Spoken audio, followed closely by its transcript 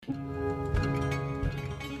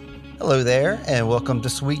Hello there, and welcome to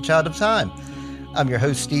Sweet Child of Time. I'm your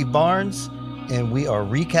host, Steve Barnes, and we are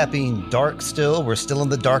recapping Dark still. We're still in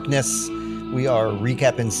the darkness. We are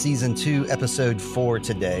recapping Season 2, Episode 4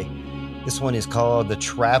 today. This one is called The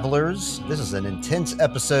Travelers. This is an intense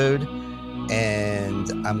episode, and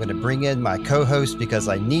I'm going to bring in my co-host because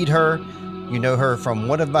I need her. You know her from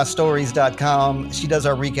oneofmystories.com. She does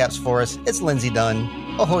our recaps for us. It's Lindsay Dunn.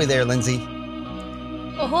 Ahoy there, Lindsay.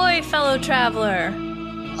 Ahoy, fellow traveler.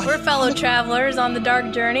 We're fellow travelers on the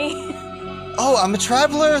dark journey. Oh, I'm a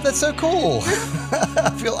traveler? That's so cool. I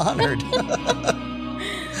feel honored.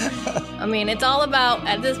 I mean, it's all about,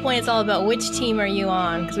 at this point, it's all about which team are you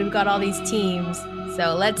on, because we've got all these teams.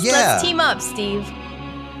 So let's team up, Steve.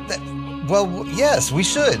 Well, yes, we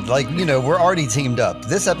should. Like, you know, we're already teamed up.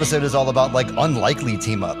 This episode is all about, like, unlikely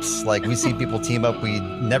team-ups. Like, we see people team up we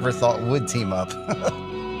never thought would team up.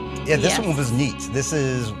 Yeah, this one was neat. This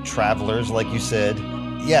is Travelers, like you said.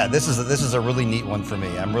 Yeah, this is a really neat one for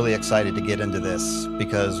me. I'm really excited to get into this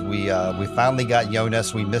because we finally got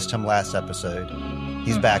Jonas. We missed him last episode.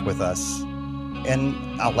 He's back with us. And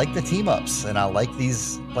I like the team ups and I like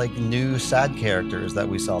these like new side characters that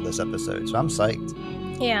we saw this episode. So I'm psyched.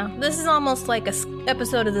 Yeah, this is almost like a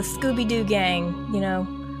episode of the Scooby-Doo gang, you know,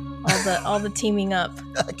 all the teaming up.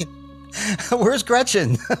 Where's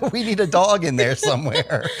Gretchen? We need a dog in there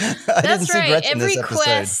somewhere. I didn't see Gretchen this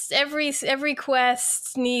episode. Every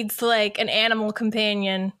quest needs like an animal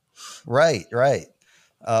companion. Right.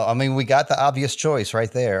 I mean, we got the obvious choice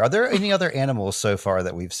right there. Are there any other animals so far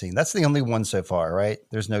that we've seen? That's the only one so far, right?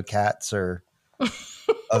 There's no cats or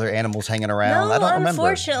other animals hanging around. No, I don't remember.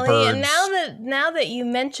 Unfortunately, Birds. and now that you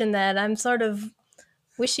mention that, I'm sort of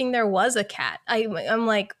wishing there was a cat. I'm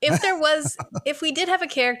like, if we did have a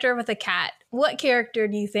character with a cat, what character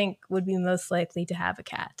do you think would be most likely to have a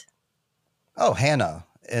cat? Oh, Hannah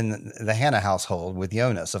in the Hannah household with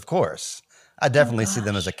Jonas, of course. I definitely see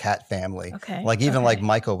them as a cat family. Okay. Like even like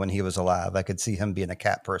Michael when he was alive, I could see him being a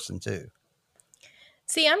cat person too.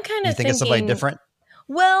 See, I'm kind of thinking of somebody different.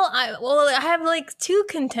 Well, I have like two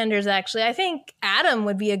contenders actually. I think Adam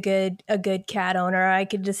would be a good cat owner. I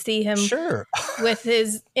could just see him with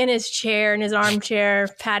in his chair, in his armchair,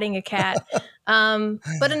 patting a cat.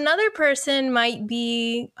 But another person might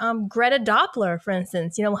be Greta Doppler, for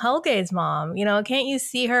instance. You know, Helge's mom. You know, can't you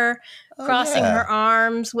see her crossing her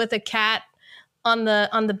arms with a cat on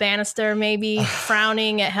the banister, maybe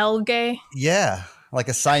frowning at Helge? Yeah, like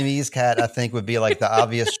a Siamese cat, I think would be like the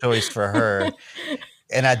obvious choice for her.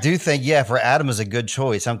 And I do think, for Adam is a good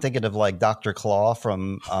choice. I'm thinking of like Dr. Claw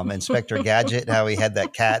from Inspector Gadget, how he had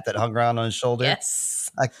that cat that hung around on his shoulder.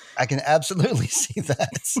 Yes. I can absolutely see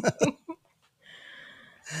that.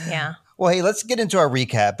 Yeah. Well, hey, let's get into our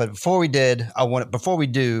recap. But before we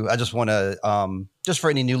do, I just want to, just for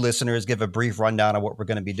any new listeners, give a brief rundown of what we're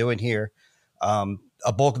going to be doing here.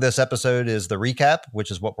 A bulk of this episode is the recap,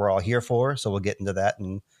 which is what we're all here for. So we'll get into that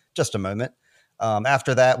in just a moment.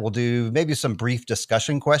 After that, we'll do maybe some brief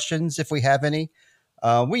discussion questions if we have any.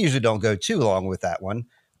 We usually don't go too long with that one.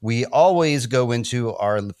 We always go into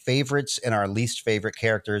our favorites and our least favorite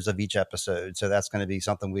characters of each episode. So that's going to be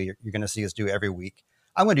something you're going to see us do every week.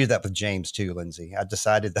 I'm going to do that with James too, Lindsay. I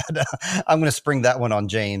decided that I'm going to spring that one on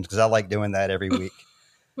James because I like doing that every week.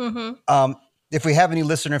 Mm-hmm. If we have any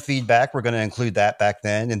listener feedback, we're going to include that back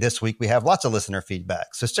then. And this week we have lots of listener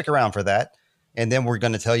feedback. So stick around for that. And then we're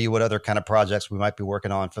going to tell you what other kind of projects we might be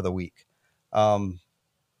working on for the week.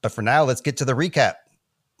 But for now, let's get to the recap.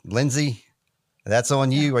 Lindsay, that's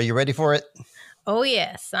on you. Are you ready for it? Oh,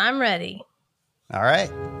 yes, I'm ready. All right.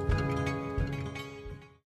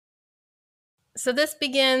 So this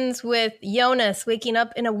begins with Jonas waking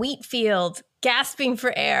up in a wheat field, gasping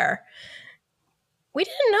for air. We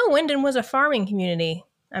didn't know Winden was a farming community.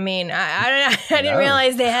 I mean, I didn't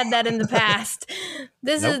realize they had that in the past.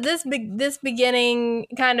 This beginning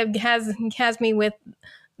kind of has me with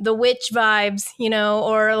the witch vibes, you know,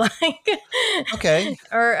 or like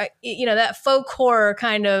or you know, that folk horror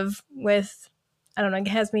kind of with, I don't know, it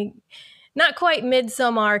has me not quite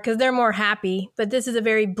Midsommar because they're more happy, but this is a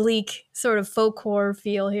very bleak sort of folk horror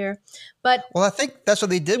feel here. But well, I think that's what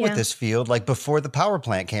they did with this field, like before the power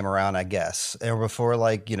plant came around, I guess, or before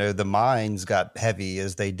like, you know, the mines got heavy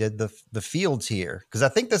as they did the fields here. Because I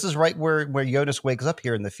think this is right where Jonas wakes up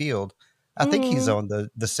here in the field. I think he's on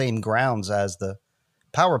the same grounds as the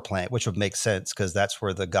power plant, which would make sense because that's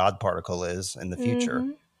where the God particle is in the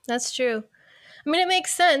future. That's true. I mean, it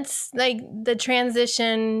makes sense, like the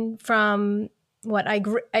transition from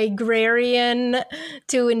agrarian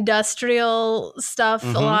to industrial stuff.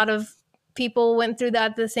 A lot of people went through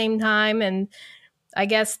that at the same time. And I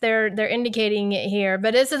guess they're indicating it here,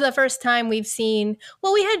 but this is the first time we've seen.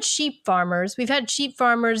 Well, we had sheep farmers. We've had sheep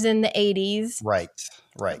farmers in the 80s, Right.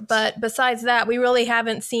 Right. but besides that, we really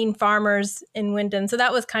haven't seen farmers in Wyndon. So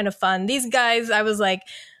that was kind of fun. These guys, I was like,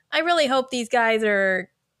 I really hope these guys are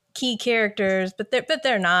key characters, but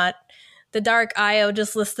they're not. The Dark Io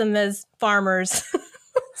just lists them as farmers.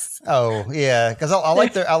 Oh yeah, because I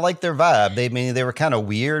like their vibe. They were kind of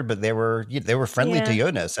weird, but they were friendly to Yeah.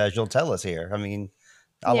 Jonas, as you'll tell us here. I mean,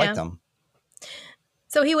 I liked Yeah. them.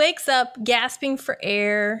 So he wakes up gasping for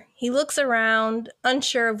air. He looks around,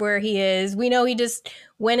 unsure of where he is. We know he just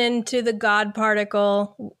went into the God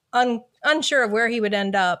particle, unsure of where he would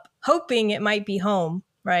end up, hoping it might be home,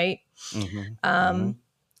 right? Hmm. Hmm. Um,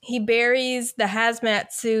 he buries the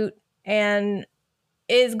hazmat suit and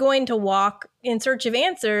is going to walk in search of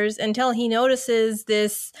answers until he notices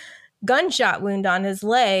this gunshot wound on his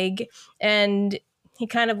leg, and he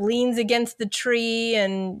kind of leans against the tree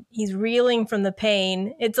and he's reeling from the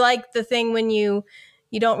pain. It's like the thing when you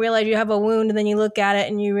don't realize you have a wound and then you look at it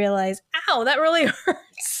and you realize, ow, that really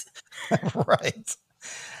hurts. Right.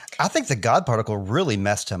 I think the God particle really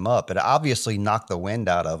messed him up. It obviously knocked the wind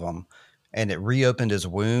out of him, and it reopened his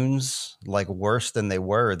wounds like worse than they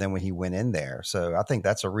were than when he went in there. So I think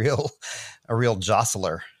that's a real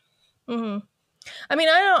jostler. Mm-hmm. I mean,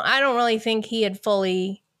 I don't really think he had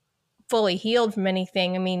fully healed from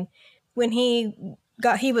anything. I mean, when he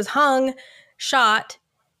was hung, shot,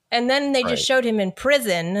 and then they just Right. showed him in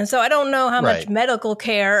prison. And so I don't know how much Right. medical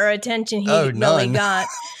care or attention he Oh, really none. got.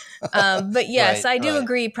 But yes, Right. I do Right.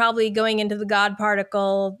 agree. Probably going into the God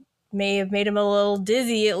particle may have made him a little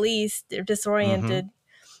dizzy, at least, or Hmm. disoriented.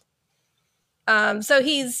 So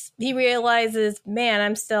he realizes, man,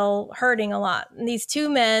 I'm still hurting a lot. And these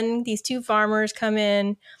two farmers come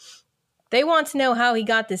in. They want to know how he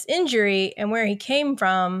got this injury and where he came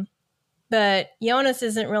from, but Jonas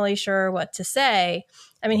isn't really sure what to say.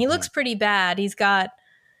 I mean, he Hmm. looks pretty bad. He looks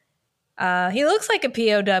like a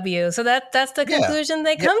POW, so that's the Yeah. conclusion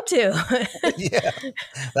they Yeah. come to. Yeah.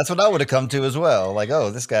 That's what I would have come to as well. Like, oh,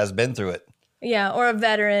 this guy's been through it. Yeah, or a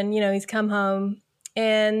veteran, he's come home,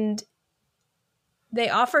 and they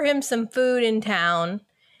offer him some food in town.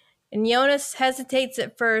 And Jonas hesitates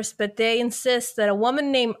at first, but they insist that a woman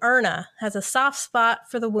named Erna has a soft spot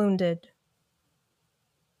for the wounded.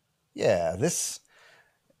 Yeah.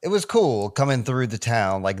 It was cool coming through the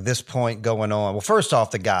town, like this point going on. Well, first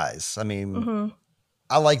off, the guys. I mean, Mm-hmm.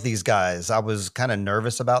 I like these guys. I was kind of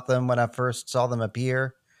nervous about them when I first saw them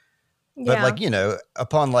appear. But Yeah. like,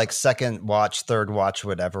 upon like second watch, third watch,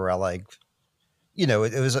 whatever, I like,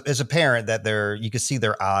 it's apparent that you can see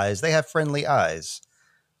their eyes. They have friendly eyes,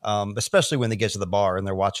 especially when they get to the bar and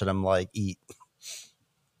they're watching them like eat.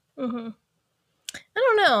 Mm-hmm. I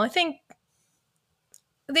don't know. I think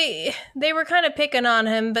they were kind of picking on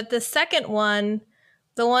him, but the second one,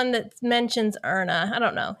 the one that mentions Erna, I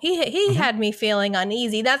don't know. He Mhm. had me feeling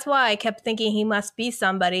uneasy. That's why I kept thinking he must be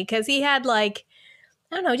somebody, because he had like,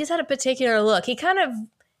 I don't know, he just had a particular look. He kind of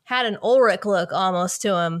had an Ulrich look almost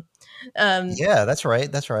to him. Yeah, that's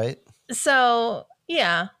right. That's right. So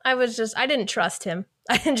yeah, I didn't trust him.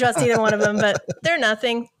 I didn't trust either one of them, but they're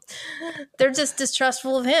nothing. They're just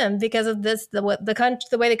distrustful of him because of the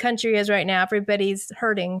way the country is right now. Everybody's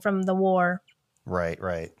hurting from the war. Right,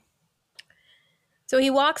 right. So he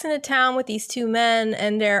walks into town with these two men,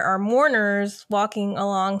 and there are mourners walking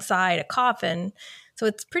alongside a coffin. So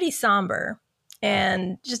it's pretty somber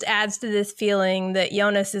and just adds to this feeling that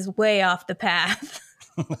Jonas is way off the path.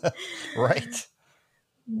 Right.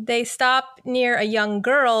 They stop near a young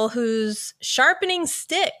girl who's sharpening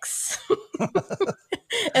sticks and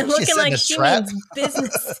She's looking setting like a she trap. means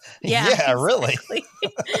business. Yeah, Yeah, really. exactly.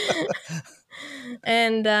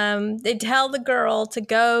 And they tell the girl to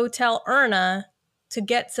go tell Erna to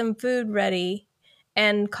get some food ready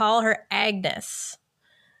and call her Agnes.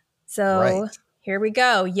 Right. So here we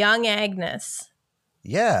go, young Agnes.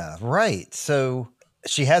 Yeah, right. So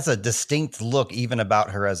she has a distinct look even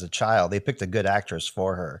about her as a child. They picked a good actress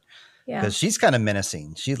for her Yeah. because she's kind of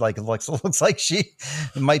menacing. She like looks like she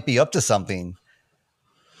might be up to something.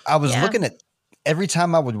 I was Yeah. looking at every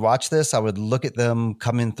time I would watch this, I would look at them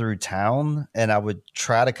coming through town and I would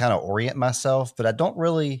try to kind of orient myself, but I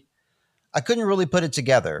couldn't really put it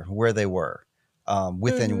together where they were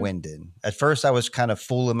within Mm-hmm. Wyndon. At first, I was kind of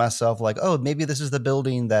fooling myself, like, oh, maybe this is the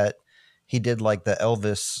building that he did like the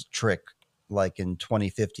Elvis trick, like in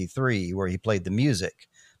 2053, where he played the music.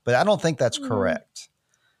 But I don't think that's Mm-hmm. correct.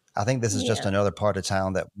 I think this is just Yeah. another part of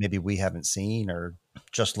town that maybe we haven't seen or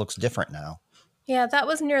just looks different now. Yeah, that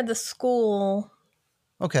was near the school.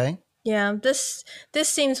 Okay. Yeah, this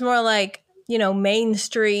seems more like Main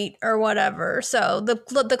Street or whatever. So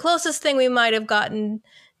the closest thing we might have gotten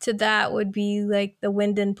to that would be like the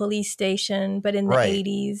Winden police station, but in the Right.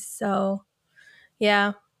 80s. So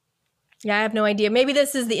yeah. Yeah, I have no idea. Maybe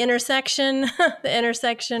this is the intersection, the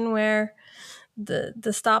intersection where the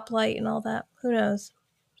stoplight and all that. Who knows?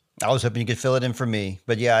 I was hoping you could fill it in for me,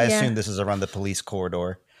 but yeah, I Yeah. assume this is around the police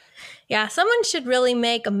corridor. Yeah, someone should really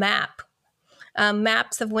make a map.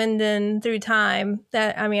 Maps of Winden through time.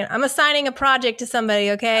 I'm assigning a project to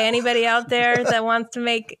somebody, okay? Anybody out there that wants to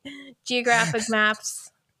make geographic maps?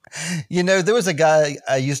 There was a guy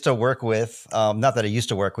I used to work with. Not that I used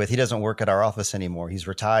to work with. He doesn't work at our office anymore. He's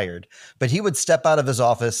retired. But he would step out of his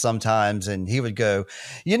office sometimes and he would go,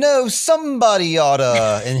 somebody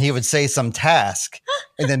oughta, and he would say some task.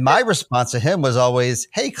 And then my response to him was always,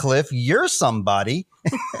 hey, Cliff, you're somebody.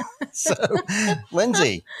 So,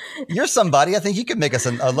 Lindsay, you're somebody. I think you could make us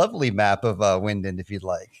a lovely map of Winden if you'd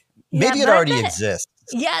like. Maybe it already exists.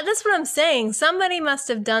 Yeah, that's what I'm saying. Somebody must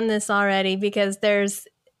have done this already because there's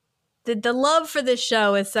the love for this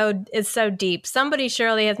show is so deep. Somebody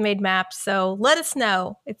surely has made maps, so let us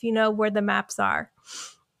know if you know where the maps are.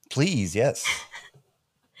 Please, yes.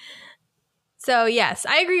 So yes,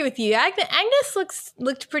 I agree with you. Agnes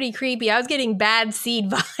looked pretty creepy. I was getting bad seed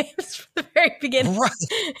vibes from the very beginning. Right.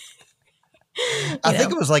 I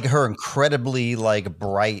think it was like her incredibly like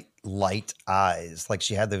bright light eyes. Like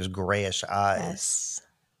she had those grayish eyes. Yes.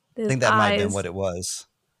 I think that might have been what it was.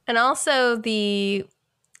 And also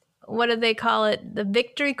what do they call it? The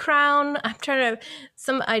victory crown. I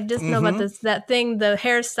just know about that thing. The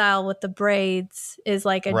hairstyle with the braids is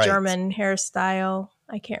like a German hairstyle.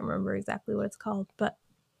 I can't remember exactly what it's called, but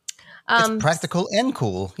it's practical and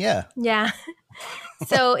cool. Yeah. Yeah.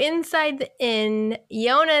 So inside the inn,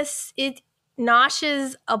 Jonas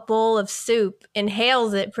noshes a bowl of soup,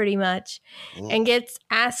 inhales it pretty much, and gets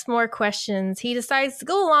asked more questions. He decides to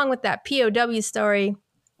go along with that POW story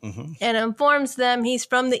and informs them he's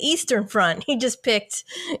from the Eastern Front. He just picked,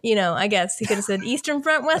 I guess he could have said Eastern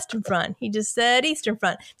Front, Western Front. He just said Eastern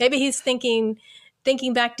Front. Maybe he's thinking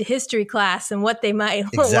back to history class and what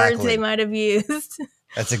words they might have used.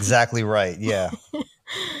 That's exactly right. Yeah.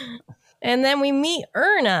 And then we meet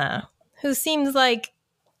Erna, who seems like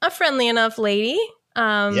a friendly enough lady.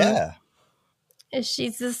 Yeah. She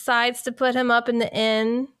decides to put him up in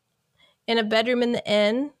a bedroom in the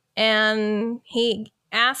inn. And he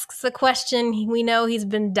asks the question we know he's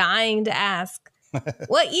been dying to ask.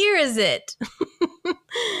 What year is it?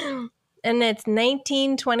 And it's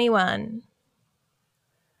 1921.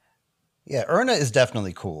 Yeah, Erna is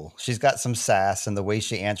definitely cool. She's got some sass, and the way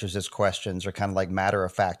she answers his questions are kind of like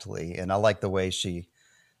matter-of-factly. And I like the way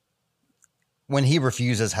when he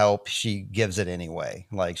refuses help, she gives it anyway.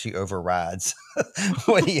 Like she overrides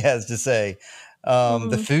what he has to say.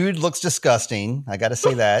 The food looks disgusting. I got to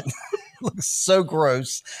say that. It looks so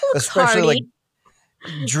gross, especially like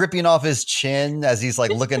dripping off his chin as he's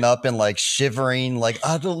like looking up and like shivering, like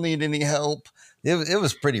I don't need any help. It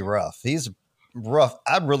was pretty rough. He's rough.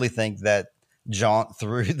 I really think that jaunt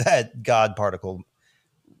through that God particle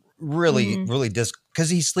really because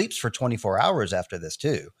he sleeps for 24 hours after this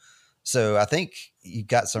too. So I think you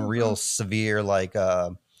got some real severe like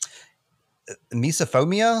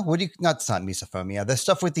misophonia. It's not misophonia. The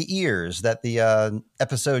stuff with the ears that the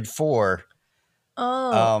episode 4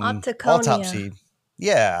 autopsy.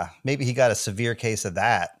 Yeah, maybe he got a severe case of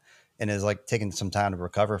that and is like taking some time to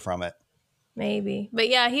recover from it. Maybe. But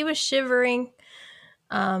yeah, he was shivering.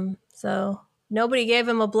 So nobody gave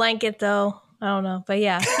him a blanket though. I don't know. But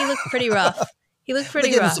yeah, he looked pretty rough.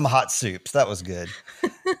 They gave him some hot soups. That was good.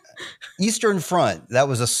 Eastern Front. That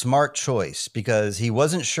was a smart choice because he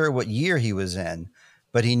wasn't sure what year he was in,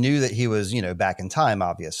 but he knew that he was, back in time,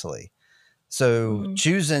 obviously. So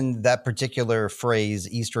choosing that particular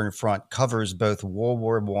phrase, Eastern Front, covers both World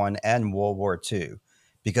War I and World War II,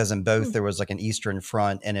 because in both there was like an Eastern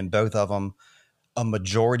Front, and in both of them, a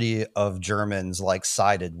majority of Germans like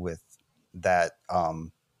sided with that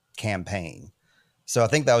campaign. So I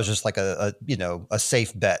think that was just like a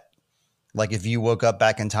safe bet. Like if you woke up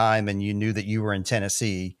back in time and you knew that you were in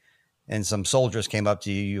Tennessee and some soldiers came up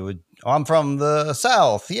to you, you would, I'm from the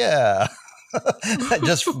South. Yeah.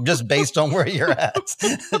 just based on where you're at,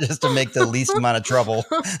 just to make the least amount of trouble.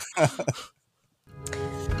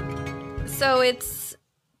 So it's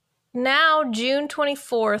now June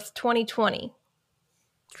 24th, 2020,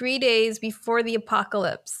 3 days before the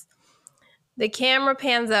apocalypse. The camera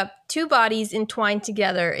pans up, 2 bodies entwined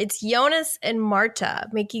together. It's Jonas and Marta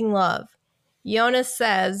making love. Jonas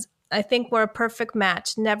says, I think we're a perfect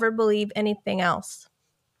match. Never believe anything else.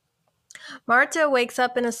 Marta wakes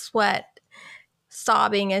up in a sweat,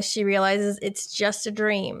 sobbing as she realizes it's just a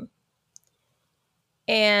dream.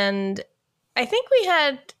 And I think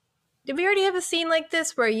did we already have a scene like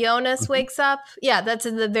this where Jonas wakes up? Yeah, that's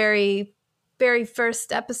in the very, very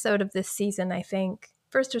first episode of this season, I think.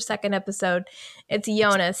 First or second episode. It's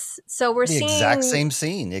Jonas. So we're The exact same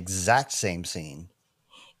scene. Exact same scene.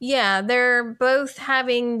 Yeah, they're both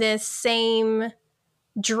having this same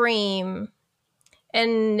dream.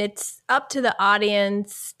 And it's up to the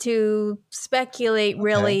audience to speculate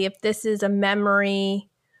really if this is a memory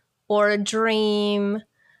or a dream.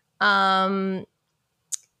 But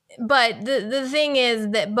the thing is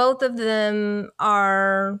that both of them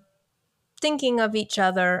are thinking of each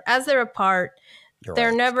other as they're apart.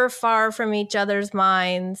 They're never far from each other's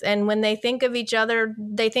minds. And when they think of each other,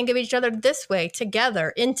 they think of each other this way,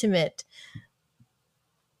 together, intimate.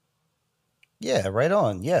 Yeah, right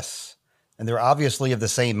on. Yes. And they're obviously of the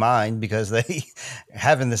same mind because they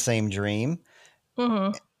having the same dream.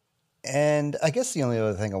 Mm-hmm. And I guess the only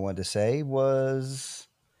other thing I wanted to say was,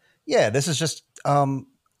 yeah, this is just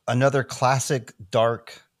another classic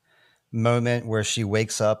dark moment where she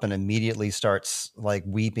wakes up and immediately starts like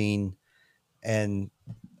weeping. And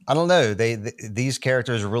I don't know, these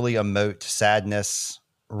characters really emote sadness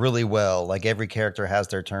really well. Like every character has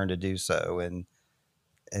their turn to do so, and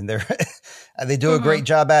they're they do a great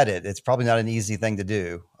job at it. It's probably not an easy thing to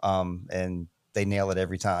do, and they nail it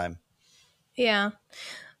every time. Yeah,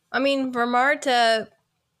 I mean, for Marta,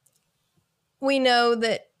 we know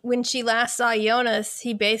that when she last saw Jonas,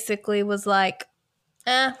 he basically was like,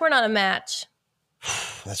 we're not a match.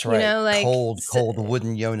 That's right. You know, like cold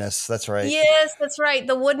wooden Jonas. That's right. Yes, that's right.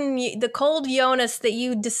 The cold Jonas that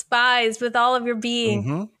you despise with all of your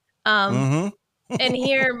being. And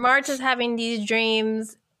here, Marta's having these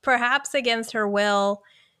dreams, perhaps against her will.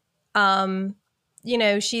 You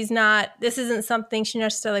know, this isn't something she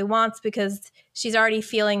necessarily wants because she's already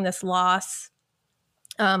feeling this loss.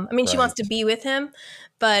 I mean, she wants to be with him,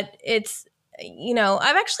 but it's, you know,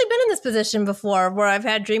 I've actually been in this position before where I've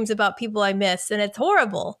had dreams about people I miss, and it's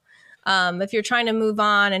horrible. If you're trying to move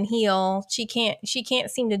on and heal, she can't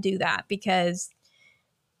seem to do that because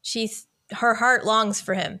her heart longs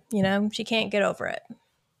for him. You know, she can't get over it.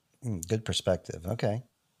 Good perspective. Okay.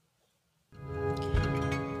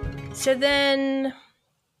 So then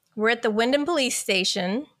we're at the Wyndham police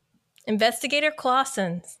station. Investigator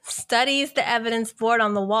Clausen studies the evidence board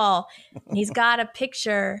on the wall, and he's got a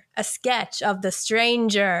sketch of the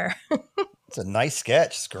stranger. It's a nice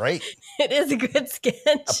sketch. It's great. It is a good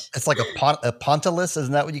sketch. It's like a pontillus.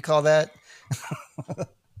 Isn't that what you call that?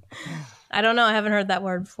 I don't know. I haven't heard that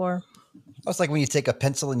word before. It's like when you take a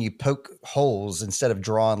pencil and you poke holes instead of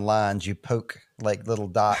drawing lines, you poke like little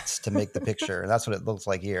dots to make the picture. And that's what it looks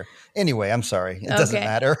like here. Anyway, I'm sorry. It doesn't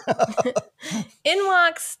matter. In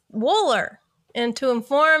walks Wooler, and to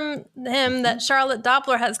inform him that Charlotte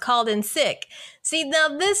Doppler has called in sick. See, now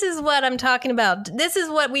this is what I'm talking about. This is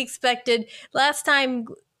what we expected. Last time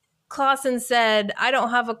Clausen said, I don't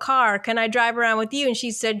have a car. Can I drive around with you? And she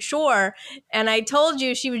said, sure. And I told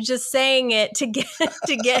you she was just saying it to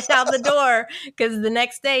get out the door because the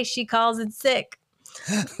next day she calls in sick.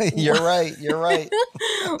 You're right. You're right.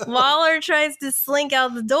 Waller tries to slink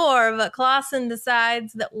out the door, but Clausen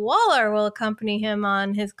decides that Waller will accompany him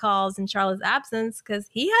on his calls in Charlotte's absence because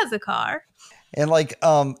he has a car. And like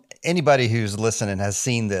anybody who's listening has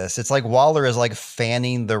seen this. It's like Waller is like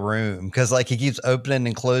fanning the room because like he keeps opening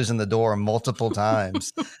and closing the door multiple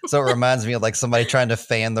times. So it reminds me of like somebody trying to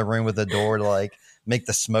fan the room with the door to like make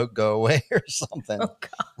the smoke go away or something. Oh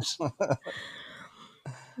gosh.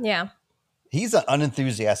 Yeah. He's an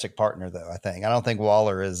unenthusiastic partner, though, I think. I don't think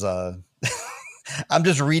Waller is I'm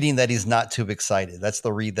just reading that he's not too excited. That's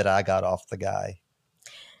the read that I got off the guy.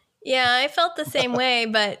 Yeah, I felt the same way.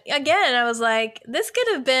 But again, I was like, this could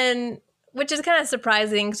have been, which is kind of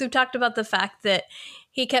surprising because we've talked about the fact that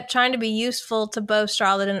he kept trying to be useful to both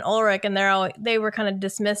Charlotte and Ulrich, and they were kind of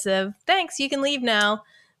dismissive. Thanks, you can leave now.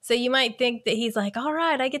 So you might think that he's like, all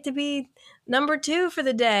right, I get to be number 2 for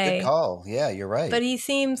the day. Good call. Yeah, you're right. But he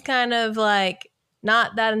seems kind of like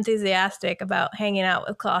not that enthusiastic about hanging out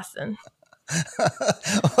with Clausen.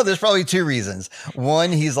 Well, there's probably 2 reasons.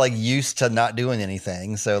 One, he's like used to not doing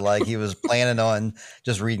anything. So like he was planning on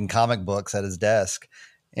just reading comic books at his desk.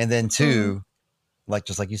 And then 2, like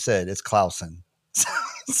just like you said, it's Clausen.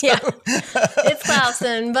 Yeah, it's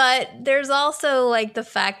Clausen, but there's also like the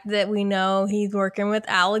fact that we know he's working with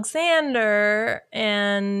Alexander,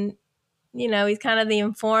 and you know he's kind of the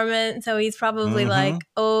informant, so he's probably like,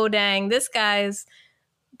 oh dang, this guy's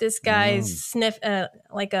sniff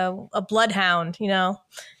like a bloodhound, you know,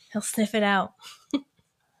 he'll sniff it out.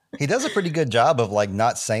 He does a pretty good job of like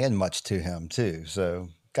not saying much to him too. So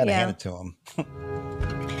gotta hand Yeah. it to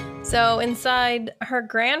him. So inside her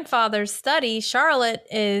grandfather's study, Charlotte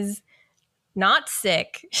is not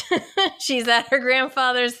sick. She's at her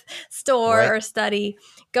grandfather's store Right. or study,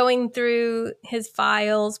 going through his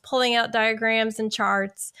files, pulling out diagrams and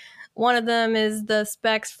charts. One of them is the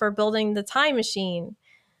specs for building the time machine.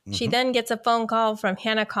 She Hmm. then gets a phone call from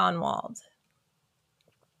Hannah Conwald.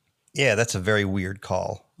 Yeah, that's a very weird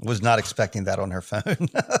call. Was not expecting that on her phone.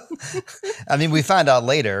 I mean, we find out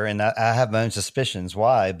later, and I have my own suspicions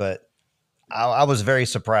why, but I was very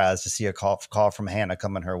surprised to see a call from Hannah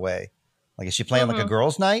coming her way. Like, is she playing like a Mm-hmm.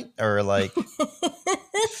 girls' night, or like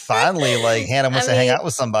finally, like Hannah I wants to hang mean, out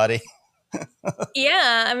with somebody?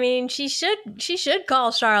 yeah, I mean, she should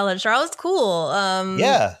call Charlotte. Charlotte's cool.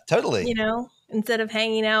 Yeah, totally. Instead of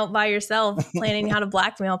hanging out by yourself planning how to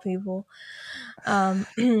blackmail people. Um,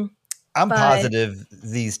 I'm but positive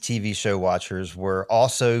these TV show watchers were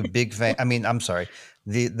also big fan. I mean, I'm sorry,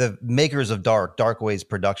 the makers of Dark Ways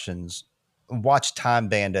Productions watch Time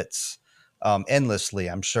Bandits endlessly.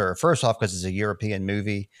 I'm sure. First off, because it's a European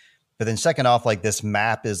movie, but then second off, like this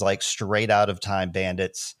map is like straight out of Time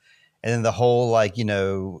Bandits, and then the whole like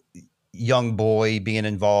young boy being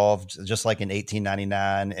involved, just like in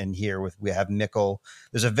 1899, and here we have Mickle.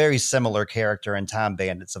 There's a very similar character in Time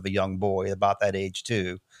Bandits of a young boy about that age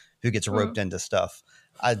too who gets roped into stuff.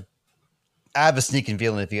 I I have a sneaking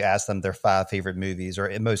feeling if you ask them their 5 favorite movies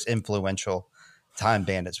or most influential, Time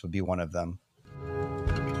Bandits would be one of them.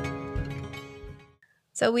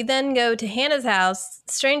 so we then go to Hannah's house.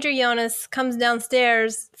 Stranger Jonas comes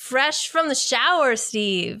downstairs fresh from the shower,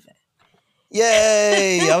 Steve.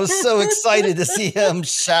 Yay! I was so excited to see him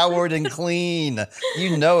showered and clean.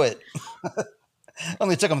 You know it.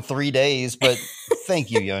 Only took him 3 days, but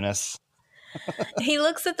thank you, Jonas. He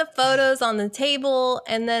looks at the photos on the table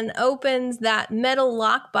and then opens that metal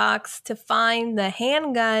lockbox to find the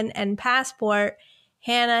handgun and passport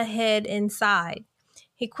Hannah hid inside.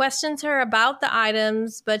 He questions her about the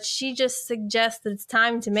items, but she just suggests that it's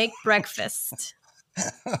time to make breakfast.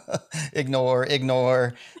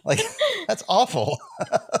 Ignore. Like, that's awful.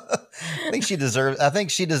 I think she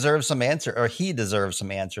deserves some answer, or he deserves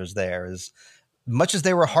some answers there. As much as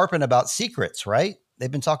they were harping about secrets, right?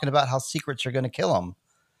 They've been talking about how secrets are going to kill him.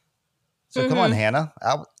 So come on, Hannah,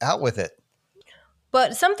 out with it.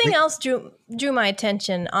 But something else drew my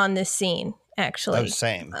attention on this scene, Oh, actually.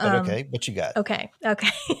 same. But okay, what you got? Okay.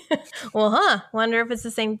 Well, wonder if it's the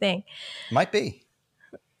same thing. Might be.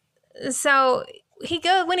 So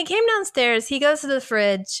when he came downstairs, he goes to the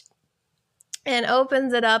fridge and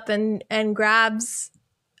opens it up and grabs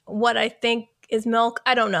what I think is milk.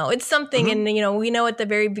 I don't know. It's something, and we know at the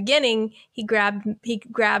very beginning he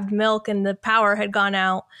grabbed milk and the power had gone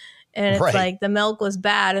out, and it's like the milk was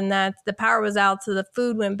bad and that the power was out, so the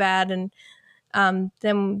food went bad, and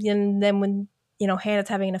then when Hannah's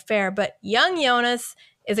having an affair, but young Jonas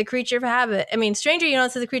is a creature of habit. I mean, Stranger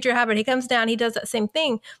Jonas is a creature of habit. He comes down, he does that same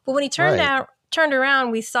thing, but when he turned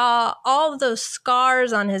around, we saw all of those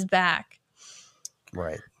scars on his back.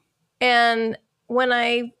 Right. And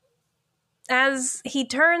as he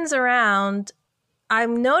turns around, I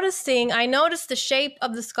noticed the shape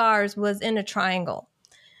of the scars was in a triangle.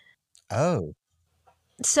 Oh.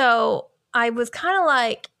 So I was kind of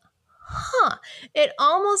like, it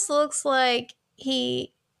almost looks like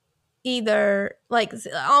he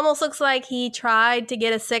almost looks like he tried to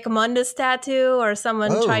get a Sic Mundus tattoo, or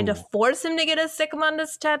someone tried to force him to get a Sic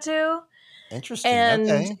Mundus tattoo. Interesting.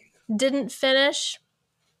 And didn't finish.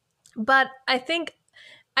 But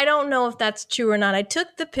I don't know if that's true or not. I took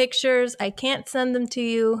the pictures. I can't send them to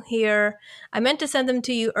you here. I meant to send them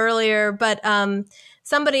to you earlier, but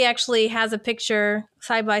somebody actually has a picture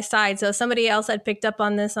side by side. So somebody else had picked up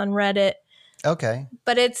on this on Reddit. Okay.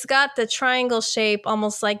 But it's got the triangle shape,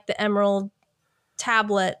 almost like the emerald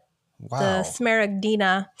tablet, the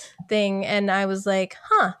Smaragdina thing. And I was like,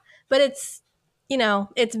 but it's,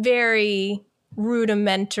 it's very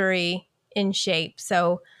rudimentary in shape.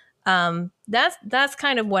 So that's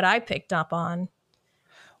kind of what I picked up on.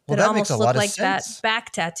 Well, that makes a lot of sense. That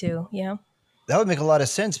back tattoo, That would make a lot of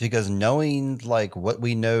sense, because knowing like what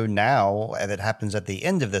we know now that happens at the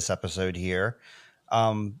end of this episode here,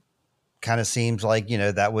 kind of seems like,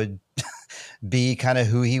 that would be kind of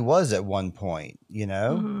who he was at one point,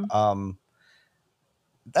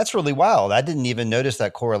 That's really wild. I didn't even notice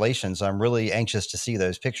that correlation. So I'm really anxious to see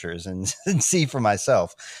those pictures and see for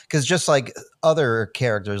myself. Because just like other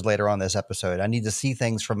characters later on this episode, I need to see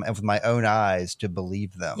things with my own eyes to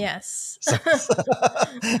believe them. Yes. So,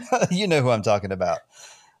 you know who I'm talking about.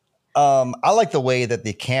 I like the way that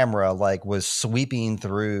the camera like was sweeping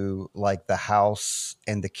through like the house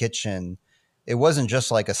and the kitchen. It wasn't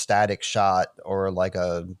just like a static shot or like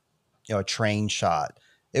a a train shot.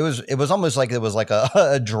 It was almost like it was like a,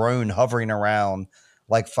 a drone hovering around,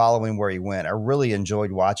 like following where he went. I really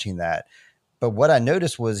enjoyed watching that. But what I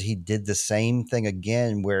noticed was he did the same thing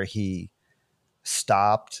again where he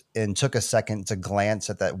stopped and took a second to glance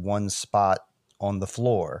at that one spot on the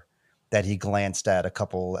floor that he glanced at a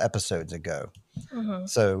couple episodes ago. Mm-hmm.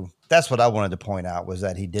 So that's what I wanted to point out was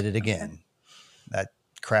that he did it Okay. again. That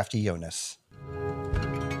crafty Jonas.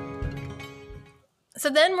 So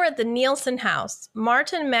then we're at the Nielsen house.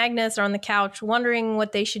 Marta and Magnus are on the couch wondering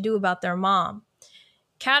what they should do about their mom.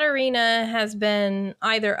 Katerina has been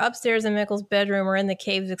either upstairs in Mikkel's bedroom or in the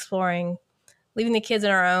caves exploring, leaving the kids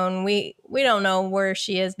on our own. We don't know where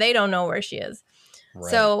she is. They don't know where she is. Right.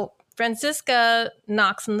 So Franziska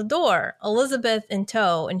knocks on the door, Elizabeth in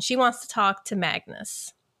tow, and she wants to talk to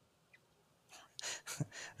Magnus.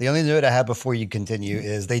 The only note I have before you continue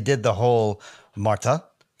is they did the whole Marta,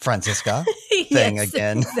 Franziska thing Yes,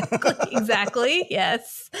 again. Exactly.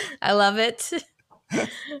 Yes. I love it.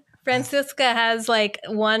 Franziska has like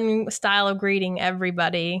one style of greeting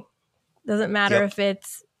everybody. Doesn't matter if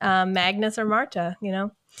it's Magnus or Marta, you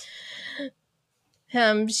know?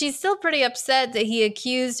 She's still pretty upset that he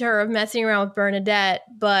accused her of messing around with Bernadette,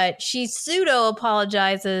 but she pseudo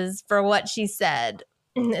apologizes for what she said.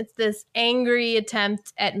 It's this angry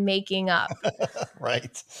attempt at making up.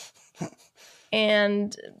 Right.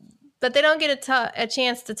 But they don't get a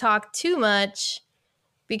chance to talk too much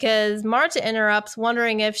because Marta interrupts,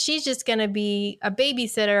 wondering if she's just going to be a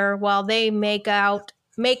babysitter while they make up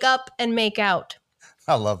and make out.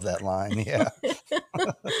 I love that line. Yeah.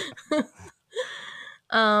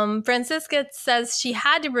 Franziska says she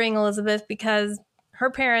had to bring Elizabeth because her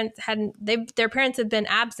parents their parents had been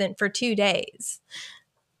absent for 2 days.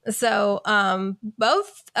 So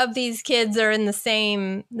both of these kids are in the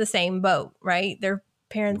same boat, right? Their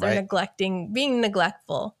parents are being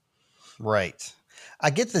neglectful. Right. I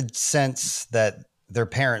get the sense that their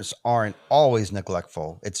parents aren't always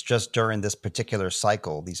neglectful. It's just during this particular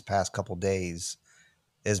cycle, these past couple days,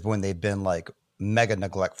 is when they've been like mega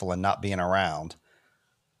neglectful and not being around.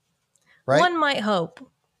 Right? One might hope.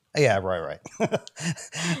 Yeah, right.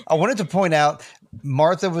 I wanted to point out,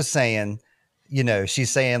 Martha was saying, she's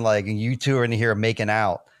saying like, you two are in here making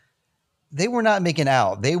out. They were not making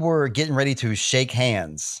out. They were getting ready to shake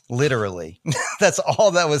hands, literally. That's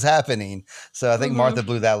all that was happening. So I think Martha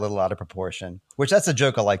blew that a little out of proportion, which that's a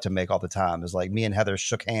joke I like to make all the time, is like me and Heather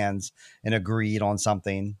shook hands and agreed on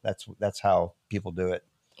something. That's how people do it.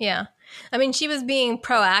 Yeah. I mean, she was being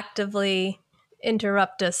proactively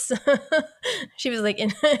interrupt us. She was like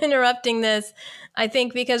interrupting this, I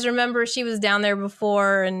think, because remember she was down there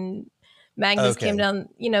before and Magnus came down,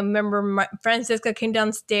 remember Franziska came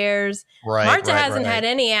downstairs. Right. Marta hasn't had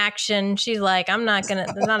any action. She's like, I'm not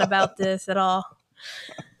about this at all.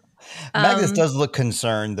 Magnus does look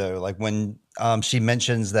concerned though. Like when she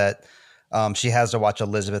mentions that she has to watch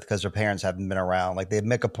Elizabeth because her parents haven't been around. Like they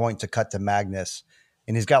make a point to cut to Magnus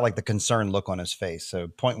and he's got like the concerned look on his face. So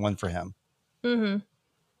 0.1 for him. Mm-hmm.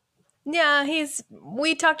 Yeah,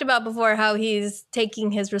 we talked about before how he's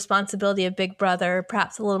taking his responsibility of big brother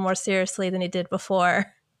perhaps a little more seriously than he did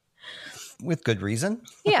before. With good reason.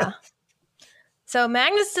 Yeah. So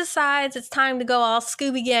Magnus decides it's time to go all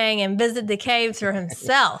Scooby Gang and visit the caves for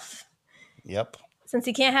himself. Yep. Since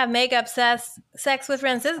he can't have makeup sex with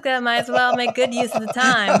Franziska, might as well make good use of the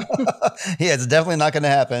time. Yeah, it's definitely not going to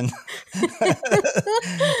happen.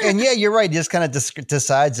 And yeah, you're right. He just kind of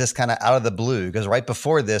decides just kind of out of the blue, because right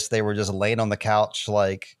before this, they were just laying on the couch,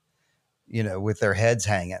 like, with their heads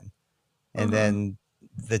hanging. And then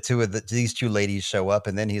these two ladies show up,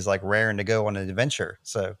 and then he's like raring to go on an adventure.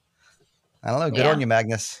 So I don't know. Good on you,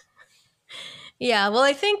 Magnus. Yeah. Well,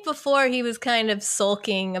 I think before he was kind of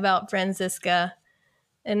sulking about Franziska.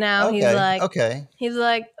 And now he's like, all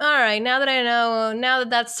right, now that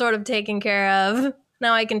that's sort of taken care of,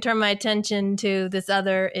 now I can turn my attention to this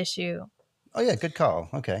other issue. Oh, yeah, good call.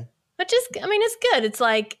 Okay. But it's good. It's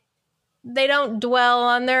like they don't dwell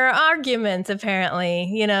on their arguments,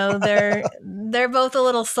 apparently. They're both a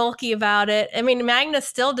little sulky about it. I mean, Magnus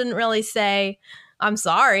still didn't really say, I'm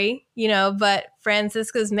sorry, but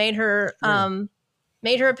Franziska's made her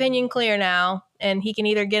opinion clear now, and he can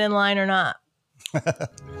either get in line or not. All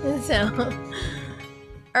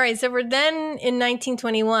right, so we're then in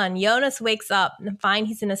 1921. Jonas wakes up and finds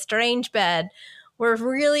he's in a strange bed. We're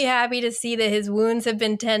really happy to see that his wounds have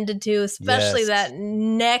been tended to, especially that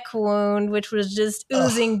neck wound, which was just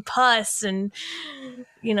oozing pus. And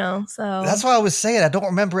So That's why I was saying I don't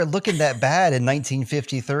remember it looking that bad in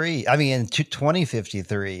 1953. I mean, in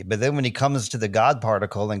 2053. But then when he comes to the God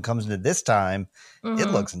particle and comes into this time, it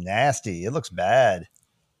mhm. looks nasty. It looks bad.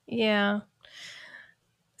 Yeah.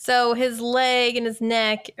 So his leg and his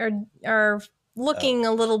neck are Oh, looking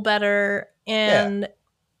a little better, yeah.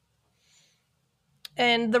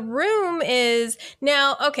 and the room is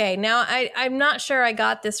now okay. Now I'm not sure I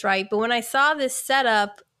got this right, but when I saw this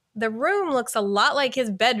setup, the room looks a lot like his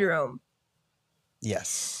bedroom.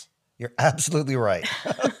 Yes. You're absolutely right.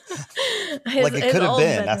 his Like it his could have old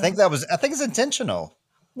been. bedroom. I think it's intentional.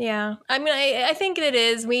 Yeah, I mean, I think it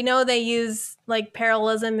is. We know they use like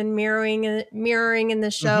parallelism and mirroring in the Hmm.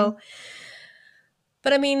 show,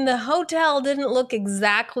 but I mean, the hotel didn't look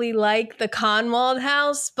exactly like the Conwald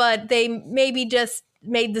house, but they maybe just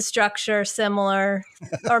made the structure similar,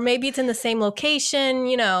 or maybe it's in the same location.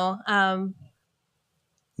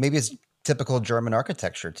 Maybe it's typical German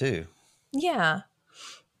architecture too. Yeah.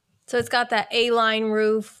 So it's got that A-line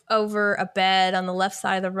roof over a bed on the left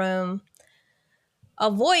side of the room. A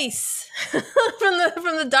voice from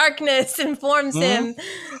the darkness informs Hmm. him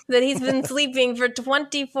that he's been sleeping for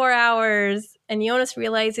 24 hours, and Jonas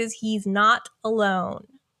realizes he's not alone.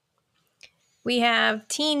 We have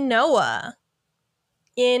Teen Noah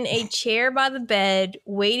in a chair by the bed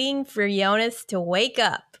waiting for Jonas to wake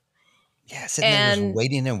up. Yeah, sitting there just And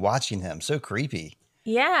waiting and watching him. So creepy.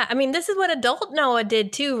 yeah, I mean, this is what adult Noah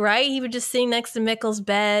did too, right? He would just sit next to Mikkel's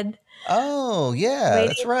bed Oh, yeah, that's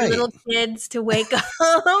waiting for right. little kids to wake up.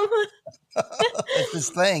 That's his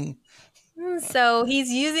thing. So he's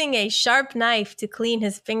using a sharp knife to clean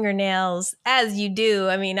his fingernails, as you do.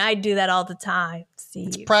 I mean, I do that all the time, It's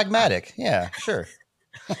Steve. pragmatic. Yeah, sure.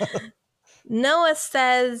 Noah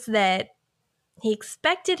says that he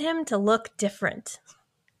expected him to look different,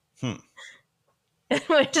 Hmm.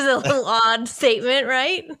 which is a little odd statement,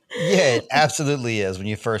 right? Yeah, it absolutely is when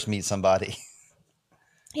you first meet somebody.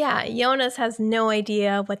 Yeah, Jonas has no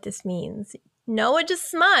idea what this means. Noah just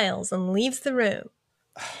smiles and leaves the room.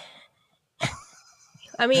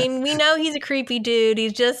 I mean, we know he's a creepy dude.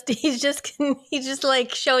 He's just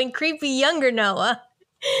like showing creepy younger Noah.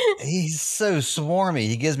 He's so swarmy.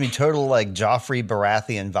 He gives me total like Joffrey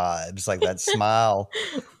Baratheon vibes, like that smile.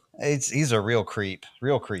 He's a real creep.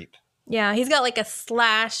 Real creep. Yeah, he's got like a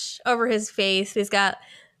slash over his face. He's got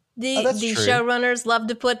Oh, that's the true. showrunners love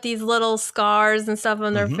to put these little scars and stuff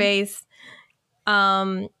on their Hmm. face.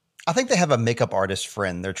 Um, I think they have a makeup artist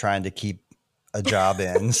friend they're trying to keep a job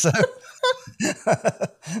in. So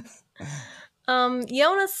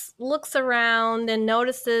Jonas looks around and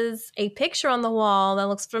notices a picture on the wall that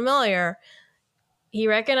looks familiar. He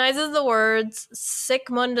recognizes the words "Sic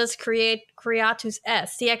Mundus Creatus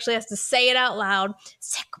Est." He actually has to say it out loud.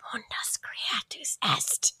 "Sic Mundus Creatus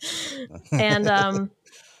Est." And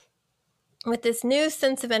with this new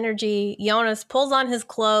sense of energy, Jonas pulls on his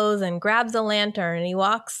clothes and grabs a lantern, and he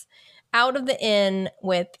walks out of the inn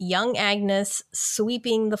with young Agnes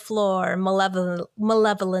sweeping the floor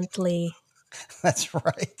malevolently. that's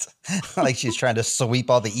right. Like she's trying to sweep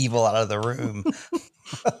all the evil out of the room.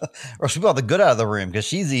 Or sweep all the good out of the room because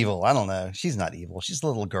she's evil. I don't know. She's not evil. She's a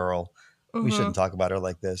little girl. We Mm-hmm. shouldn't talk about her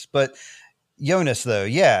like this. But Jonas, though,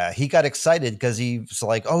 yeah, he got excited because he's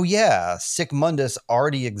like, oh, yeah, Sic Mundus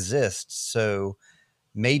already exists. So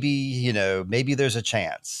maybe, maybe there's a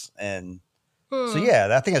chance. And so, Hmm. yeah,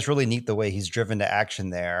 I think it's really neat the way he's driven to action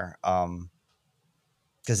there.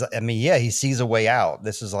 Because, I mean, yeah, he sees a way out.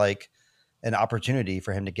 This is like an opportunity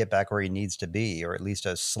for him to get back where he needs to be, or at least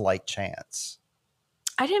a slight chance.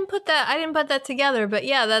 I didn't put that together, but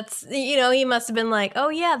yeah, that's he must have been like, oh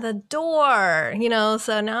yeah, the door,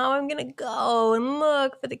 so now I'm gonna go and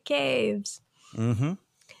look for the caves. Mm-hmm.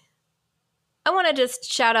 I want to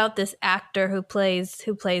just shout out this actor who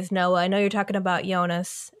plays Noah. I know you're talking about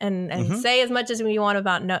Jonas, and Mm-hmm. say as much as you want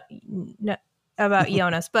about about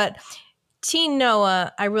Jonas, but Teen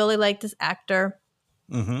Noah, I really like this actor.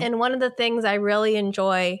 Mm-hmm. And one of the things I really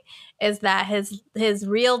enjoy is that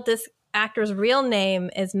this actor's real name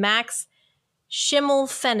is Max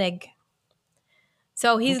Schimmelpfennig.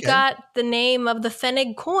 So he's Okay. got the name of the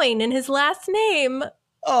Pfennig coin in his last name.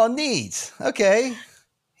 Oh, neat. Okay.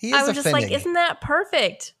 He I is a was just like, Finnig. isn't that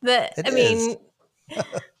perfect? It is.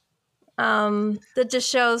 That just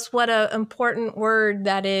shows what a important word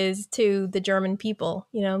that is to the German people.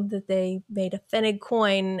 That they made a Pfennig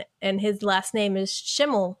coin, and his last name is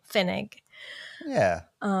Schimmelpfennig. Yeah.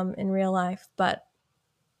 In real life, but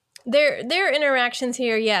their interactions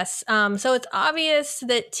here, yes. So it's obvious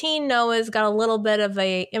that Teen Noah's got a little bit of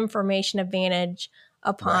a information advantage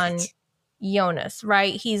upon Right. Jonas,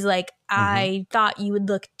 right? He's like, Hmm. I thought you would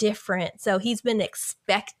look different. So he's been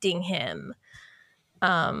expecting him.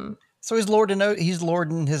 So he's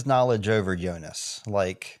lording his knowledge over Jonas.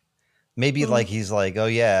 Like maybe like he's like, oh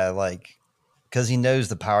yeah, like because he knows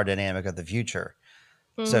the power dynamic of the future.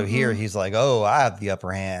 So here Mm-hmm. he's like, oh, I have the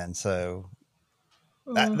upper hand. So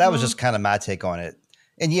that was Mm-hmm. just kind of my take on it.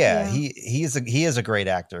 And yeah, Yeah. he is a great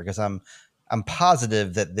actor because I'm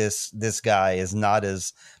positive that this guy is not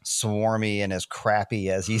as swarmy and as crappy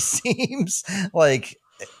as he seems. Like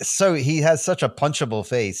so he has such a punchable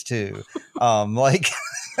face too. Like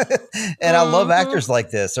and I love Mm-hmm. actors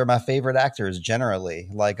like this. They're my favorite actors generally.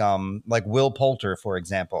 Like Will Poulter, for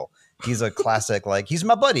example. He's a classic, like he's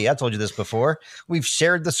my buddy. I told you this before. We've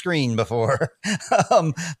shared the screen before.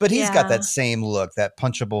 But he's got that Yeah. same look, that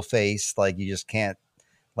punchable face. Like you just can't.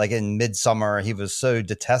 Like in Midsummer, he was so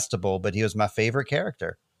detestable, but he was my favorite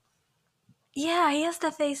character. Yeah, he has the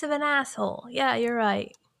face of an asshole. Yeah, you're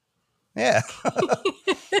right. Yeah,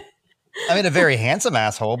 I mean a very handsome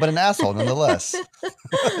asshole, but an asshole nonetheless.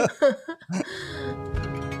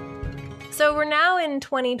 So we're now in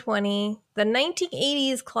 2020. The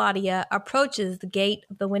 1980s Claudia approaches the gate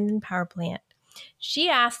of the wind and power plant. She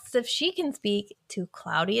asks if she can speak to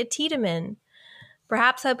Claudia Tiedemann,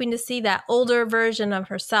 perhaps hoping to see that older version of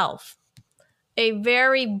herself. A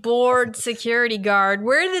very bored security guard,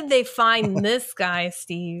 where did they find this guy,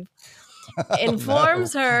 Steve? I don't know.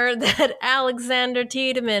 Informs her that Alexander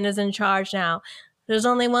Tiedemann is in charge now. There's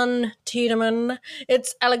only one Tiedemann.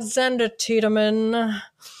 It's Alexander Tiedemann.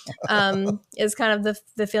 Is kind of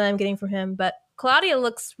the feeling I'm getting from him. But Claudia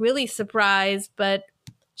looks really surprised, but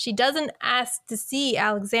she doesn't ask to see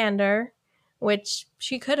Alexander, which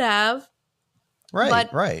she could have. Right,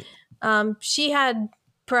 But right. she had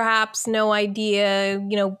perhaps no idea,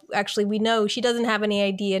 actually, we know she doesn't have any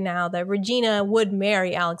idea now that Regina would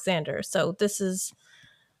marry Alexander. So this is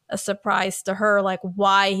a surprise to her, like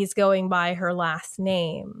why he's going by her last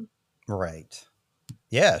name. Right.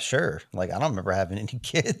 Yeah, sure. Like I don't remember having any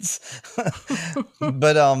kids.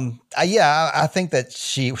 But yeah, I think that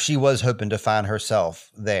she was hoping to find herself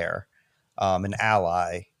there, an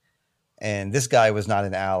ally. And this guy was not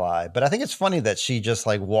an ally. But I think it's funny that she just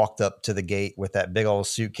like walked up to the gate with that big old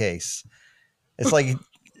suitcase. It's like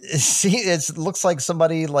it looks like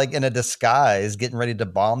somebody like in a disguise getting ready to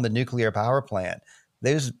bomb the nuclear power plant.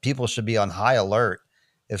 Those people should be on high alert.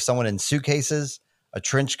 If someone in suitcases, a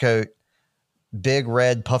trench coat, big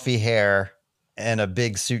red puffy hair, and a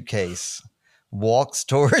big suitcase walks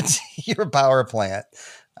towards your power plant,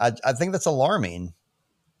 I think that's alarming.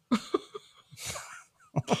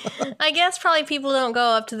 I guess probably people don't go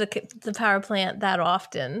up to the power plant that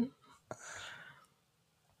often.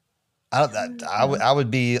 I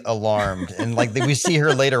would be alarmed, and like we see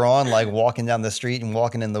her later on, like walking down the street and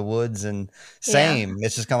walking in the woods, and Yeah. same.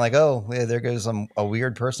 It's just kind of like, oh, yeah, there goes a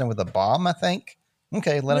weird person with a bomb. I think.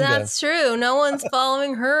 Okay, let him go. That's true. No one's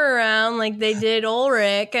following her around like they did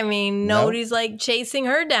Ulrich. I mean, No, nobody's like chasing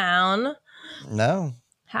her down. no.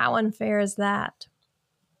 How unfair is that?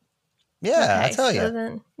 Yeah, I Okay, tell you. so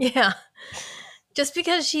then, yeah. Just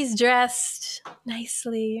because she's dressed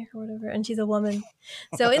nicely or whatever, and she's a woman.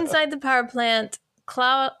 So inside the power plant,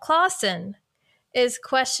 Clausen is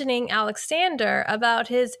questioning Alexander about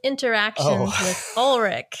his interactions Oh, with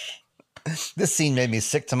Ulrich. this scene made me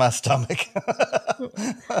sick to my stomach.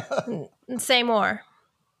 Say more.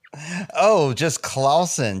 Oh, just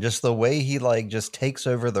Clausen, just the way he like just takes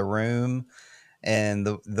over the room, and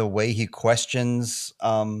the way he questions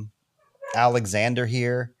Alexander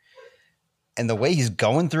here, and the way he's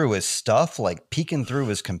going through his stuff, like peeking through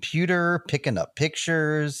his computer, picking up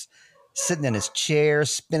pictures, sitting in his chair,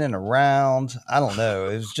 spinning around. I don't know.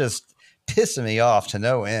 It was just pissing me off to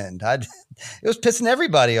no end. It was pissing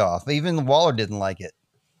everybody off. Even Waller didn't like it.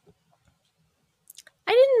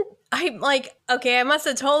 Okay, I must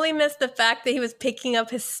have totally missed the fact that he was picking up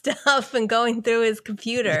his stuff and going through his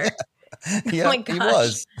computer. Oh Yeah, my he gosh.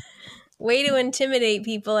 was. Way to intimidate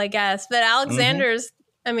people, I guess. But Hmm. Alexander's,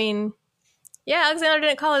 I mean, yeah, Alexander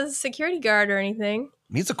didn't call his security guard or anything.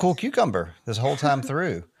 He's a cool cucumber this whole time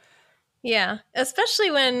through. Yeah,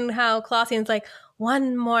 especially when how Clausian's like,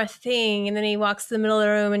 one more thing. And then he walks to the middle of the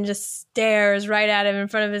room and just stares right at him in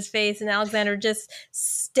front of his face. And Alexander just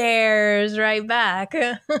stares right back.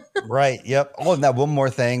 Right. Yep. Oh, and that one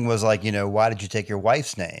more thing was like, why did you take your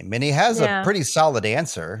wife's name? And he has a Yeah. pretty solid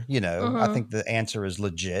answer. I Mm-hmm. think the answer is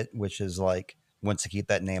legit, which is like wants to keep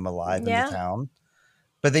that name alive in the Yeah. town.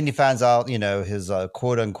 But then he finds out, his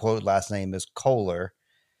quote unquote last name is Kohler.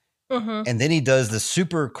 Mm-hmm. And then he does the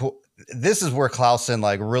super cool. This is where Clausen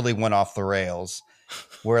like really went off the rails.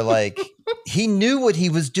 where like he knew what he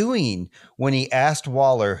was doing when he asked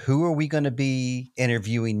Waller, who are we going to be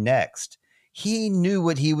interviewing next? He knew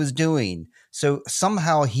what he was doing. So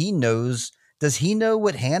somehow he knows. Does he know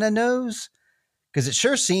what Hannah knows? Because it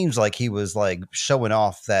sure seems like he was like showing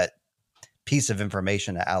off that piece of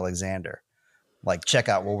information to Alexander. Like, check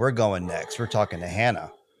out where we're going next. We're talking to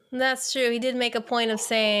Hannah. That's true. He did make a point of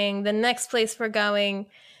saying the next place we're going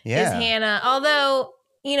is Yeah. Hannah. Although,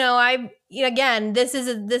 again, this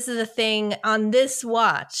is a thing on this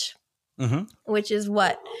watch, Mm-hmm. which is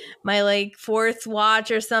what, my like fourth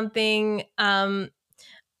watch or something.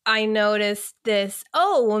 I noticed this.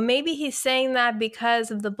 Oh, well, maybe he's saying that because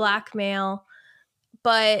of the blackmail,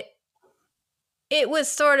 but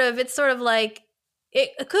it's sort of like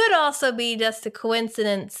it could also be just a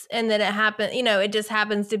coincidence and that it happened, it just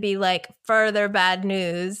happens to be like further bad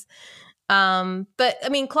news. But I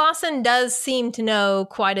mean, Clausen does seem to know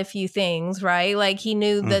quite a few things, right? Like he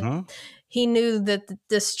knew that Mm-hmm.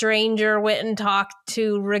 the stranger went and talked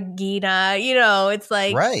to Regina. It's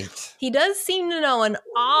like Right. he does seem to know an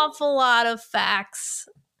awful lot of facts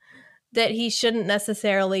that he shouldn't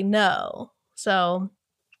necessarily know. So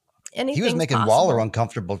He was anything's making Waller possible.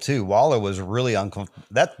 uncomfortable too. Waller was really uncomfortable.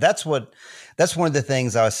 That's one of the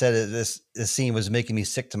things I said. This scene was making me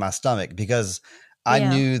sick to my stomach because I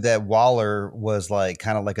Yeah. knew that Waller was like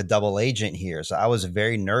kind of like a double agent here, so I was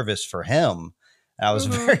very nervous for him. I was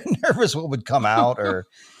Mhm. very nervous what would come out,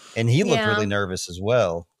 and he looked Yeah. really nervous as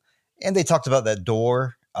well. And they talked about that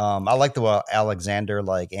door. I like the way Alexander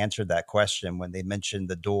like answered that question when they mentioned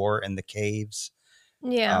the door and the caves.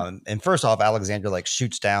 Yeah. And first off, Alexander like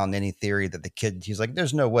shoots down any theory that the kid, he's like,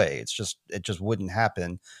 there's no way. It just wouldn't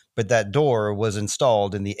happen. But that door was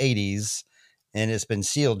installed in the 80s and it's been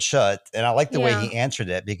sealed shut. And I like the way Yeah. he answered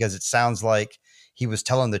it because it sounds like he was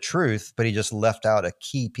telling the truth, but he just left out a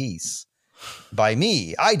key piece. By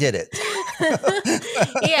me, I did it.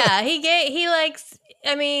 Yeah,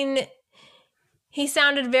 he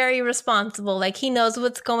sounded very responsible. Like he knows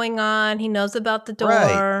what's going on. He knows about the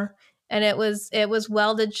Right. door, and it was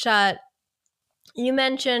welded shut. You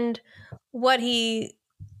mentioned what they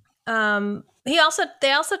also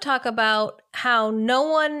talk about how no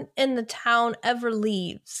one in the town ever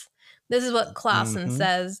leaves. This is what Clausen Mm-hmm.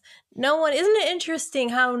 says. No one, isn't it interesting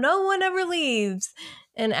how no one ever leaves?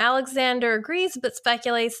 And Alexander agrees, but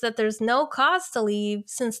speculates that there's no cause to leave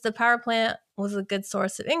since the power plant was a good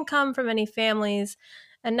source of income for many families.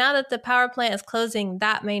 And now that the power plant is closing,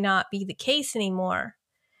 that may not be the case anymore.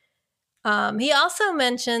 He also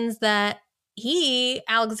mentions that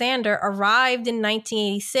Alexander, arrived in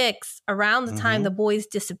 1986 around the time Mm-hmm. the boys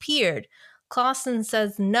disappeared. Clausen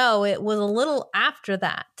says no, it was a little after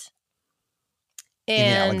that. Even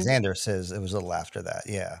And Alexander says it was a little after that.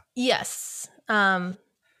 Yeah. yes. So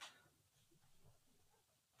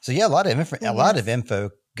yeah, a lot of info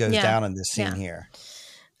goes Yeah. down in this scene Yeah. here.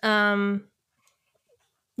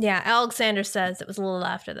 Yeah, Alexander says it was a little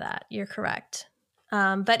after that. You're correct.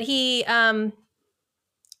 But he,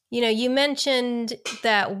 you mentioned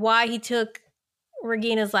that why he took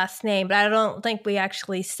Regina's last name, but I don't think we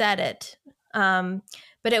actually said it.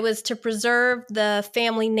 But it was to preserve the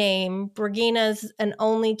family name. Regina's an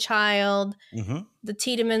only child. Mm-hmm. The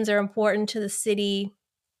Tiedemans are important to the city.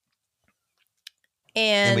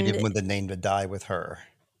 And we And didn't want the name to die with her.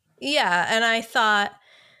 yeah, and I thought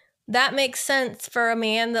that makes sense for a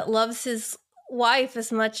man that loves his wife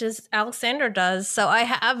as much as Alexander does. So I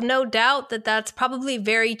have no doubt that that's probably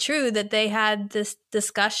very true, that they had this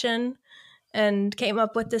discussion and came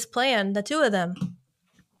up with this plan, the two of them.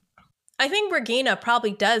 I think Regina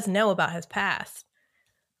probably does know about his past,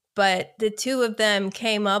 but the two of them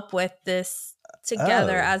came up with this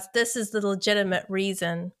together as this is the legitimate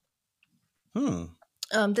reason.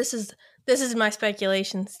 This is my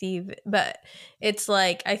speculation, Steve, but it's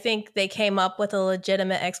like I think they came up with a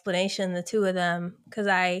legitimate explanation, the two of them, because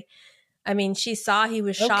I mean, she saw he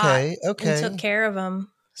was shot and took care of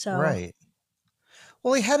him. So right.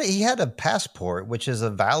 Well, he had a passport, which is a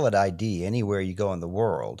valid ID anywhere you go in the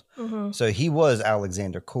world. mm-hmm. So he was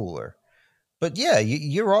Alexander Cooler. But yeah,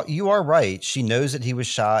 you are right. She knows that he was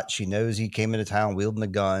shot. She knows he came into town wielding a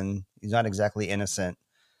gun. He's not exactly innocent.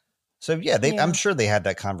 So yeah, I'm sure they had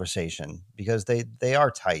that conversation because they are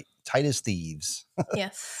tight as thieves.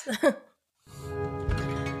 Yes.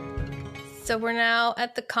 So we're now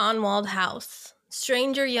at the Conwald house.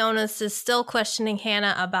 Stranger Jonas is still questioning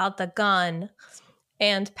Hannah about the gun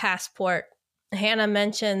and passport. Hannah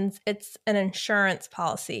mentions it's an insurance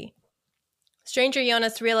policy. Stranger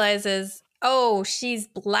Jonas realizes, oh, she's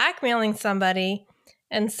blackmailing somebody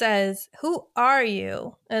and says, who are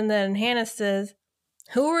you? And then Hannah says,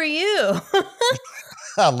 Who are you?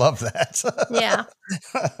 I love that. Yeah.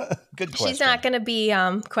 Good She's question. not going to be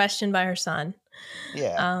questioned by her son.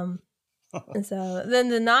 Yeah. And so then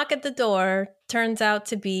the knock at the door turns out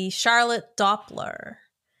to be Charlotte Doppler.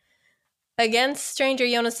 Against stranger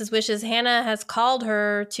Jonas's wishes, Hannah has called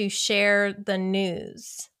her to share the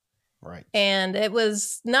news. Right. And it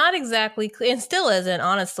was not exactly clear, and still isn't,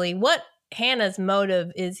 honestly, what Hannah's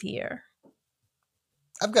motive is here.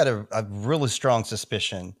 I've got a really strong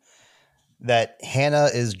suspicion that Hannah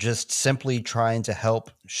is just simply trying to help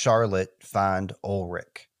Charlotte find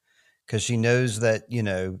Ulrich, because she knows that,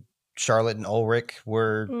 Charlotte and Ulrich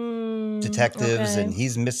were detectives Okay. and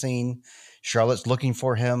he's missing. Charlotte's looking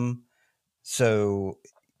for him. So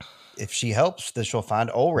if she helps, then she'll find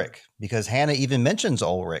Ulrich, because Hannah even mentions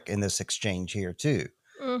Ulrich in this exchange here too.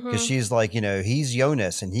 Because she's like, he's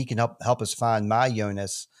Jonas and he can help us find my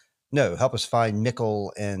Jonas. No, help us find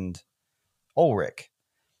Mikkel and Ulrich.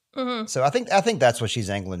 So I think that's what she's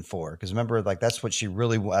angling for. Because remember, like that's what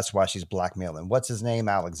that's why she's blackmailing. What's his name?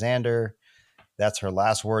 Alexander. That's her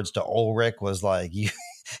last words to Ulrich was like, you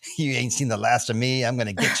ain't seen the last of me. I'm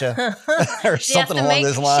gonna get you, or something along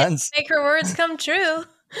those lines. Make her words come true.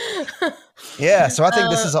 Yeah. So I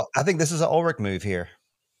think this is a Ulrich move here.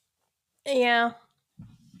 Yeah.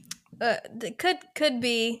 Could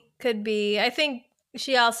be. I think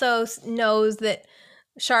she also knows that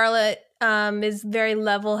Charlotte is very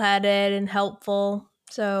level-headed and helpful,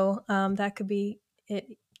 so that could be it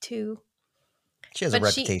too. She has a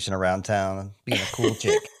reputation around town being a cool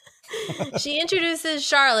chick. She introduces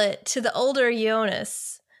Charlotte to the older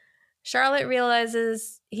Jonas. Charlotte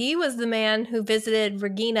realizes he was the man who visited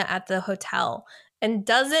Regina at the hotel and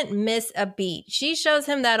doesn't miss a beat. She shows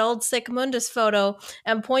him that old Sigmundus photo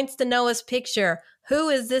and points to Noah's picture. Who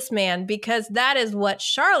is this man? Because that is what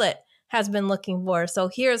Charlotte has been looking for. So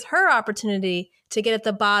here's her opportunity to get at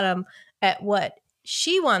the bottom at what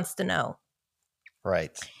she wants to know.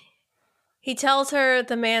 Right. He tells her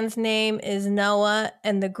the man's name is Noah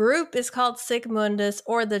and the group is called Sigmundus,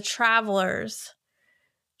 or the Travelers.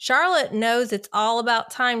 Charlotte knows it's all about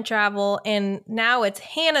time travel, and now it's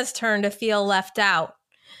Hannah's turn to feel left out.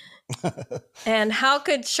 And how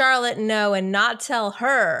could Charlotte know and not tell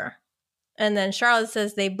her? And then Charlotte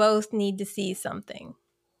says they both need to see something.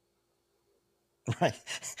 Right.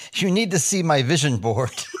 You need to see my vision board.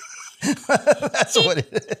 That's what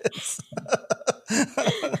it is.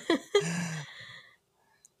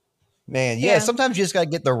 Man, yeah, sometimes you just got to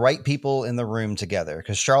get the right people in the room together,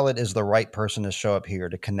 because Charlotte is the right person to show up here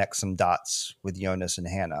to connect some dots with Jonas and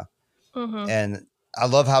Hannah. And I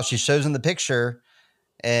love how she shows in the picture,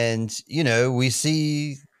 and, we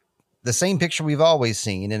see the same picture we've always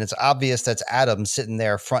seen, and it's obvious that's Adam sitting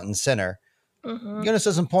there front and center. Jonas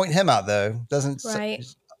doesn't point him out, though. Doesn't. Right.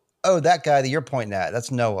 Oh, that guy that you're pointing at,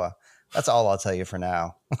 that's Noah. That's all I'll tell you for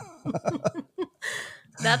now.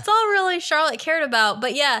 That's all really Charlotte cared about.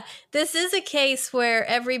 But yeah, this is a case where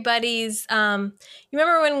everybody's, you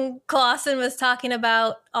remember when Clausen was talking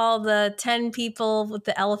about all the 10 people with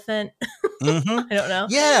the elephant? I don't know.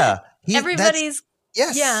 Yeah. Everybody's,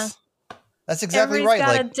 yes. Yeah. That's exactly right.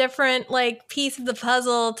 Got a different piece of the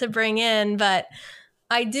puzzle to bring in, but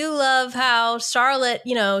I do love how Charlotte,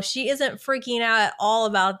 she isn't freaking out at all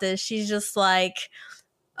about this. She's just like,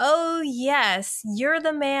 oh yes, you're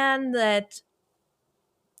the man that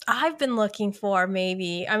I've been looking for,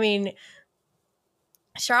 maybe. I mean,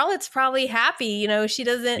 Charlotte's probably happy, she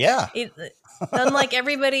doesn't, unlike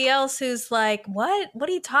everybody else who's like, what are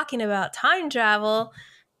you talking about? Time travel?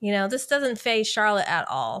 This doesn't faze Charlotte at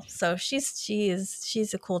all. So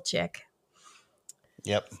she's a cool chick.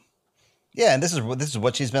 Yep. Yeah, and this is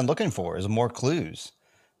what she's been looking for, is more clues.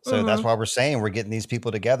 So that's why we're saying we're getting these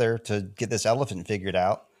people together to get this elephant figured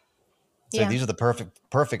out. So these are the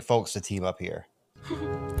perfect folks to team up here.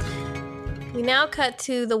 We now cut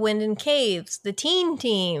to the Winden Caves. The teen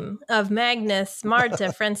team of Magnus,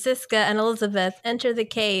 Marta, Franziska, and Elizabeth enter the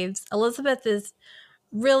caves. Elizabeth is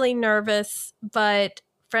really nervous, but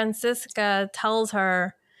Franziska tells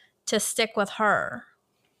her to stick with her.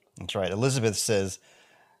 That's right. Elizabeth says,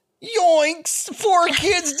 "Yoinks! 4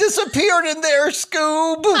 kids disappeared in there,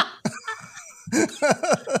 Scoob!"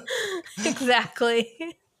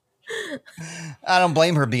 Exactly. I don't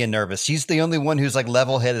blame her being nervous. She's the only one who's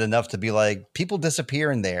level-headed enough to be like, people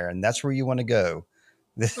disappear in there, and that's where you want to go.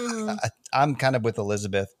 I'm kind of with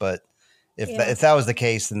Elizabeth, but if that was the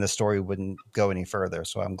case, then the story wouldn't go any further.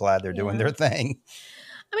 So I'm glad they're doing their thing.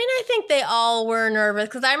 I mean, I think they all were nervous,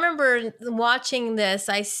 because I remember watching this.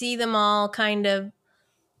 I see them all kind of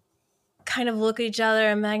look at each other,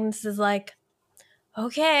 and Magnus is like,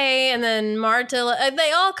 okay. And then Marta,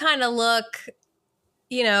 they all kind of look,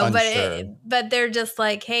 Unsure. but they're just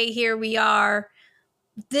like, hey, here we are.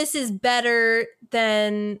 This is better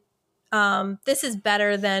than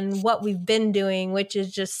what we've been doing, which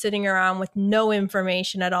is just sitting around with no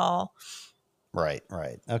information at all. Right.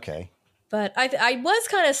 Okay. But I was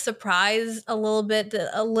kind of surprised a little bit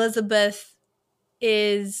that Elizabeth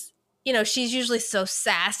is, she's usually so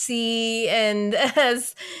sassy and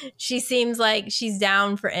as she seems like she's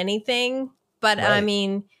down for anything. But I Right.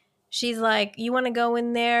 mean, she's like, you want to go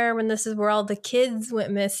in there when this is where all the kids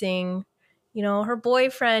went missing? Her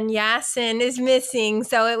boyfriend Yasin is missing.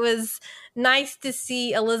 So it was nice to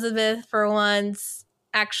see Elizabeth for once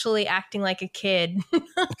actually acting like a kid.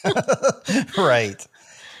 Right.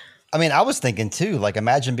 I mean, I was thinking too, like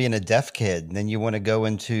imagine being a deaf kid and then you want to go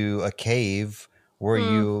into a cave where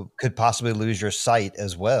you could possibly lose your sight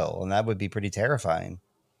as well. And that would be pretty terrifying.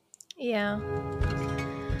 Yeah.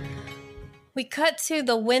 We cut to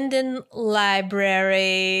the Wyndon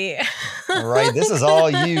Library. Right. This is all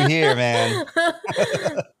you here, man.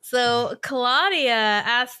 So Claudia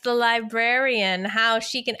asked the librarian how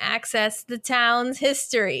she can access the town's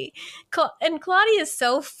history. And Claudia is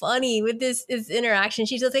so funny with this interaction.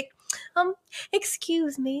 She's just like,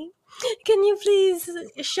 excuse me, can you please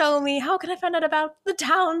show me, how can I find out about the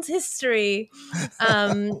town's history?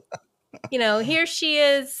 Here she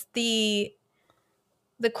is, the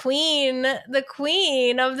queen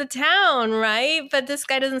of the town, right? But this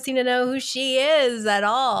guy doesn't seem to know who she is at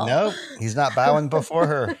all. Nope, he's not bowing before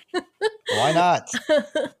her. Why not?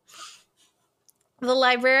 The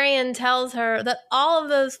librarian tells her that all of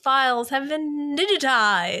those files have been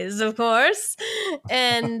digitized, of course.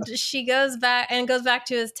 And she goes back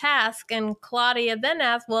to his task. And Claudia then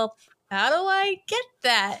asks, well, how do I get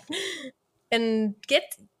that? And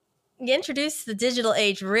get introduced to the digital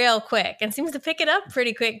age real quick and seems to pick it up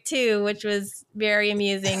pretty quick too, which was very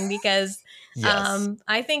amusing because Yes.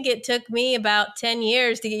 I think it took me about 10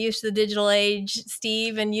 years to get used to the digital age,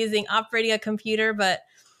 Steve, and operating a computer, but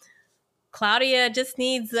Claudia just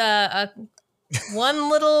needs a one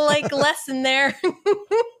little lesson there.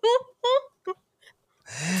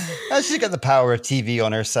 She's got the power of TV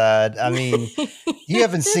on her side. I mean, you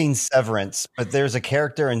haven't seen Severance, but there's a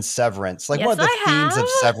character in Severance. Like, yes, one of the themes of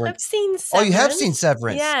Severance. I've seen Severance. Oh, you have seen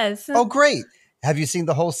Severance? Yes. Oh, great. Have you seen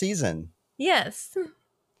the whole season? Yes.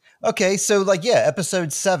 Okay, so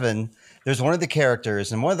episode 7, there's one of the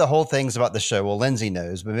characters, and one of the whole things about the show, well, Lindsay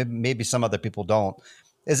knows, but maybe some other people don't,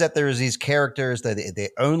 is that there's these characters that they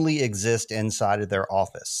only exist inside of their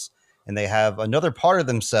office. And they have another part of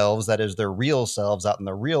themselves that is their real selves out in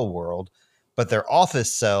the real world, but their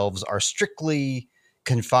office selves are strictly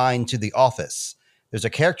confined to the office. There's a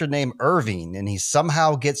character named Irving, and he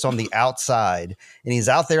somehow gets on the outside, and he's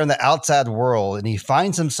out there in the outside world, and he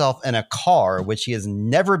finds himself in a car, which he has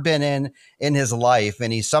never been in his life,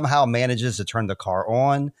 and he somehow manages to turn the car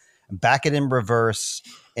on, back it in reverse,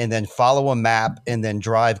 and then follow a map and then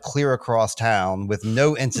drive clear across town with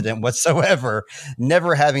no incident whatsoever,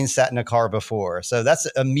 never having sat in a car before. So that's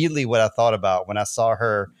immediately what I thought about when I saw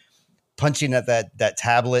her punching at that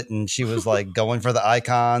tablet, and she was like going for the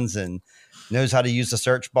icons and knows how to use the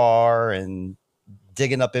search bar and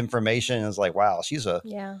digging up information. And it's like, wow, she's a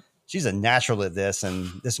natural at this, and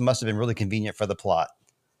this must have been really convenient for the plot.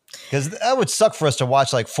 Because that would suck for us to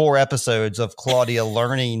watch like 4 episodes of Claudia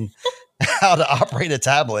learning how to operate a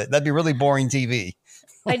tablet. That'd be really boring TV.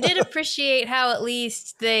 I did appreciate how at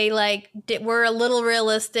least they were a little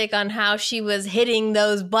realistic on how she was hitting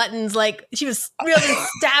those buttons. Like she was really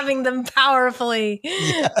stabbing them powerfully.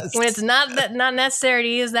 Yes. When it's not necessary to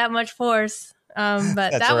use that much force. But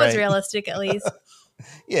that was realistic at least.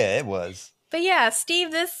 Yeah, it was. But yeah,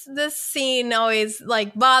 Steve, this scene always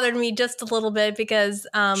bothered me just a little bit because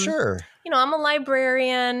sure. I'm a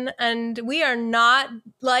librarian and we are not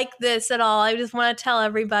like this at all. I just want to tell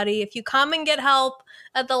everybody, if you come and get help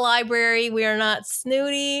at the library, we are not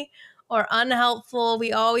snooty or unhelpful.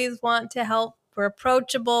 We always want to help. We're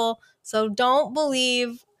approachable. So don't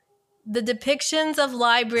believe the depictions of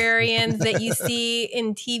librarians that you see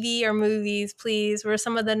in TV or movies, please. We're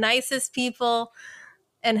some of the nicest people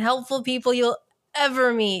and helpful people you'll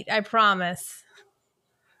ever meet. I promise.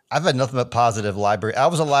 I've had nothing but positive library. I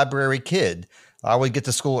was a library kid. I would get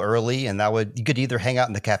to school early, and you could either hang out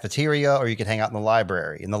in the cafeteria or you could hang out in the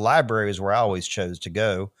library. And the library is where I always chose to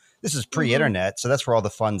go. This is pre-internet, so that's where all the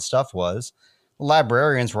fun stuff was. The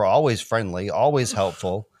librarians were always friendly, always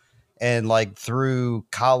helpful. And through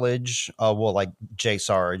college, J.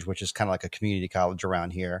 Sarge, which is kind of like a community college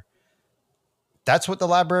around here, that's what the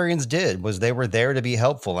librarians did, was they were there to be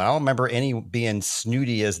helpful. And I don't remember any being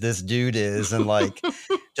snooty as this dude is and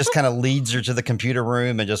just kind of leads her to the computer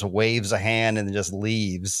room and just waves a hand and then just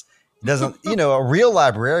leaves. Doesn't, a real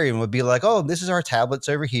librarian would be like, oh, this is our tablets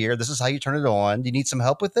over here. This is how you turn it on. Do you need some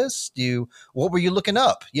help with this? What were you looking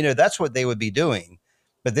up? That's what they would be doing.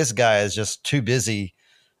 But this guy is just too busy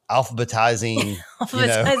alphabetizing,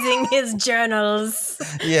 alphabetizing his journals,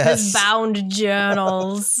 yes, his bound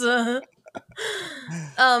journals.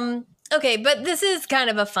 Okay, but this is kind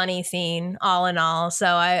of a funny scene, all in all. So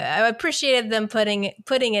I appreciated them putting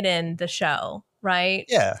it in the show, right?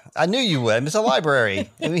 Yeah, I knew you would. It's a library.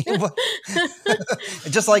 I mean,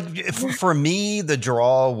 just like for me, the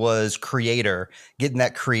draw was Creator, getting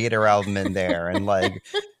that Creator album in there, and like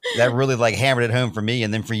that really like hammered it home for me.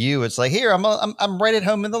 And then for you, it's like, here, I'm right at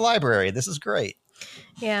home in the library. This is great.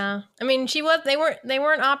 Yeah, I mean, they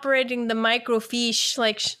weren't operating the microfiche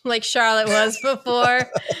like Charlotte was before,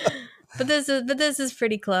 but this is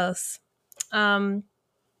pretty close.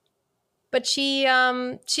 But she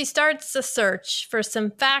starts a search for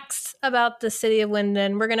some facts about the city of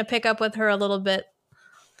Winden. We're going to pick up with her a little bit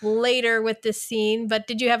later with this scene. But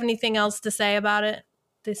did you have anything else to say about it?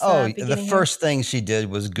 The first thing she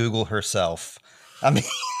did was Google herself. I mean,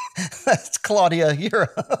 that's Claudia.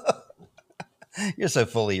 You're so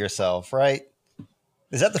full of yourself, right?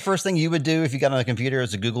 Is that the first thing you would do if you got on a computer,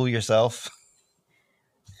 is to Google yourself?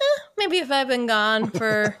 Maybe if I've been gone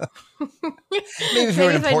for maybe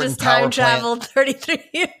if I just time traveled 33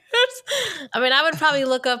 years. I mean, I would probably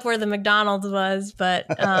look up where the McDonald's was, but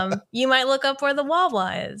you might look up where the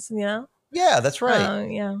Wawa is, Yeah, that's right.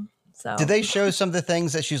 Yeah. So did they show some of the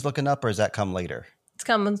things that she's looking up, or does that come later? It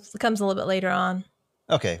comes a little bit later on.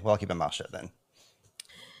 Okay, well, I'll keep my mouth shut then.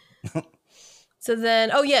 So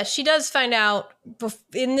then, she does find out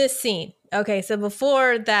in this scene. Okay, so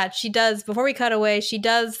before we cut away, she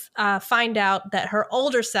does find out that her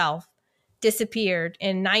older self disappeared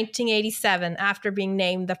in 1987 after being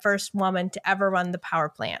named the first woman to ever run the power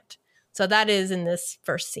plant. So that is in this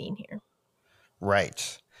first scene here.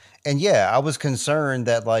 Right. And yeah, I was concerned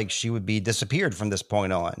that like she would be disappeared from this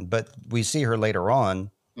point on, but we see her later on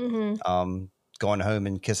going home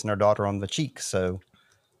and kissing her daughter on the cheek. So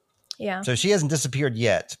yeah. So she hasn't disappeared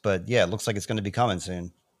yet, but yeah, it looks like it's going to be coming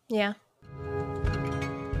soon. Yeah.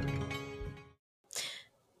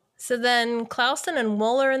 So then Clausen and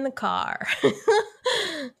Wool are in the car.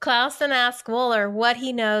 Clausen asks Wooler what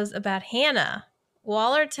he knows about Hannah.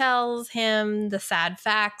 Waller tells him the sad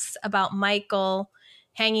facts about Michael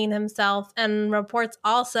hanging himself and reports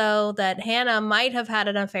also that Hannah might have had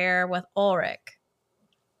an affair with Ulrich.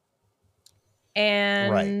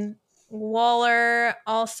 And right. Waller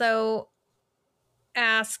also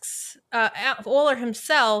asks, Waller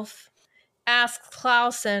himself asks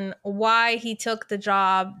Clausen why he took the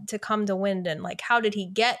job to come to Winden. Like, how did he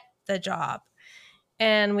get the job?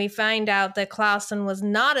 And we find out that Clausen was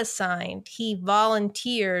not assigned. He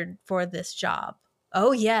volunteered for this job.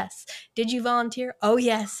 Oh, yes. Did you volunteer? Oh,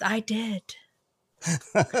 yes, I did.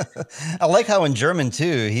 I like how in German,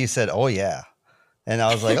 too, he said, oh, yeah. And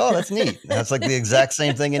I was like, oh, that's neat. That's like the exact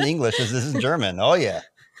same thing in English as this in German. Oh, yeah.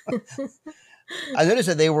 I noticed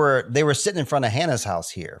that they were sitting in front of Hannah's house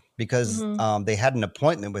here because they had an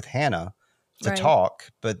appointment with Hannah to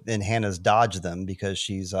talk, but then Hannah's dodged them because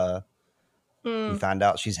she's we found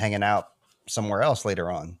out she's hanging out somewhere else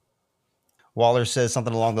later on. Waller says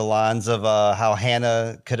something along the lines of how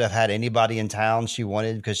Hannah could have had anybody in town she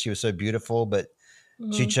wanted because she was so beautiful, but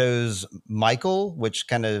she chose Michael, which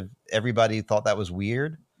kind of everybody thought that was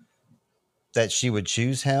weird that she would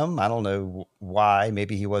choose him. I don't know why.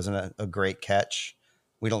 Maybe he wasn't a great catch.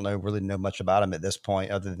 We don't really know much about him at this point,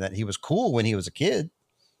 other than that he was cool when he was a kid.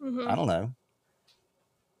 I don't know.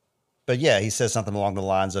 But yeah, he says something along the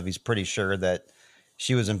lines of he's pretty sure that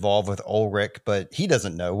she was involved with Ulrich, but he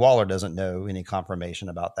doesn't know. Waller doesn't know any confirmation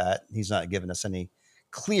about that. He's not giving us any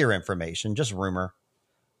clear information, just rumor.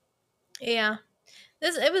 Yeah.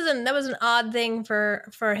 That was an odd thing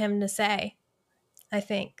for him to say. I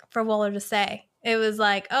think for Waller to say. It was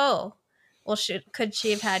like, oh, well, could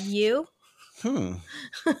she have had you? He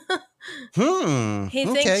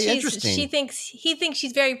thinks interesting. He thinks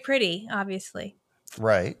she's very pretty, obviously.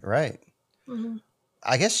 Right.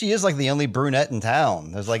 I guess she is like the only brunette in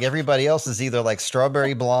town. There's like everybody else is either like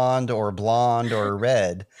strawberry blonde or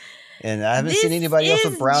red. And I haven't seen anybody else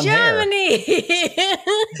with brown Germany. Hair.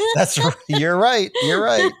 That's right. You're right.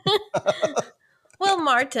 Well,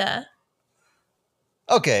 Marta.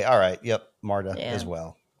 Okay. All right. Yep. Marta as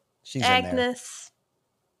well. She's Agnes.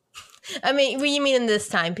 In there. I mean, you mean in this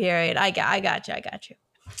time period? I got you.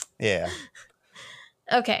 Yeah.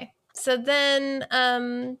 Okay. So then,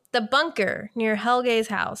 the bunker near Helge's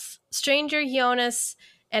house. Stranger Jonas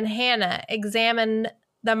and Hannah examine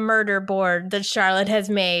the murder board that Charlotte has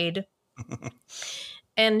made.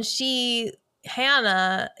 And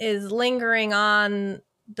Hannah is lingering on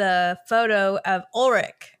the photo of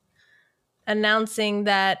Ulrich, announcing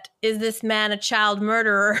that, is this man a child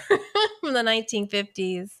murderer from the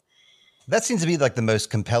 1950s? That seems to be like the most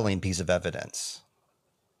compelling piece of evidence.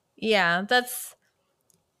 Yeah,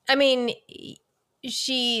 I mean,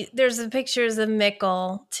 there's the pictures of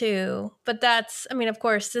Mikkel too, but of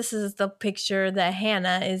course, this is the picture that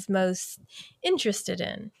Hannah is most interested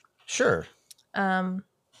in. Sure. Because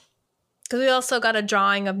we also got a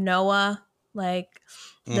drawing of Noah, like,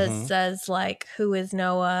 that says, like, who is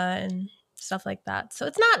Noah and stuff like that. So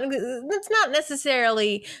it's not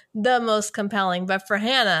necessarily the most compelling, but for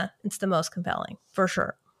Hannah, it's the most compelling for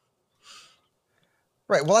sure.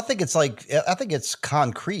 Right. Well, I think it's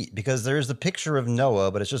concrete because there's the picture of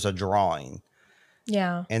Noah, but it's just a drawing.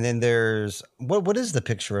 Yeah. And then there's what is the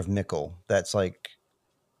picture of Mikkel? That's like,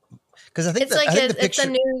 because I think the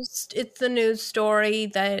picture, it's the news story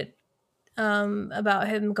that about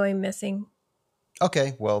him going missing.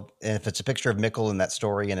 Okay, well, if it's a picture of Mikkel in that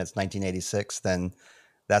story and it's 1986, then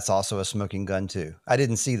that's also a smoking gun too. I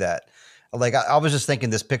didn't see that. Like I was just thinking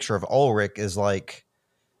this picture of Ulrich is like,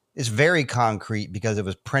 it's very concrete because it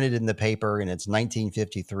was printed in the paper and it's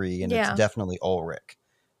 1953 and it's definitely Ulrich.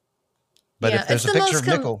 But if there's a picture of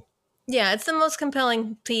Mikkel, it's the most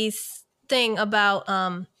compelling thing about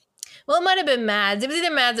well, it might have been Mads. It was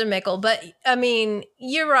either Mads or Mikkel, but I mean,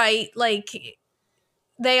 you're right. Like,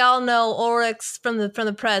 they all know Ulrich's from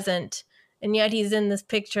the present, and yet he's in this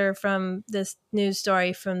picture from this news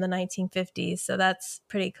story from the 1950s. So that's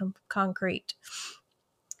pretty concrete.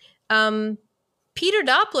 Peter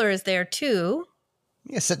Doppler is there too.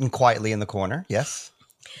 Yeah, sitting quietly in the corner. Yes.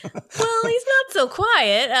 Well, he's not so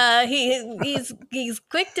quiet. He's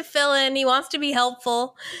quick to fill in. He wants to be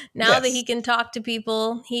helpful. Now that he can talk to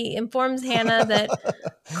people, he informs Hannah that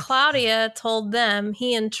Claudia told them,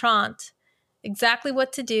 he and Trant, exactly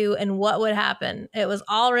what to do and what would happen. It was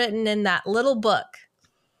all written in that little book,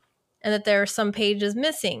 and that there are some pages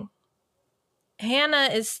missing. Hannah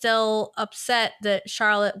is still upset that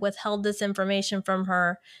Charlotte withheld this information from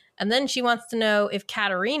her, and then she wants to know if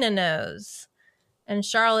Katerina knows. And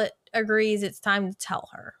Charlotte agrees it's time to tell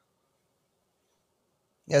her.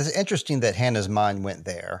 Yeah, it's interesting that Hannah's mind went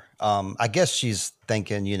there. I guess she's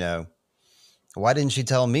thinking, why didn't she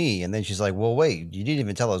tell me? And then she's like, well, wait, you didn't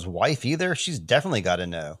even tell his wife either? She's definitely got to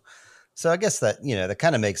know. So I guess that, that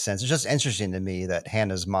kind of makes sense. It's just interesting to me that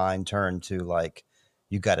Hannah's mind turned to like,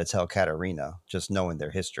 you got to tell Katerina, just knowing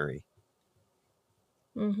their history.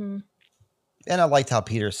 Mm-hmm. And I liked how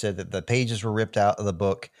Peter said that the pages were ripped out of the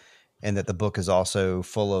book and that the book is also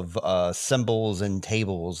full of symbols and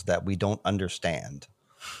tables that we don't understand.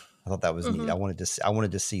 I thought that was neat. I wanted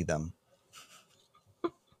to see them.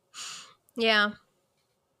 Yeah.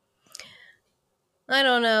 I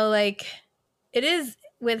don't know. Like, it is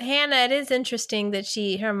with Hannah. It is interesting that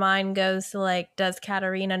her mind goes to like, does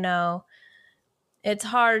Katerina know? It's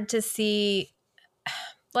hard to see.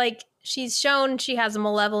 Like, she's shown she has a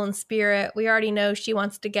malevolent spirit. We already know she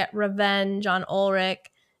wants to get revenge on Ulrich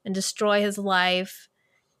and destroy his life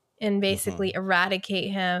and basically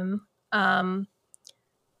eradicate him.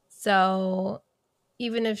 So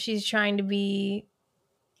even if she's trying to be,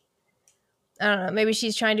 I don't know, maybe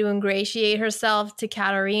she's trying to ingratiate herself to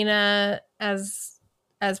Katerina as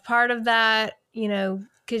part of that,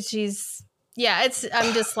 because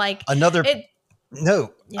I'm just like another.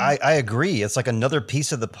 I agree. It's like another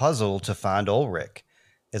piece of the puzzle to find Ulrich.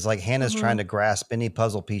 It's like Hannah's trying to grasp any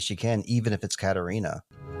puzzle piece she can, even if it's Katerina.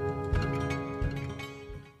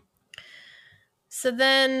 So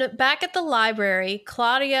then back at the library,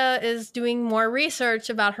 Claudia is doing more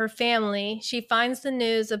research about her family. She finds the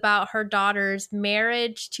news about her daughter's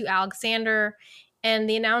marriage to Alexander and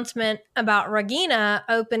the announcement about Regina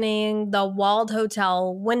opening the Wald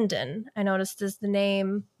Hotel Winden. I noticed is the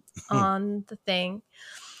name on the thing.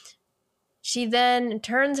 She then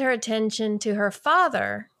turns her attention to her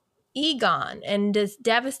father, Egon, and is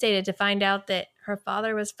devastated to find out that her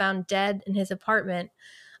father was found dead in his apartment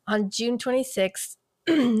on June 26,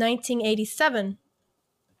 1987.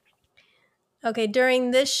 Okay, during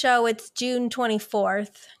this show, it's June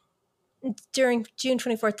 24th. It's during June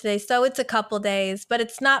 24th today, so it's a couple days, but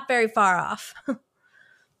it's not very far off.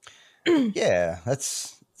 Yeah,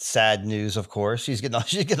 that's sad news, of course. She's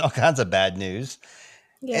getting all kinds of bad news.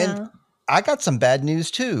 Yeah. And I got some bad news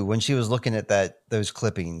too when she was looking at those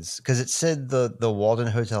clippings, because it said the Walden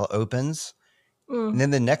Hotel opens. And then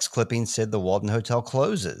the next clipping said the Walden Hotel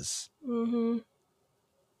closes. I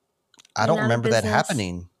don't remember that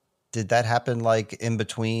happening. did that happen like in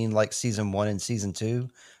between like season 1 and season 2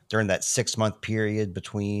 during that 6-month period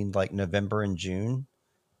between like November and June?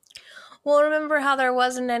 Well, remember how there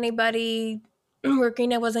wasn't anybody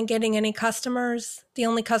working, it wasn't getting any customers. The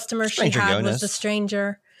only customer she Stranger had was the Jonas.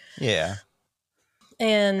 stranger. Yeah.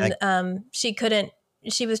 And I, she couldn't,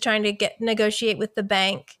 she was trying to negotiate with the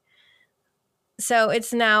bank. So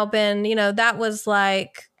it's now been, that was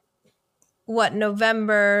like what,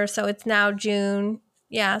 November, so it's now June.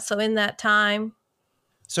 Yeah, so in that time,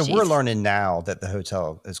 so we're she's learning now that the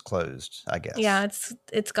hotel is closed, I yeah, guess.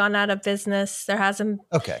 it's gone out of business. There hasn't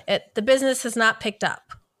Okay. the business has not picked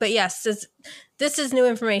up. But yes, this is new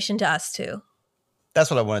information to us too. That's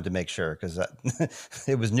what I wanted to make sure because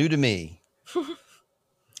it was new to me.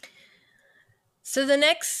 So the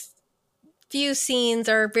next few scenes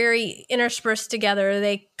are very interspersed together.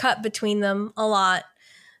 They cut between them a lot.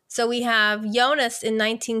 So we have Jonas in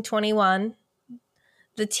 1921,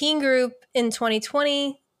 the teen group in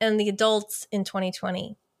 2020, and the adults in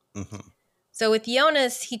 2020. Mm-hmm. So with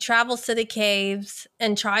Jonas, he travels to the caves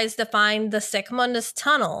and tries to find the Sigmundus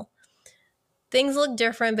tunnel. Things look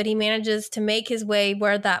different, but he manages to make his way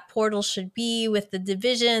where that portal should be with the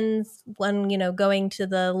divisions, one, going to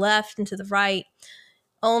the left and to the right.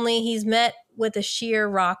 Only he's met with a sheer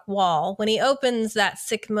rock wall. When he opens that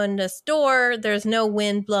Sigmundus door, there's no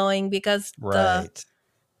wind blowing because Right.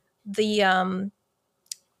 the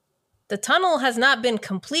tunnel has not been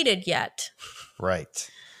completed yet. Right.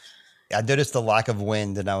 I noticed the lack of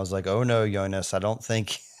wind and I was like, oh no, Jonas, I don't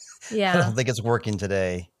think Yeah. it's working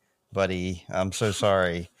today, buddy. I'm so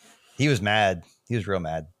sorry. He was mad. He was real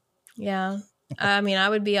mad. Yeah. I mean, I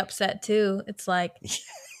would be upset too. It's like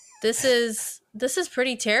this is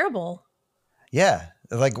pretty terrible. Yeah.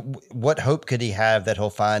 Like what hope could he have that he'll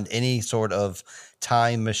find any sort of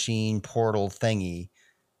time machine portal thingy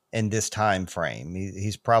in this time frame?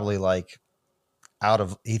 He's probably like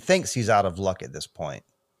he thinks he's out of luck at this point.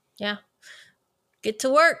 Yeah. Get to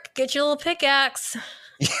work. Get your little pickaxe.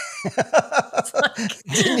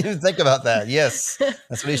 Didn't even think about that. Yes.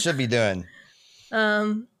 That's what he should be doing.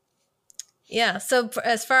 Yeah, so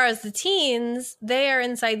as far as the teens, they are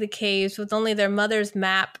inside the caves with only their mother's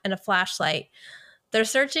map and a flashlight. They're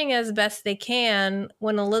searching as best they can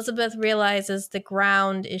when Elizabeth realizes the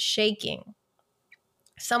ground is shaking.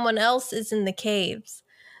 Someone else is in the caves.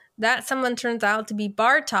 That someone turns out to be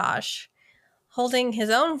Bartosz, holding his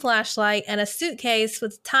own flashlight and a suitcase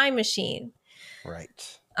with a time machine.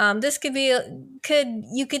 Right. This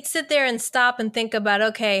you could sit there and stop and think about,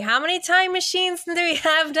 okay, how many time machines do we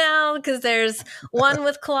have now? Because there's one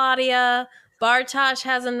with Claudia, Bartosz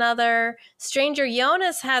has another, Stranger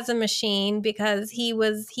Jonas has a machine because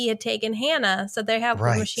he had taken Hannah, so they have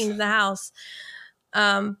a machine in the house.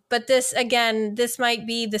 But this might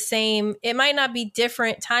be the same. It might not be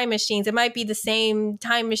different time machines. It might be the same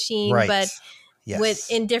time machine, Right. but yes.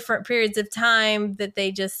 in different periods of time that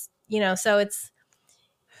they just, so it's.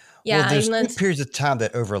 Yeah, well, there's two periods of time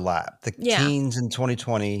that overlap. The teens in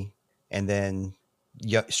 2020, and then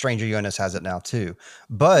Stranger Jonas has it now too.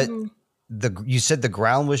 But you said the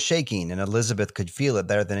ground was shaking, and Elizabeth could feel it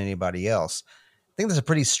better than anybody else. I think that's a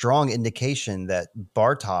pretty strong indication that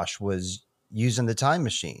Bartosz was using the time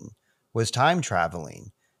machine, was time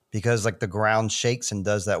traveling, because like the ground shakes and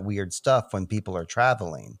does that weird stuff when people are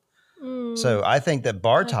traveling. So I think that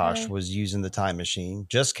Bartosz was using the time machine,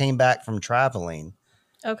 just came back from traveling.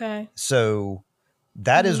 Okay. So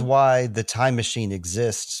that is why the time machine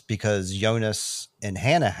exists, because Jonas and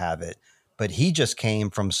Hannah have it, but he just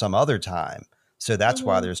came from some other time. So that's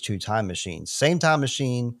why there's two time machines. Same time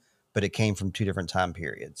machine, but it came from two different time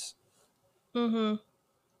periods.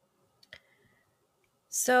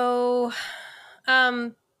 So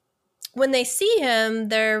when they see him,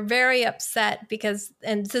 they're very upset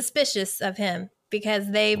and suspicious of him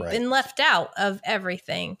because they've been left out of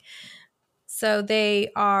everything. So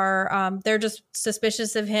they're just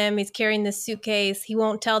suspicious of him. He's carrying this suitcase. He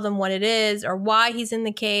won't tell them what it is or why he's in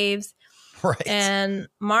the caves. Right. And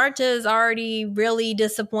Marta's already really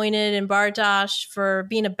disappointed in Bartosz for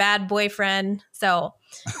being a bad boyfriend. So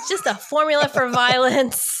it's just a formula for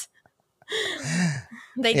violence.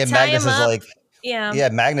 They tie Magnus him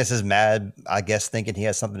up. Magnus is mad, I guess, thinking he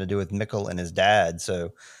has something to do with Mikkel and his dad.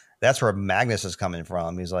 So that's where Magnus is coming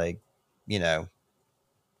from. He's like,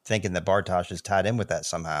 thinking that Bartosz is tied in with that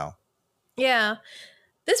somehow. Yeah.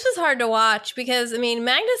 This was hard to watch because,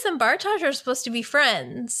 Magnus and Bartosz are supposed to be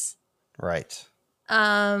friends. Right.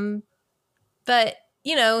 But,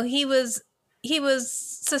 he was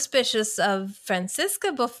suspicious of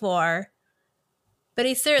Franziska before, but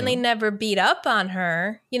he certainly never beat up on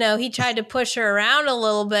her. He tried to push her around a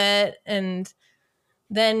little bit,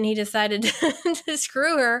 then he decided to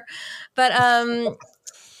screw her. But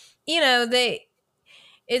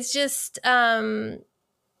it's just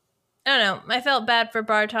I don't know. I felt bad for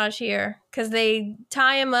Bartosz here because they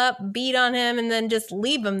tie him up, beat on him, and then just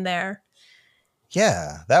leave him there.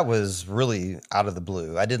 Yeah, that was really out of the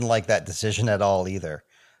blue. I didn't like that decision at all either.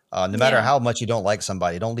 No matter Yeah. how much you don't like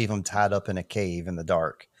somebody, don't leave them tied up in a cave in the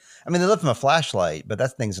dark. I mean, they left him a flashlight, but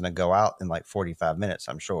that thing's going to go out in like 45 minutes,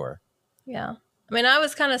 I'm sure. Yeah. I mean, I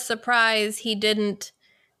was kind of surprised he didn't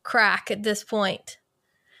crack at this point.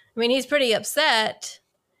 I mean, he's pretty upset.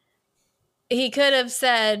 He could have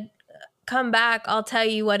said, "Come back, I'll tell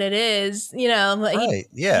you what it is," but Right.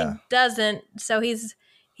 he Yeah. doesn't. So he's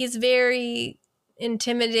very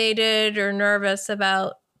intimidated or nervous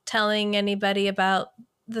about telling anybody about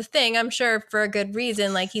the thing. I'm sure for a good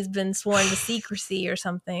reason, like he's been sworn to secrecy or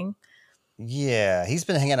something. Yeah, he's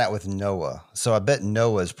been hanging out with Noah. So I bet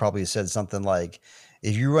Noah's probably said something like,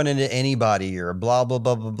 if you run into anybody or blah, blah,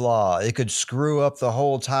 blah, blah, blah, it could screw up the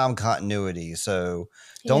whole time continuity. So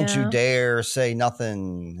don't you Yeah. dare say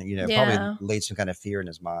nothing, probably Yeah. laid some kind of fear in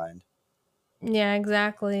his mind. Yeah,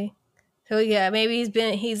 exactly. So yeah, maybe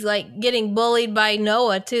he's like getting bullied by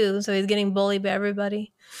Noah too. So he's getting bullied by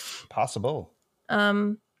everybody. Possible.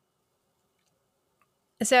 Um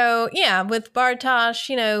So yeah, with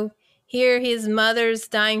Bartosz, here his mother's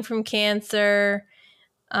dying from cancer.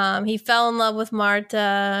 He fell in love with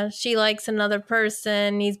Marta. She likes another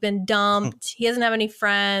person. He's been dumped. He doesn't have any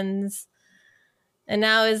friends. And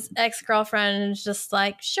now his ex-girlfriend is just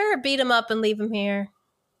like, sure, beat him up and leave him here.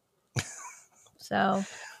 So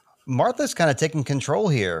Martha's kind of taking control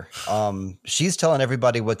here. She's telling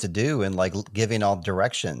everybody what to do and like giving all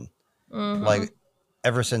direction. Like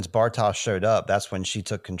ever since Bartosz showed up, that's when she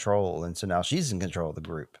took control. And so now she's in control of the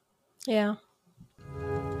group. yeah.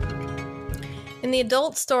 In the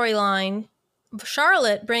adult storyline,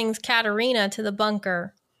 Charlotte brings Katerina to the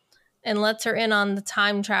bunker and lets her in on the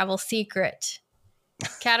time travel secret.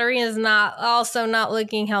 Katerina's also not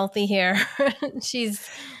looking healthy here. She's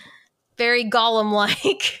very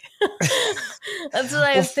Gollum-like. That's what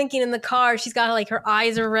I was thinking in the car. She's got like her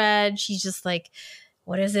eyes are red. She's just like,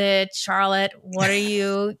 what is it, Charlotte? What are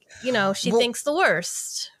you? She thinks the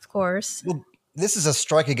worst, of course. Well, this is a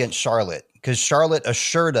strike against Charlotte because Charlotte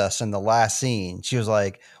assured us in the last scene. She was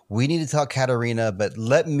like, we need to tell Katerina, but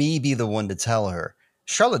let me be the one to tell her.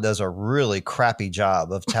 Charlotte does a really crappy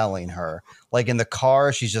job of telling her. Like in the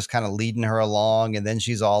car, she's just kind of leading her along. And then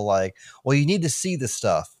she's all like, well, you need to see the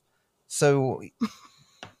stuff. So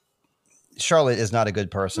Charlotte is not a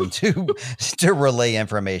good person to relay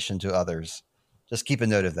information to others. Just keep a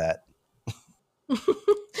note of that.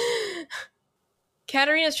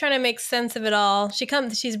 Katerina's trying to make sense of it all.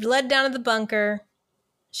 She's led down to the bunker.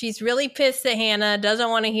 She's really pissed at Hannah, doesn't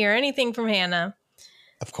want to hear anything from Hannah.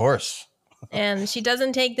 Of course. And she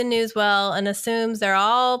doesn't take the news well and assumes they're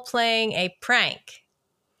all playing a prank.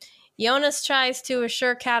 Jonas tries to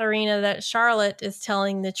assure Katerina that Charlotte is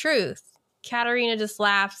telling the truth. Katerina just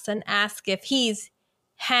laughs and asks if he's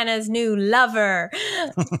Hannah's new lover.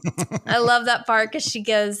 I love that part because she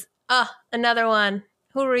goes, another one.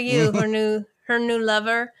 Who are you? Her new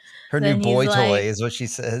lover? Her Then new boy he's toy like, is what she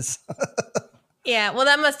says. yeah, well,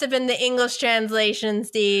 that must have been the English translation,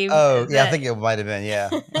 Steve. Oh, yeah, I think it might have been, yeah.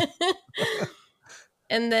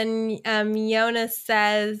 And then Jonas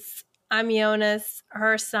says, I'm Jonas,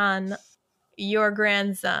 her son, your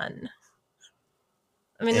grandson.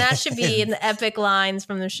 I mean, that should be in the epic lines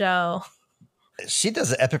from the show. She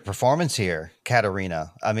does an epic performance here,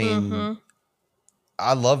 Katerina. I mean,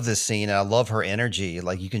 I love this scene and I love her energy.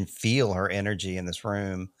 Like you can feel her energy in this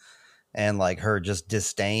room and like her just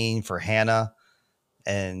disdain for Hannah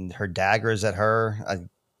and her daggers at her.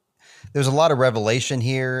 There's a lot of revelation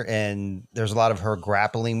here and there's a lot of her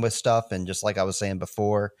grappling with stuff. And just like I was saying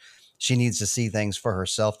before, she needs to see things for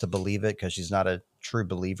herself to believe it because she's not a true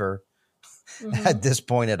believer at this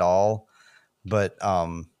point at all. But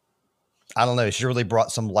I don't know. She really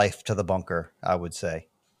brought some life to the bunker, I would say.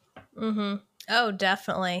 Oh,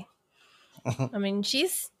 definitely. I mean,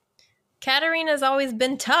 Katerina's always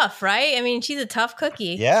been tough, right? I mean, she's a tough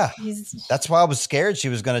cookie. Yeah. That's why I was scared she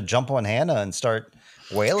was going to jump on Hannah and start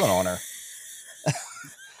wailing on her.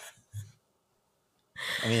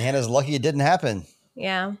 I mean, Hannah's lucky it didn't happen.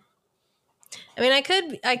 Yeah. I mean,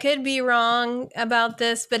 I could be wrong about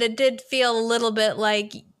this, but it did feel a little bit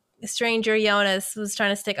like Stranger Jonas was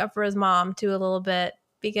trying to stick up for his mom too a little bit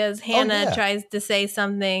because Hannah tries to say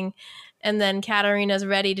something and then Katerina's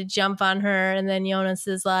ready to jump on her and then Jonas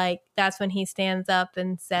is like, that's when he stands up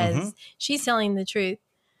and says, she's telling the truth.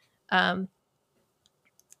 But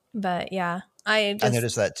yeah, I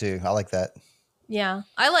noticed that too. I like that. Yeah.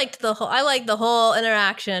 I liked the whole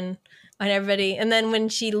interaction on everybody. And then when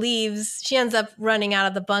she leaves, she ends up running out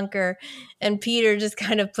of the bunker, and Peter just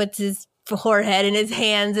kind of puts his forehead in his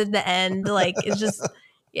hands at the end. Like, it's just,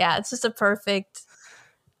 yeah, it's just a perfect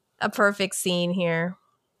scene here.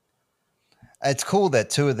 It's cool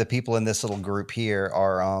that two of the people in this little group here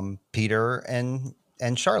are Peter and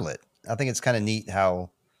Charlotte. I think it's kind of neat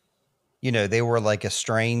how, you know, they were like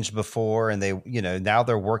estranged before, and they, you know, now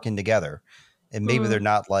they're working together, and maybe they're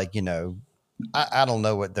not like, you know, I don't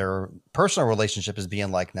know what their personal relationship is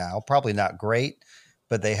being like now. Probably not great,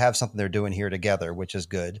 but they have something they're doing here together, which is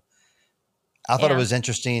good. I thought it was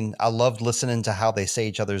interesting. I loved listening to how they say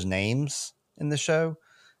each other's names in the show.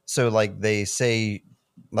 So like they say,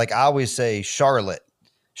 like I always say Charlotte,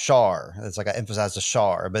 Char. It's like I emphasize the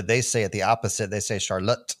Char, but they say it the opposite. They say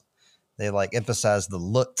Charlotte. They like emphasize the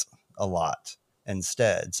lut a lot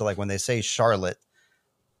instead. So like when they say Charlotte,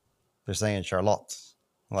 they're saying Charlotte.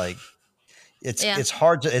 Like it's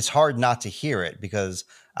hard not to hear it because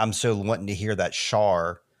I'm so wanting to hear that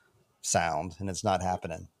Char sound, and it's not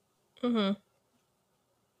happening. Mm-hmm.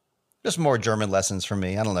 Just more German lessons for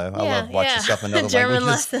me. I don't know. I love watching stuff in other German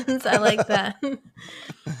languages. lessons. I like that.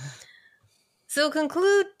 So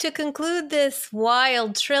to conclude this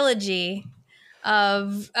wild trilogy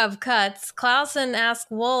of cuts, Clausen asked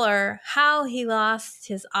Wooler how he lost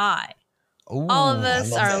his eye. Ooh, All of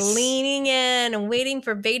us are leaning in and waiting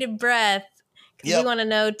for bated breath because we want to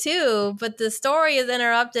know too. But the story is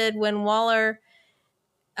interrupted when Waller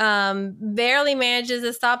barely manages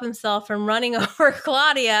to stop himself from running over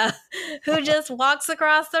Claudia, who just walks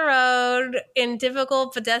across the road in typical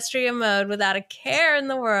pedestrian mode without a care in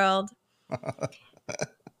the world.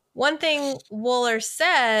 One thing Wooler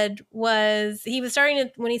said was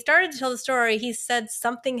when he started to tell the story, he said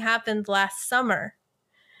something happened last summer.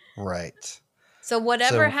 Right. So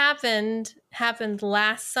whatever happened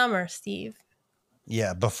last summer, Steve.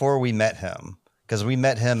 Yeah, before we met him. Because we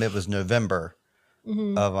met him, it was November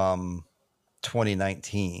of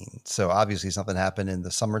 2019. So obviously something happened in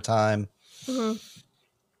the summertime. Mm-hmm.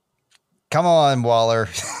 Come on, Waller.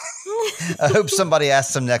 I hope somebody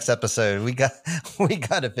asks him next episode. We got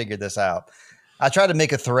to figure this out. I tried to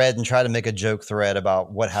make a thread and try to make a joke thread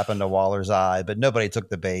about what happened to Waller's eye, but nobody took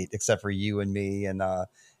the bait except for you and me and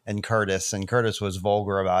Curtis. And Curtis was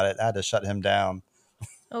vulgar about it. I had to shut him down.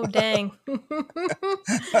 Oh, dang.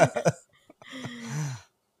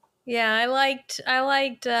 Yeah, I liked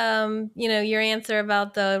your answer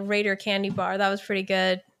about the Raider candy bar. That was pretty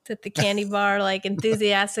good. That the candy bar like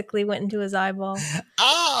enthusiastically went into his eyeball.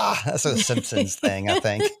 That's a Simpsons thing, I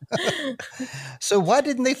think. So why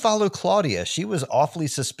didn't they follow Claudia? She was awfully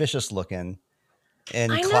suspicious looking.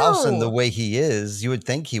 And Clausen, the way he is, you would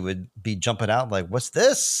think he would be jumping out like, what's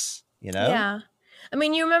this? You know? Yeah. I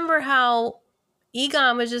mean, you remember how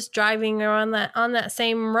Egon was just driving on that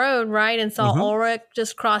same road, right? And saw Ulrich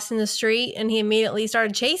just crossing the street, and he immediately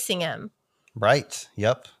started chasing him. Right.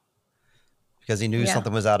 Yep. Because he knew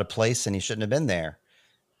something was out of place and he shouldn't have been there.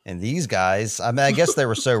 And these guys, I mean, I guess they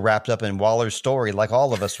were so wrapped up in Waller's story, like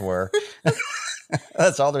all of us were.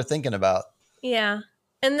 That's all they're thinking about. Yeah.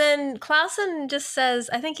 And then Clausen just says,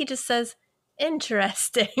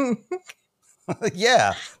 interesting.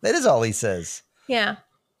 Yeah, that is all he says. Yeah.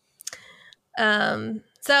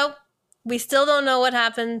 So we still don't know what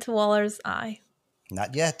happened to Waller's eye.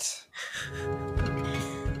 Not yet.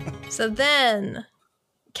 So then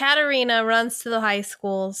Katerina runs to the high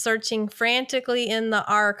school, searching frantically in the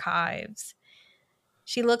archives.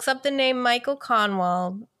 She looks up the name Michael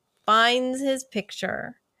Conwell, finds his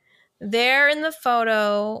picture. There in the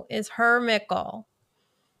photo is her Mikkel,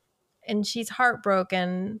 and she's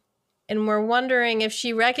heartbroken. And we're wondering if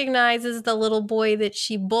she recognizes the little boy that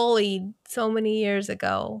she bullied so many years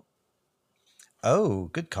ago. Oh,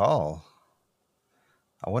 good call.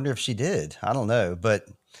 I wonder if she did. I don't know. But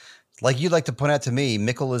like you like to point out to me,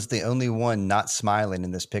 Mikkel is the only one not smiling in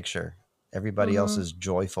this picture. Everybody else is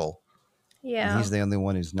joyful. Yeah. And he's the only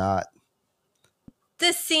one who's not.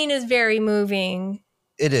 This scene is very moving.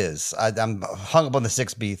 It is. I'm hung up on the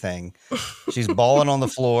 6B thing. She's bawling on the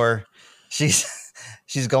floor. She's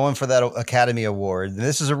going for that Academy Award. And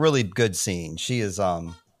this is a really good scene. She is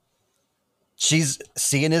she's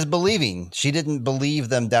seeing is believing. She didn't believe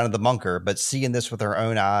them down at the bunker, but seeing this with her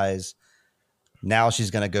own eyes, now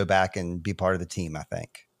she's going to go back and be part of the team, I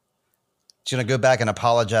think. She's going to go back and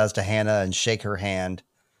apologize to Hannah and shake her hand.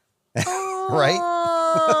 Right?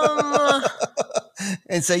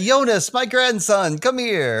 And say, Jonas, my grandson, come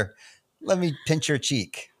here. Let me pinch your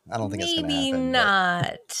cheek. I don't think it's going to happen. Maybe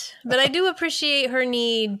not. But I do appreciate her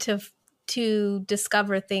need to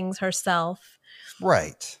discover things herself.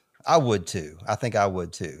 Right. I would too. I think I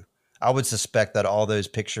would too. I would suspect that all those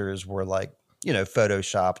pictures were like,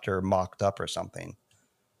 photoshopped or mocked up or something.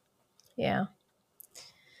 Yeah.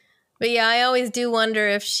 But yeah, I always do wonder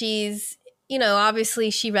if she's, obviously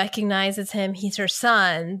she recognizes him. He's her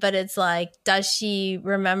son, but it's like, does she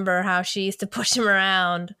remember how she used to push him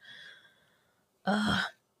around? Ugh.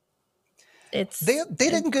 They It's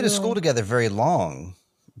didn't go to school grueling. together very long,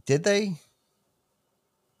 did they?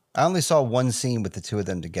 I only saw one scene with the two of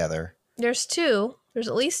them together. There's two. There's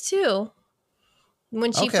at least two.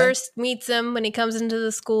 When she Okay. first meets him, when he comes into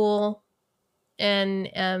the school and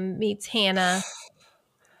meets Hannah.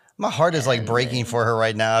 My heart is like And breaking then, for her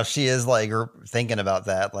right now. She is like thinking about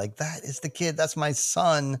that. Like, that is the kid. That's my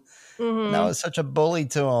son. And I mm-hmm. was such a bully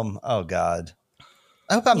to him. Oh, God.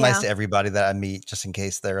 I hope I'm nice Yeah. to everybody that I meet, just in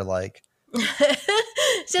case they're like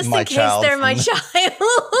Just my in case child they're my from. child.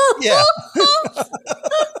 Yeah.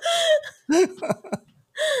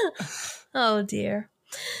 Oh, dear.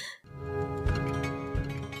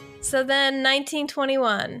 So then,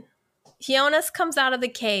 1921. Jonas comes out of the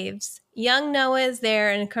caves. Young Noah is there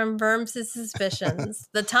and confirms his suspicions.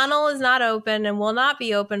 The tunnel is not open and will not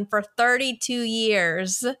be open for 32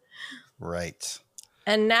 years. Right.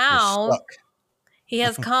 And We're now stuck. he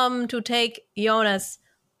has come to take Jonas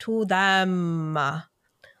to them.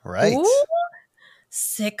 Right. Ooh,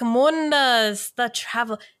 Sigmundus, the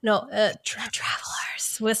travel. No, the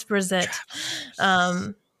travelers, whispers it.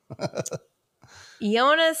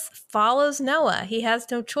 Jonas follows Noah. He has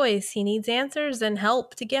no choice. He needs answers and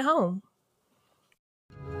help to get home.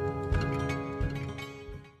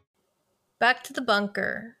 Back to the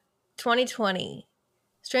bunker. 2020.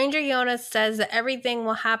 Stranger Jonas says that everything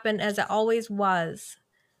will happen as it always was.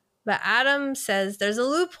 But Adam says there's a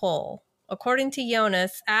loophole. According to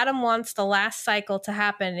Jonas, Adam wants the last cycle to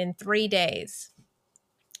happen in 3 days.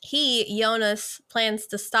 He, Jonas, plans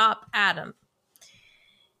to stop Adam.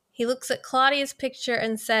 He looks at Claudia's picture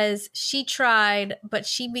and says, she tried, but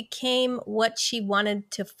she became what she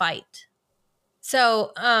wanted to fight.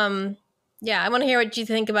 So, yeah, I want to hear what you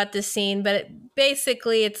think about this scene, but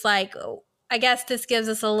basically it's like, I guess this gives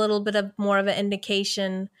us a little bit of more of an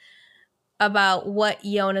indication about what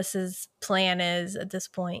Jonas's plan is at this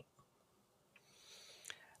point.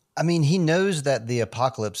 I mean, he knows that the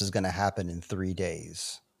apocalypse is going to happen in 3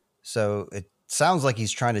 days. So it sounds like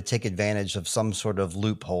he's trying to take advantage of some sort of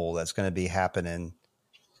loophole that's going to be happening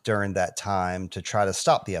during that time to try to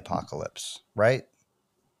stop the apocalypse, right?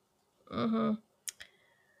 Mm-hmm.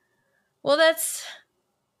 Well, that's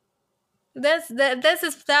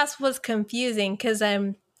what's confusing, because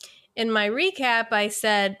in my recap I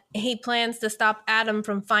said he plans to stop Adam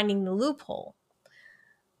from finding the loophole.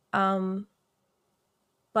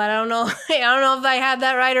 But I don't know. I don't know if I had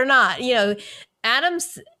that right or not.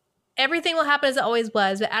 Adam's everything will happen as it always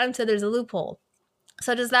was, but Adam said there's a loophole.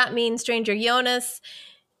 So does that mean Stranger Jonas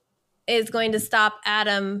is going to stop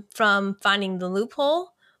Adam from finding the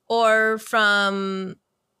loophole, or from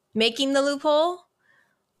making the loophole,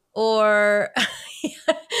 or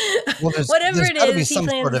Well, whatever there's it got to be is he some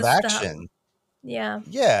plans sort to of stop? action. Yeah.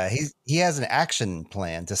 Yeah, he has an action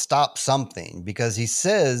plan to stop something because he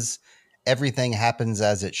says everything happens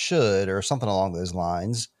as it should or something along those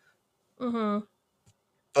lines. Mm-hmm.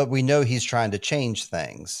 But we know he's trying to change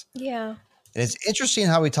things. Yeah. And it's interesting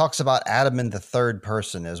how he talks about Adam in the third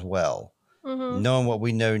person as well. Mm-hmm. Knowing what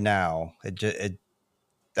we know now,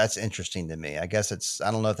 that's interesting to me. I guess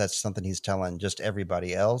I don't know if that's something he's telling just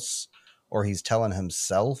everybody else or he's telling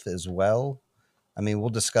himself as well. I mean, we'll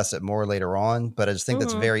discuss it more later on, but I just think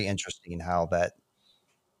that's Mm-hmm. very interesting how that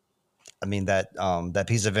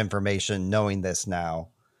piece of information, knowing this now,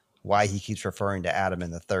 why he keeps referring to Adam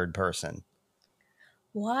in the third person.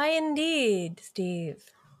 Why indeed, Steve?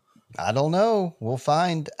 I don't know. We'll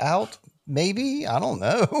find out. Maybe. I don't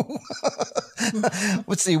know.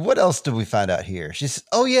 Let's see. What else did we find out here?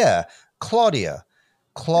 Oh yeah, Claudia. Uh-huh.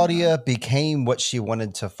 Claudia became what she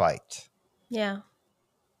wanted to fight. Yeah.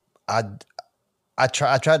 I I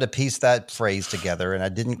tried to piece that phrase together and I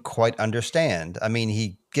didn't quite understand. I mean,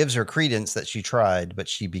 he gives her credence that she tried, but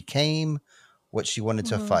she became what she wanted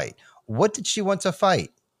to Mm-hmm. fight. What did she want to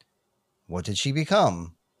fight? What did she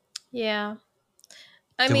become? Yeah.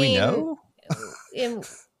 I Do we mean, know? in,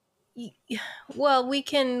 well, we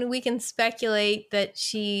can speculate that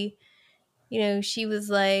she was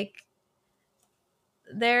like,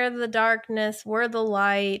 they're the darkness, we're the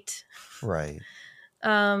light. Right.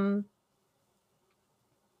 Um,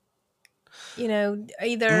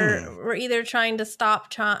 Mm. we're either trying to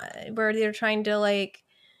stop time, we're either trying to like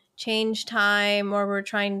change time, or we're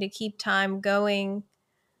trying to keep time going.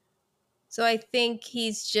 So I think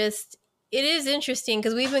he's just it is interesting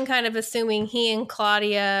because we've been kind of assuming he and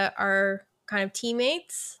Claudia are kind of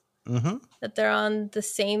teammates, that they're on the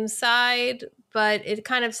same side, but it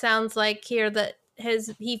kind of sounds like here that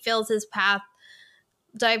he feels his path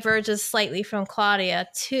diverges slightly from Claudia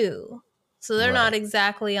too. So they're not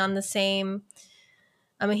exactly on the same.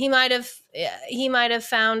 I mean, he might have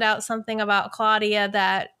found out something about Claudia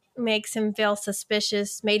that made him feel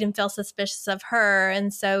suspicious of her,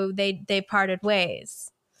 and so they parted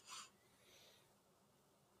ways.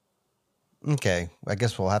 Okay, I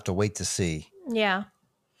guess we'll have to wait to see. Yeah.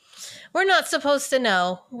 We're not supposed to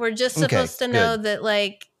know. We're just supposed to know that,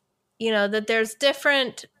 like, you know, that there's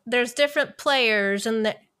different players, and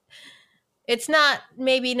that it's not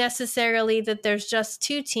maybe necessarily that there's just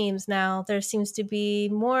two teams now. There seems to be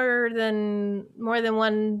more than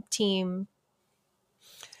one team.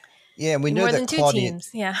 Yeah, and we know more that than Claudia, two teams.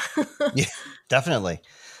 Yeah. yeah, definitely.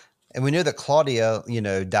 And we know that Claudia, you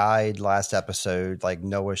know, died last episode, like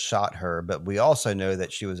Noah shot her, but we also know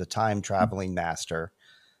that she was a time traveling master.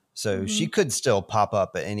 So she could still pop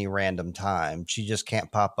up at any random time. She just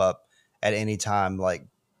can't pop up at any time. Like,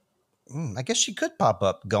 I guess she could pop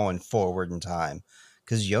up going forward in time,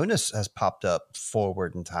 because Jonas has popped up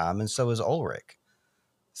forward in time, and so has Ulrich.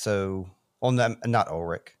 So, well, not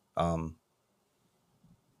Ulrich.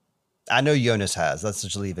 I know Jonas has. Let's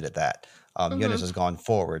just leave it at that. Jonas has gone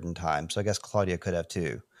forward in time, so I guess Claudia could have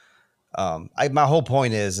too. My whole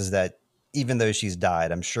point is that even though she's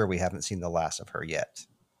died, I'm sure we haven't seen the last of her yet.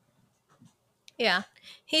 Yeah.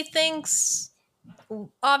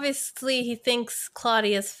 Obviously he thinks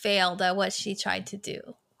Claudia's failed at what she tried to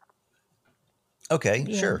do.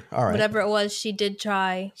 Okay, sure. All right. Whatever it was she did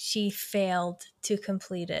try, she failed to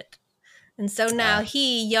complete it. And so now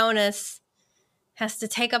Jonas, has to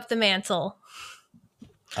take up the mantle.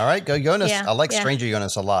 All right, go Jonas. Yeah, I like Stranger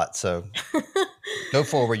Jonas a lot, so go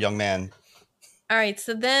forward, young man. All right,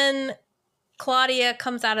 so then Claudia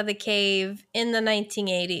comes out of the cave in the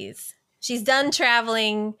 1980s. She's done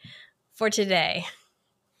traveling for today.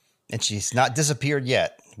 And she's not disappeared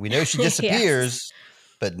yet. We know she disappears,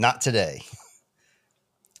 but not today.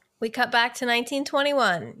 We cut back to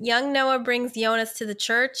 1921. Young Noah brings Jonas to the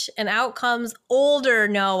church, and out comes older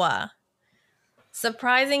Noah,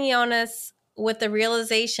 surprising Jonas with the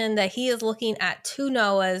realization that he is looking at two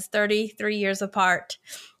Noahs 33 years apart.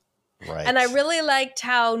 Right. And I really liked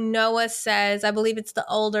how Noah says, I believe it's the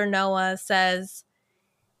older Noah says,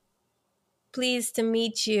 pleased to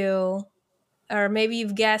meet you. Or maybe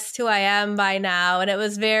you've guessed who I am by now. And it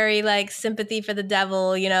was very like sympathy for the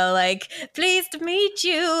devil, you know, like, pleased to meet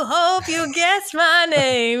you. Hope you guessed my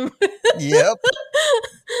name. Yep.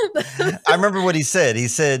 I remember what he said. He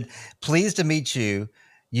said, pleased to meet you.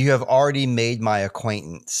 You have already made my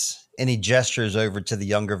acquaintance. And he gestures over to the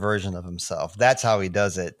younger version of himself. That's how he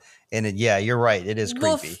does it. And yeah, you're right. It is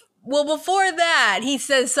creepy. Well, before that, he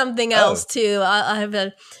says something else too. I'll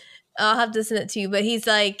have to send it to you. But he's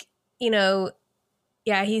like, you know,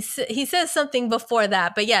 yeah, he says something before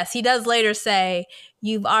that. But yes, he does later say,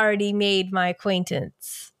 you've already made my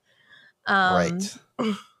acquaintance. Right.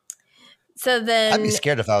 So then I'd be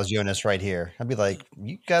scared if I was Jonas right here. I'd be like,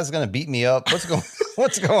 you guys are going to beat me up? What's going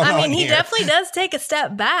on I mean, here? he definitely does take a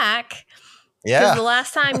step back. Yeah. Because the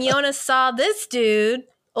last time Jonas saw this dude,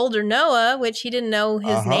 older Noah, which he didn't know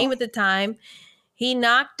his name at the time, he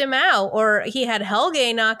knocked him out, or he had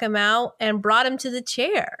Helge knock him out and brought him to the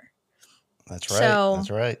chair. That's right. So, that's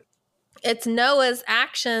right. It's Noah's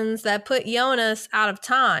actions that put Jonas out of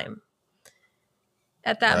time.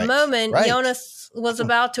 At that moment, Jonas was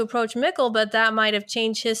about to approach Mikkel, but that might have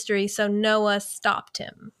changed history, so Noah stopped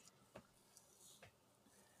him.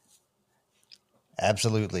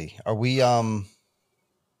 Absolutely. Are we oh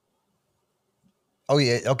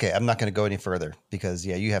yeah, okay, I'm not going to go any further because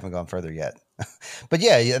you haven't gone further yet. But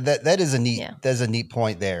yeah, that is a neat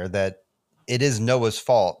point there, that it is Noah's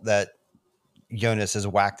fault that Jonas is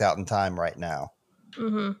whacked out in time right now.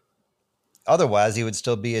 Mm-hmm. Otherwise, he would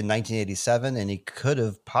still be in 1987, and he could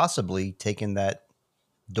have possibly taken that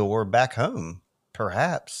door back home,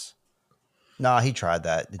 perhaps. Nah, he tried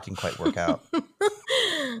that. It didn't quite work out.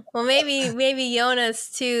 Well, maybe Jonas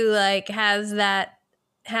too, like, has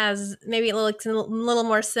maybe it looks a little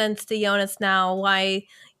more sense to Jonas now why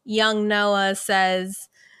young Noah says,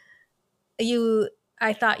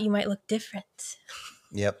 I thought you might look different.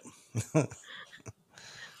 Yep.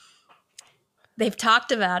 They've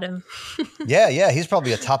talked about him. Yeah. He's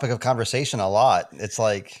probably a topic of conversation a lot. It's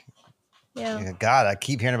like, God, I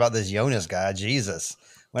keep hearing about this Jonas guy. Jesus,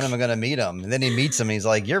 when am I going to meet him? And then he meets him. And he's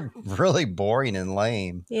like, you're really boring and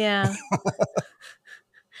lame. Yeah.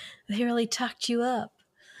 They really talked you up.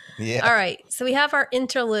 Yeah. All right. So we have our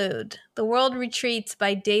interlude, The World Retreats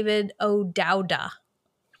by David O'Dowda.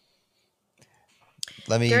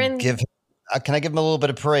 Let me During, can I give him a little bit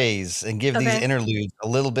of praise and give these okay. interludes a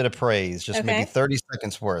little bit of praise, just maybe Okay. 30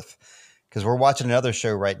 seconds worth? Because we're watching another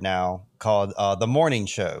show right now called The Morning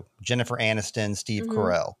Show, Jennifer Aniston, Steve Mm-hmm.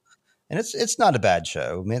 Carell. And it's not a bad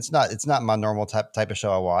show. I mean, it's not my normal type of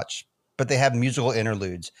show I watch, but they have musical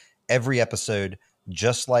interludes every episode,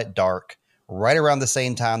 just like Dark, right around the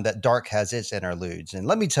same time that Dark has its interludes. And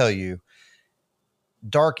let me tell you,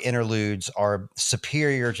 Dark interludes are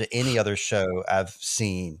superior to any other show I've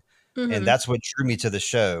seen. And Mm-hmm. that's what drew me to the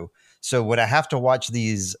show. So when I have to watch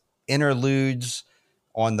these interludes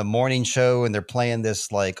on the morning show and they're playing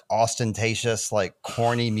this like ostentatious, like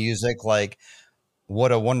corny music, like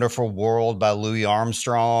What a Wonderful World by Louis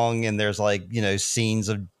Armstrong, and there's like, scenes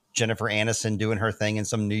of Jennifer Aniston doing her thing in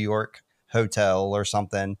some New York hotel or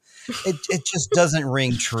something. It just doesn't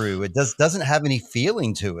ring true. It doesn't have any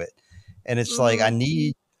feeling to it. And it's like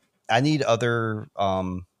Mm-hmm. I need other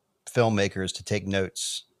filmmakers to take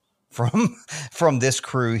notes from from this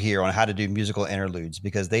crew here on how to do musical interludes,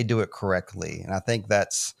 because they do it correctly. And I think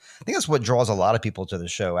that's what draws a lot of people to the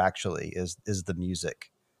show actually is the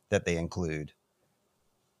music that they include.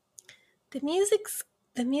 The music's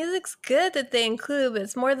good that they include, but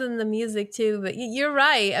it's more than the music too. But you're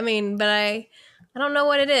right. I mean, but I don't know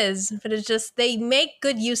what it is, but it's just they make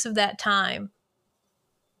good use of that time.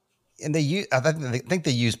 And I think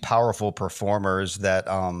they use powerful performers that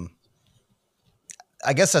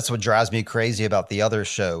I guess that's what drives me crazy about the other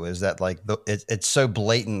show is that like it's so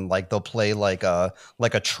blatant. Like they'll play like a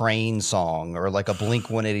train song or like a Blink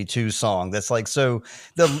 182 song. That's like so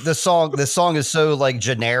the song is so like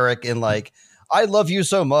generic and like I love you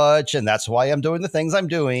so much and that's why I'm doing the things I'm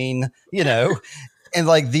doing. And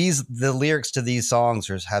like the lyrics to these songs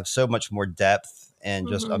have so much more depth and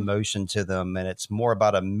just Mm-hmm. emotion to them, and it's more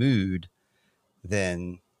about a mood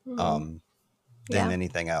than Mm-hmm. um than Yeah.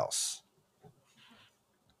 anything else.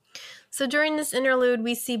 So during this interlude,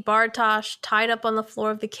 we see Bartosz tied up on the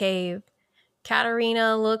floor of the cave.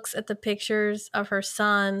 Katerina looks at the pictures of her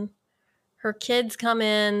son. Her kids come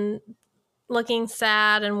in looking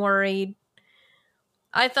sad and worried.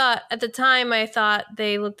 At the time, I thought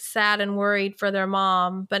they looked sad and worried for their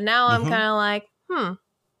mom, but now I'm Hmm. kind of like,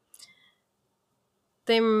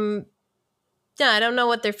 they, yeah, I don't know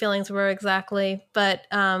what their feelings were exactly, but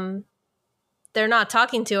they're not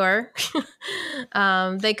talking to her.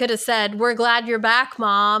 They could have said, "We're glad you're back,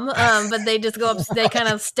 Mom," but they just go up. They kind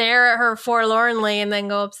of stare at her forlornly and then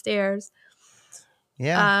go upstairs.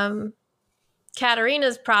 Yeah. Um,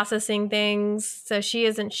 Katerina's processing things, so she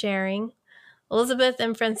isn't sharing. Elizabeth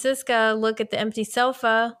and Francisca look at the empty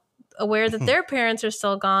sofa, aware that their parents are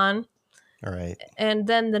still gone. All right. And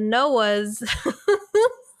then the Noahs,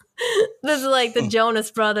 this is like the Jonas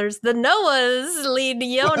brothers, the Noahs lead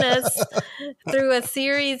Jonas through a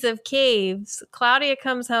series of caves. Claudia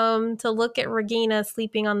comes home to look at Regina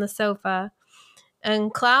sleeping on the sofa.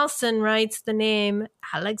 And Clausen writes the name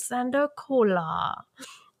Alexander Kola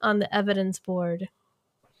on the evidence board.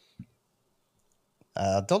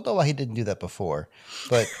 Don't know why he didn't do that before,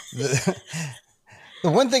 but the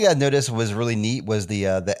one thing I noticed was really neat was the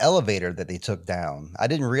elevator that they took down. I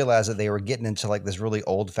didn't realize that they were getting into like this really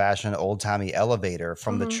old fashioned, old timey elevator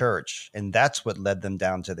from the Mm-hmm. church, and that's what led them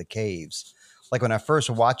down to the caves. Like when I first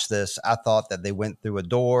watched this, I thought that they went through a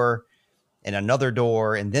door and another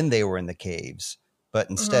door, and then they were in the caves. But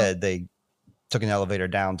Mm-hmm. instead, they took an elevator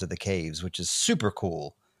down to the caves, which is super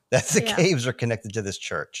cool. That the Yeah. caves are connected to this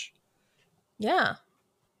church. Yeah.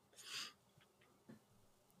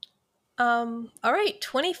 All right,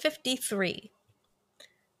 2053.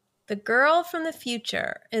 The girl from the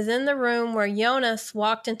future is in the room where Jonas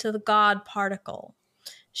walked into the God particle.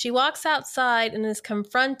 She walks outside and is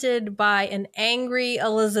confronted by an angry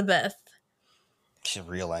Elizabeth. She's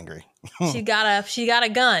real angry. She got a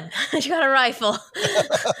gun. She got a rifle.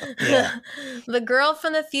 Yeah. The girl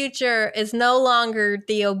from the future is no longer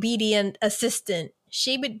the obedient assistant.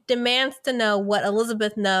 She demands to know what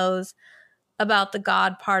Elizabeth knows about the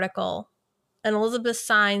God particle. And Elizabeth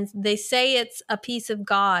signs, they say it's a piece of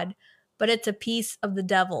God, but it's a piece of the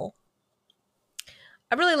devil.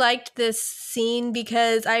 I really liked this scene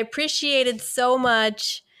because I appreciated so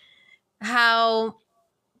much how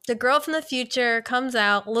the girl from the future comes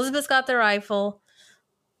out. Elizabeth's got the rifle.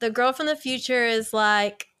 The girl from the future is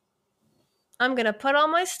like, I'm going to put all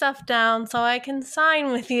my stuff down so I can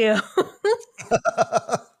sign with you.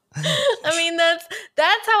 I mean, that's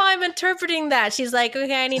how I'm interpreting that. She's like,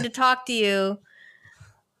 okay, I need to talk to you.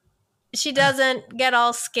 She doesn't get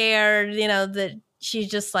all scared, that she's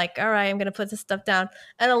just like, all right, I'm going to put this stuff down.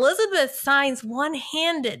 And Elizabeth signs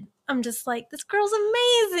one-handed. I'm just like, this girl's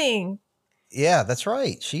amazing. Yeah, that's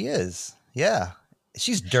right. She is. Yeah.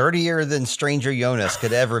 She's dirtier than Stranger Jonas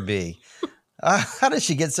could ever be. How did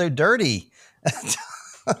she get so dirty?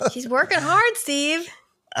 She's working hard, Steve.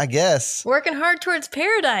 I guess. Working hard towards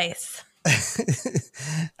paradise.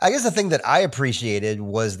 I guess the thing that I appreciated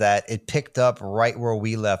was that it picked up right where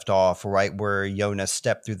we left off, right where Jonas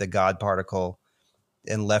stepped through the God particle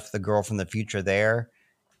and left the girl from the future there.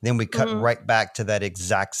 Then we cut right back to that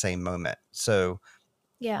exact same moment. So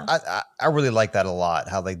yeah, I really like that a lot,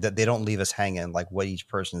 how they don't leave us hanging like what each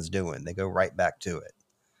person's doing. They go right back to it.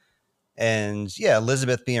 And yeah,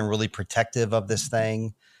 Elizabeth being really protective of this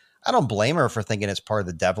thing. I don't blame her for thinking it's part of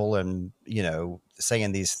the devil and, you know,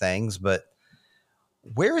 saying these things, but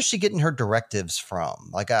where is she getting her directives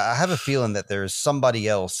from? Like, I have a feeling that there's somebody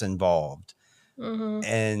else involved.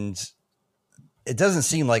 And it doesn't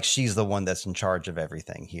seem like she's the one that's in charge of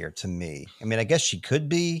everything here to me. I mean, I guess she could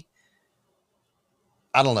be.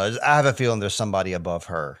 I don't know. I have a feeling there's somebody above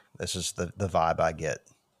her. This is the vibe I get.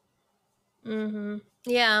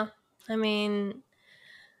 Yeah. I mean,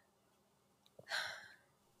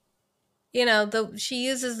 you know, she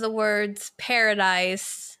uses the words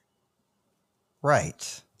paradise.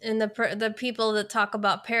 Right. And the people that talk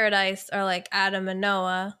about paradise are like Adam and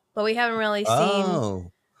Noah, but we haven't really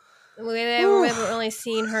seen. We haven't really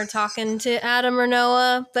seen her talking to Adam or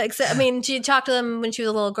Noah, but except, I mean, she talked to them when she was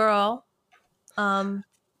a little girl.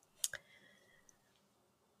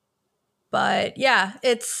 But yeah,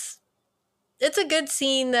 it's a good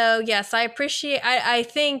scene though. Yes, I appreciate. I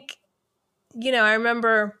think, you know, I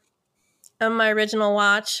remember on my original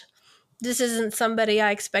watch, this isn't somebody I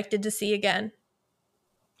expected to see again.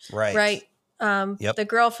 Right. Right. Yep. The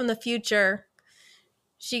girl from the future.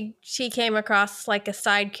 She came across like a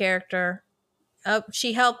side character.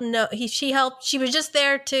 She helped. She was just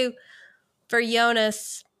there for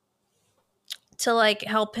Jonas to like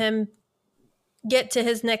help him get to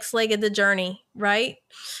his next leg of the journey, right?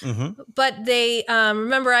 But they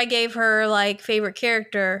remember I gave her like favorite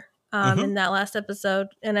character in that last episode,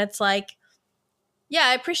 and it's like, yeah,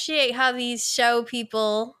 I appreciate how these show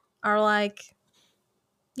people are like,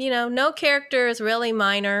 you know, no character is really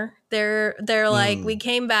minor. They're like, we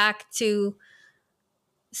came back to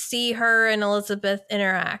see her and Elizabeth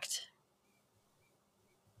interact.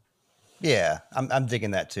 Yeah, I'm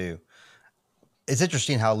digging that too. It's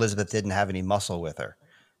interesting how Elizabeth didn't have any muscle with her.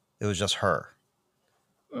 It was just her.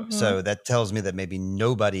 So that tells me that maybe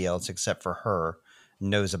nobody else except for her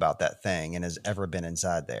knows about that thing and has ever been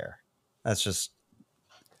inside there. That's just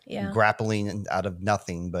grappling out of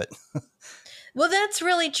nothing, but well, that's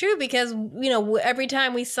really true because, you know, every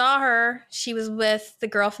time we saw her, she was with the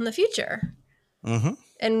girl from the future.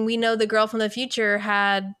 And we know the girl from the future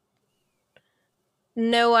had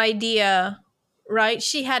no idea, right?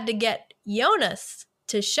 She had to get Jonas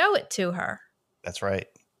to show it to her. That's right.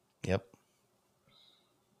 Yep.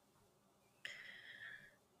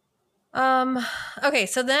 Okay,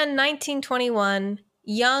 so then 1921,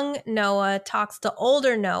 young Noah talks to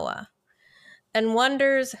older Noah and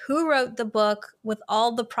wonders who wrote the book with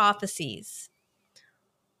all the prophecies.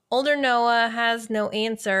 Older Noah has no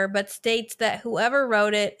answer, but states that whoever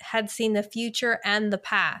wrote it had seen the future and the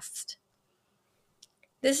past.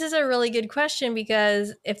 This is a really good question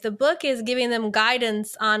because if the book is giving them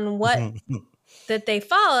guidance on what that they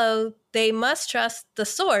follow, they must trust the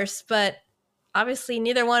source, but obviously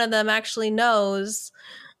neither one of them actually knows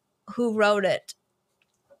who wrote it.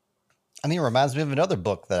 I mean, it reminds me of another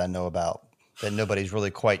book that I know about that nobody's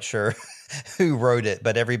really quite sure who wrote it,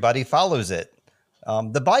 but everybody follows it.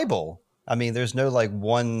 The Bible. I mean, there's no like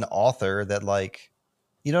one author that like,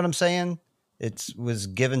 you know what I'm saying? It was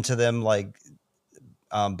given to them like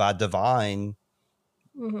by divine.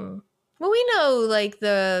 Well, we know like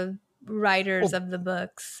the writers of the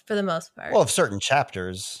books for the most part. Well, of certain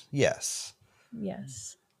chapters, yes.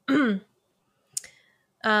 Yes.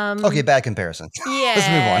 Okay, bad comparison. Yes. Let's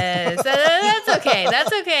move on. That's okay.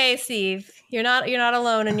 That's okay, Steve. You're not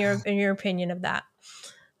alone in your opinion of that.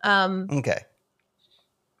 Okay.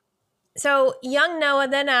 So young Noah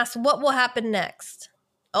then asks, what will happen next?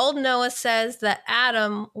 Old Noah says that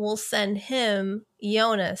Adam will send him,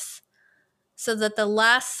 Jonas, so that the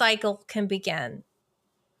last cycle can begin.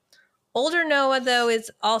 Older Noah, though,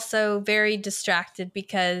 is also very distracted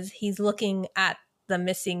because he's looking at the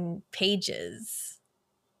missing pages.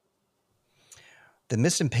 The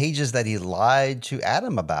missing pages that he lied to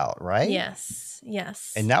Adam about, right? Yes,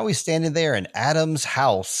 yes. And now he's standing there in Adam's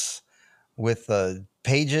house with the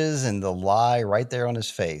pages and the lie right there on his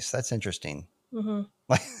face. That's interesting.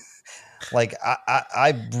 Like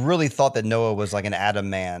I really thought that Noah was like an Adam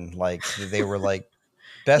man. Like they were like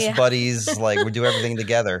best Yeah. buddies. Like we do everything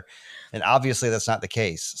together, and obviously that's not the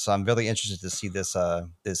case. So I'm really interested to see this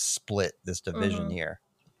split, this division Hmm. here.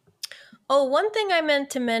 Oh, one thing I meant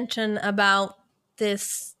to mention about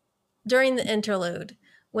this during the interlude,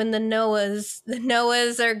 when the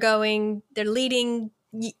Noahs are going, they're leading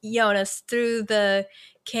Jonas through the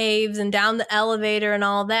caves and down the elevator and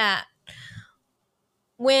all that.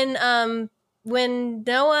 When young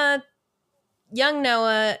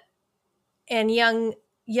Noah and young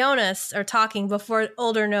Jonas are talking before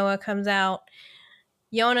older Noah comes out,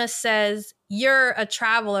 Jonas says, "You're a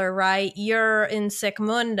traveler, right? You're in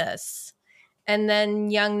Sigmundus." And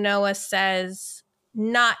then young Noah says,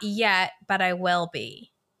 "Not yet, but I will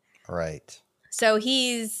be." Right. So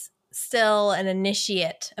he's still an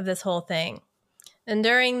initiate of this whole thing. And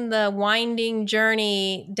during the winding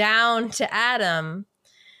journey down to Adam,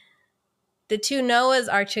 the two Noahs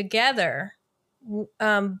are together,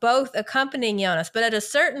 both accompanying Jonas. But at a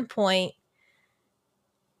certain point,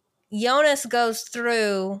 Jonas goes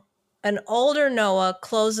through, an older Noah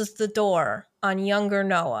closes the door on younger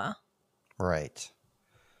Noah. Right.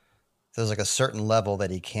 There's like a certain level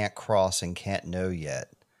that he can't cross and can't know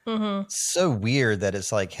yet. Mm-hmm. So weird that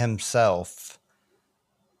it's like himself.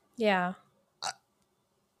 Yeah.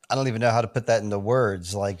 I don't even know how to put that into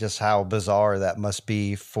words, like just how bizarre that must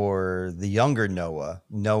be for the younger Noah,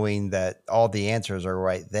 knowing that all the answers are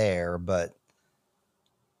right there. But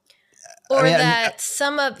I Or mean, that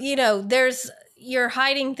some of, you're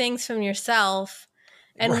hiding things from yourself.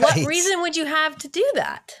 And what right. reason would you have to do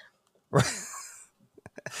that?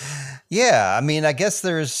 Yeah. I mean, I guess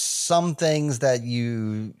there's some things that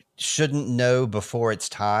you shouldn't know before it's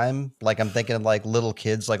time. Like I'm thinking of like little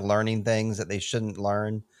kids, like learning things that they shouldn't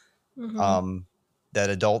learn, Mm-hmm. um, that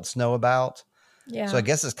adults know about. So I Yeah.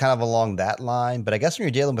 guess it's kind of along that line. But I guess when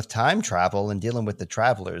you're dealing with time travel and dealing with the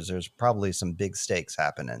travelers, there's probably some big stakes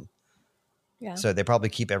happening. Yeah. So they probably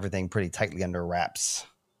keep everything pretty tightly under wraps.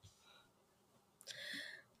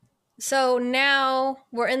 So now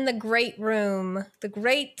we're in the great room, the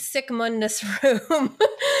great Sigmundus room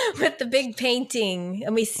with the big painting.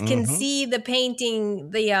 And we can Mm-hmm. see the painting,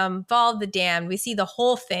 the Fall of the Damned. We see the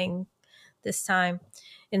whole thing this time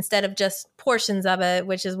instead of just portions of it,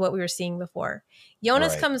 which is what we were seeing before.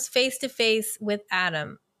 Jonas Right. comes face to face with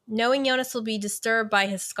Adam. Knowing Jonas will be disturbed by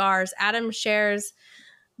his scars, Adam shares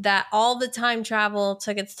that all the time travel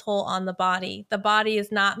took its toll on the body. The body is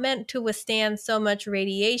not meant to withstand so much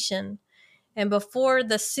radiation. And before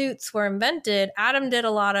the suits were invented, Adam did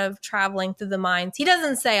a lot of traveling through the mines. He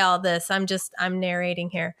doesn't say all this. I'm narrating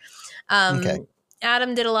here. Okay.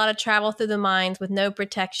 Adam did a lot of travel through the mines with no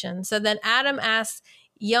protection. So then Adam asks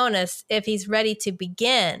Jonas if he's ready to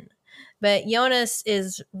begin. But Jonas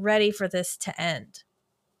is ready for this to end.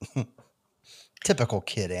 Typical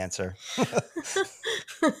kid answer.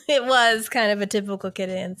 It was kind of a typical kid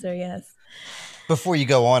answer, yes. Before you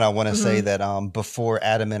go on, I want to say Mm-hmm. that before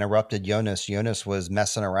Adam interrupted Jonas, Jonas was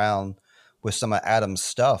messing around with some of Adam's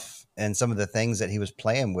stuff, and some of the things that he was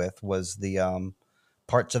playing with was the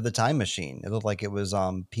parts of the time machine. It looked like it was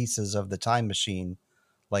pieces of the time machine,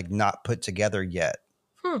 like not put together yet.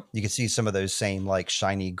 Hmm. You could see some of those same like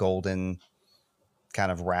shiny golden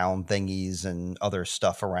kind of round thingies and other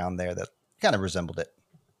stuff around there that kind of resembled it.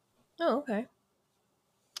 Oh, okay.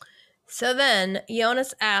 So then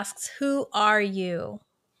Jonas asks, "Who are you?"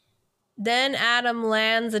 Then Adam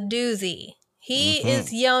lands a doozy. He is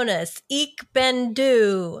Mm-hmm. Jonas, Ik ben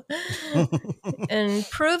du, and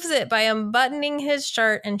proves it by unbuttoning his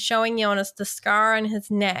shirt and showing Jonas the scar on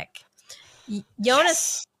his neck. Jonas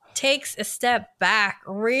Yes. takes a step back,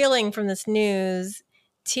 reeling from this news,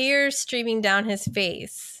 tears streaming down his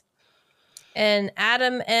face. And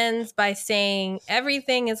Adam ends by saying,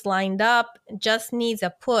 "Everything is lined up, just needs a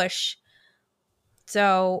push."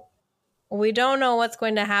 So we don't know what's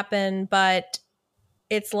going to happen, but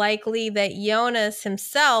it's likely that Jonas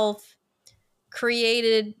himself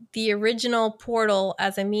created the original portal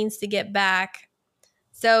as a means to get back.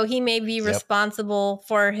 So he may be Yep. responsible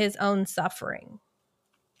for his own suffering.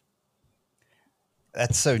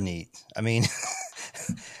 That's so neat. I mean,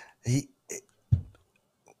 he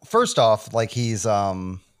first off, like he's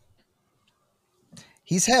him.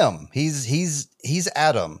 He's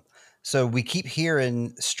Adam. So we keep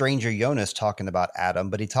hearing Stranger Jonas talking about Adam,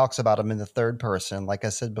 but he talks about him in the third person, like I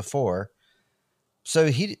said before. So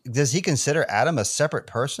does he consider Adam a separate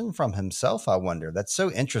person from himself? I wonder. That's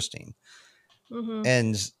so interesting. Mm-hmm.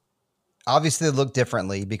 And obviously they look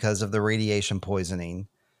differently because of the radiation poisoning.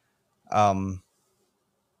 Um,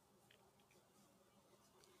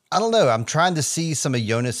 I don't know. I'm trying to see some of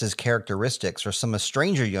Jonas's characteristics or some of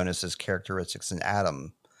Stranger Jonas's characteristics in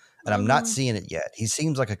Adam, and I'm not Mm-hmm. seeing it yet. He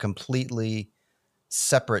seems like a completely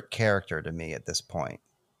separate character to me at this point.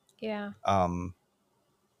 Yeah. Um,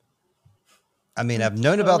 I mean, I'm I've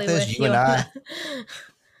known about totally this. with You you and on I. that.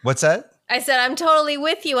 What's that? I said I'm totally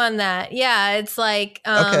with you on that. Yeah, it's like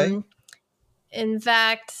Okay. in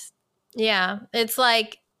fact, yeah, it's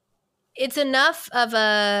like it's enough of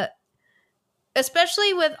a,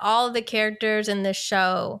 especially with all of the characters in the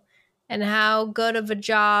show and how good of a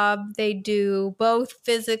job they do both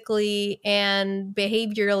physically and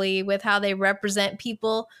behaviorally with how they represent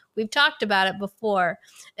people. We've talked about it before.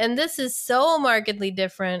 And this is so markedly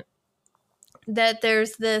different that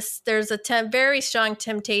there's a very strong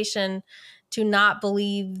temptation to not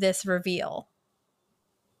believe this reveal.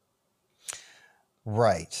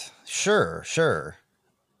 Right. Sure. Sure.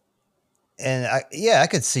 And I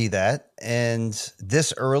could see that. And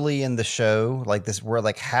this early in the show, like this, we're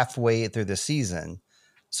like halfway through the season,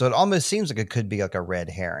 so it almost seems like it could be like a red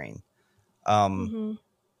herring. Um, Mm-hmm.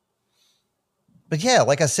 but yeah,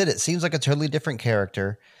 like I said, it seems like a totally different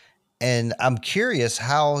character, and I'm curious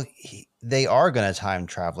how they are going to time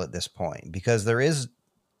travel at this point because there is,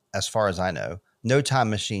 as far as I know, no time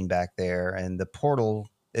machine back there, and the portal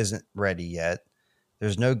isn't ready yet.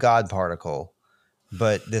 There's no God particle,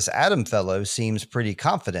 but this Adam fellow seems pretty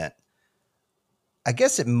confident. I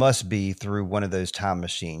guess it must be through one of those time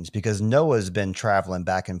machines because Noah's been traveling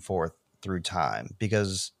back and forth through time.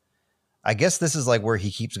 Because I guess this is like where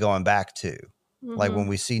he keeps going back to. Like Mm-hmm. when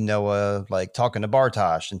we see Noah like talking to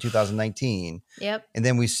Bartosh in 2019, Yep. and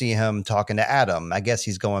then we see him talking to Adam. I guess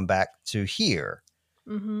he's going back to here.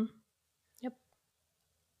 Mm-hmm. Yep.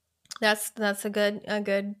 That's a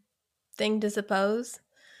good thing to suppose.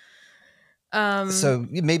 So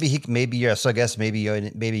maybe yes. So I guess maybe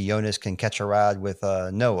Jonas can catch a ride with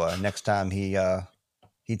Noah next time he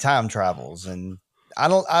time travels, and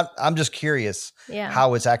I'm just curious Yeah.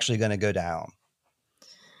 how it's actually going to go down.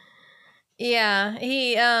 Yeah.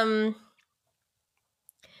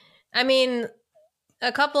 I mean,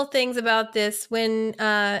 a couple things about this when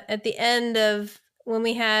at the end of when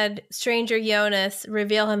we had Stranger Jonas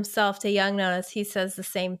reveal himself to young Jonas, he says the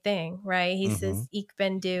same thing, right? He Mm-hmm. says "Ich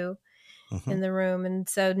bin du" Mm-hmm. in the room, and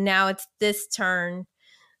so now it's this turn.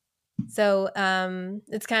 So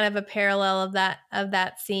it's kind of a parallel of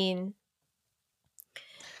that scene.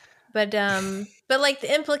 But like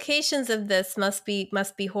the implications of this must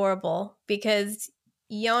be horrible because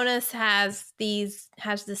Jonas has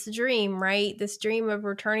this dream, right? This dream of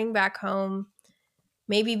returning back home,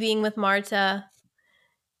 maybe being with Marta.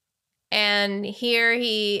 And here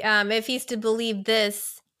he, if he's to believe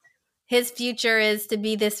this, his future is to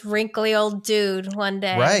be this wrinkly old dude one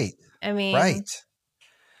day. Right. I mean, Right.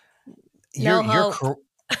 no You're hope.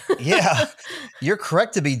 yeah, you're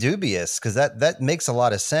correct to be dubious because that makes a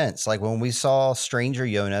lot of sense. Like when we saw Stranger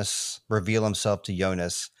Jonas reveal himself to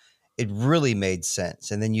Jonas, it really made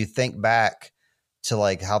sense. And then you think back to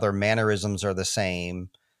like how their mannerisms are the same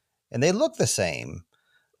and they look the same.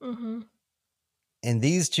 Mm-hmm. And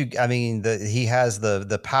these two, I mean, he has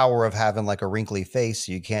the power of having like a wrinkly face,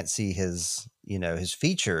 so you can't see his his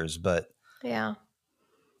features. But Yeah.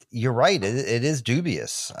 you're right, it is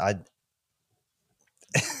dubious.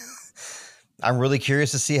 I'm really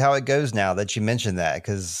curious to see how it goes now that you mentioned that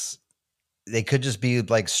because they could just be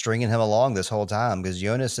like stringing him along this whole time because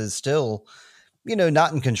Jonas is still,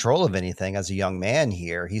 not in control of anything as a young man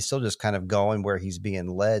here. He's still just kind of going where he's being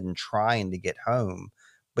led and trying to get home,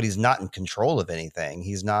 but he's not in control of anything.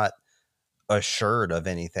 He's not assured of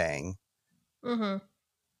anything. Mm-hmm.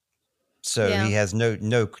 So he Yeah. has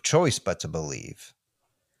no choice but to believe.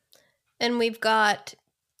 And we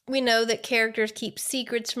know that characters keep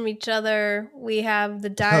secrets from each other. We have the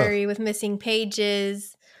diary with missing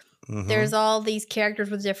pages. Mm-hmm. There's all these characters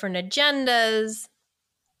with different agendas.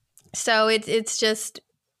 So it's just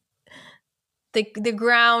the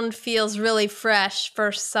ground feels really fresh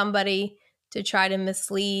for somebody to try to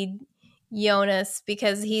mislead Jonas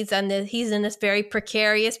because he's in this very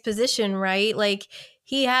precarious position, right? Like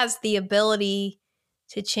he has the ability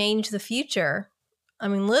to change the future. I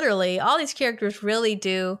mean, literally, all these characters really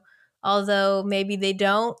do. Although maybe they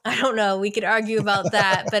don't. I don't know. We could argue about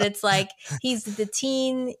that, but it's like he's the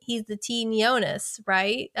teen Jonas,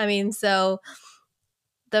 right? I mean, so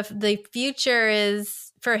the future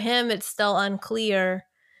is for him it's still unclear.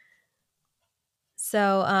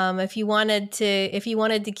 So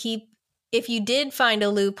if you did find a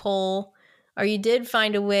loophole or you did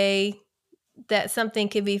find a way that something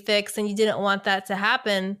could be fixed and you didn't want that to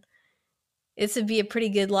happen, this would be a pretty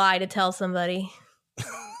good lie to tell somebody.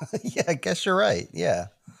 Yeah, I guess you're right. Yeah.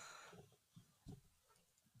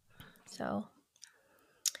 So,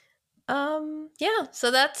 yeah.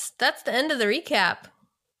 So that's the end of the recap.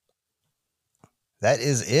 That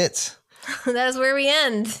is it. That is where we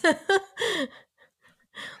end.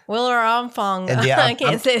 Will or Ampong. And yeah, I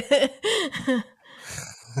can't say that.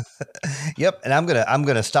 Yep, and I'm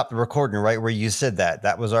gonna stop the recording right where you said that.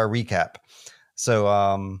 That was our recap. So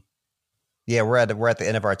yeah, we're at the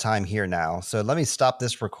end of our time here now. So let me stop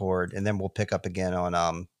this record, and then we'll pick up again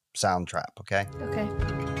on Soundtrap. Okay. Okay.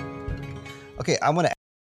 Okay, I want to.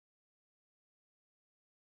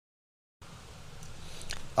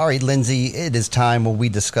 All right, Lindsay, it is time where we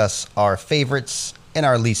discuss our favorites and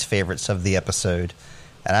our least favorites of the episode.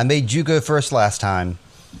 And I made you go first last time,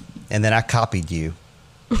 and then I copied you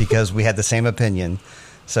because we had the same opinion.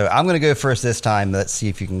 So I'm going to go first this time. Let's see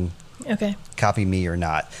if you can copy me or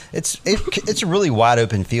not. It's a really wide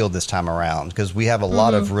open field this time around because we have a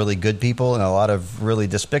lot of really good people and a lot of really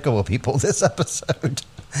despicable people this episode.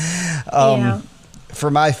 For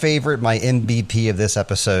my favorite, my MVP of this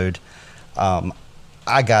episode,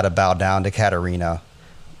 I got to bow down to Katarina.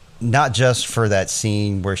 Not just for that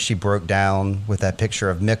scene where she broke down with that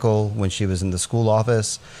picture of Mikkel when she was in the school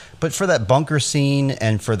office, but for that bunker scene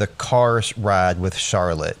and for the car ride with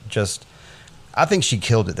Charlotte. I think she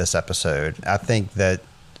killed it this episode. I think that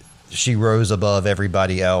she rose above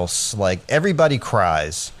everybody else. Like, everybody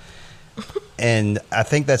cries. And I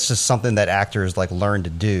think that's just something that actors learn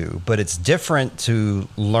to do. But it's different to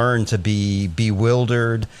learn to be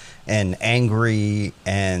bewildered and angry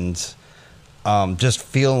and just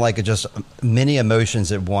feeling like just many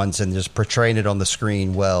emotions at once and just portraying it on the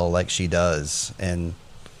screen well, like she does. And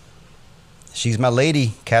she's my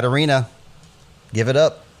lady, Katarina. Give it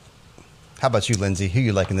up. How about you, Lindsay? Who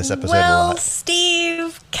you like in this episode a lot? Well,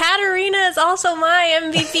 Steve, Katarina is also my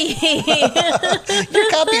MVP. You're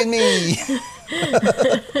copying me.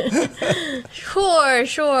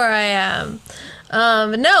 Sure I am.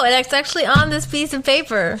 But no, it's actually on this piece of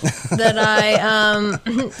paper that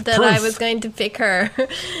I was going to pick her,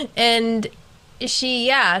 and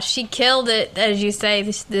she killed it, as you say.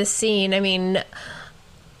 This scene, I mean,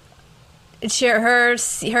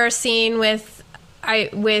 her scene with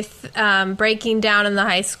breaking down in the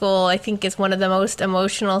high school, I think, is one of the most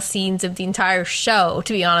emotional scenes of the entire show.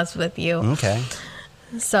 To be honest with you, okay.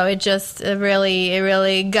 So it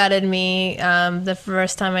really gutted me the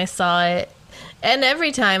first time I saw it. And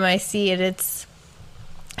every time I see it,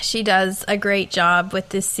 she does a great job with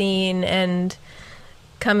this scene and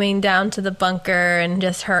coming down to the bunker and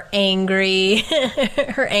just her angry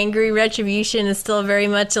retribution is still very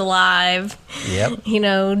much alive. Yep.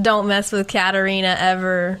 Don't mess with Katarina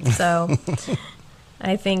ever. So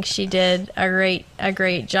I think she did a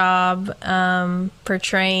great job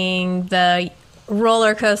portraying the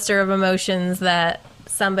roller coaster of emotions that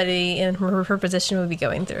somebody in her position would be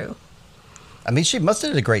going through. I mean, she must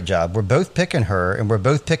have did a great job. We're both picking her, and we're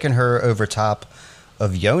both picking her over top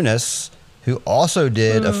of Jonas, who also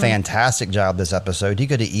did a fantastic job this episode. He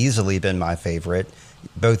could have easily been my favorite.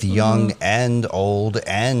 Both young and old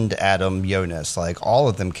and Adam Jonas. All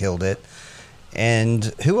of them killed it. And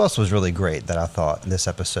who else was really great that I thought in this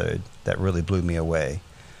episode that really blew me away?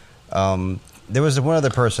 There was one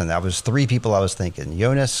other person. That was three people I was thinking.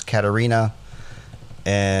 Jonas, Katarina,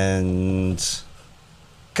 and...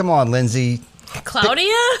 Come on, Lindsay.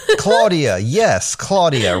 Claudia? Claudia, yes,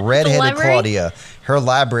 Claudia, redheaded Claudia. Her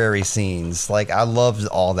library scenes, I loved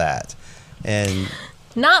all that. And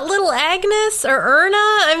not little Agnes or Erna.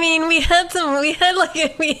 I mean,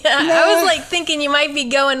 I was thinking you might be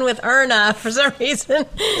going with Erna for some reason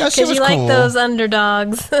because you like those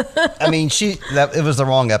underdogs. I mean, it was the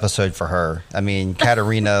wrong episode for her. I mean,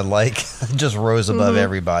 Katarina just rose above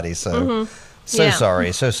everybody. So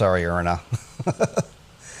sorry, Erna.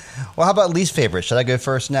 Well, how about least favorite? Should I go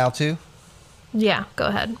first now, too? Yeah, go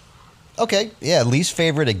ahead. Okay, yeah, least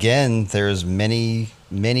favorite, again, there's many,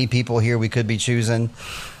 many people here we could be choosing.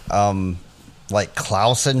 Like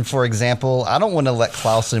Clausen, for example. I don't want to let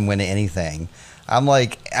Clausen win anything. I'm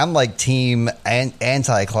team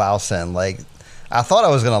anti-Clausen. I thought I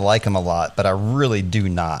was going to like him a lot, but I really do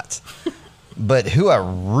not. But who I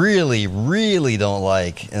really, really don't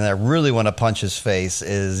like, and I really want to punch his face,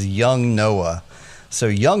 is young Noah. So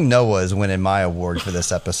young Noah is winning my award for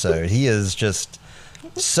this episode. He is just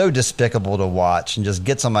so despicable to watch and just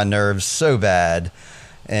gets on my nerves so bad.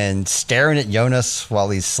 And staring at Jonas while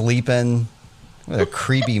he's sleeping. What a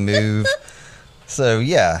creepy move. So,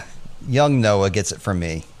 yeah, young Noah gets it from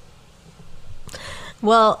me.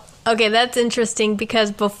 Well, okay, that's interesting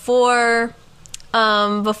because before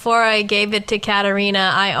I gave it to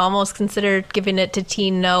Katarina, I almost considered giving it to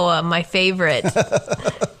Teen Noah, my favorite.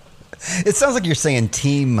 It sounds like you're saying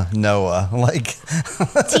Team Noah, like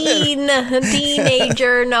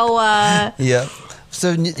teenager Noah. Yeah.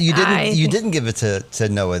 So you didn't give it to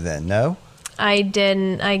Noah then, no? I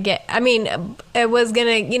didn't. It was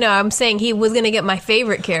gonna. I'm saying he was gonna get my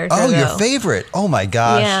favorite character. Oh, though. your favorite! Oh my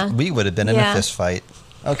gosh, Yeah. We would have been in a fist fight.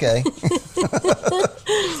 Okay.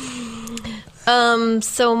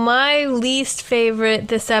 So my least favorite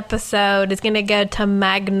this episode is gonna go to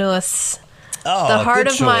Magnus. Oh, the heart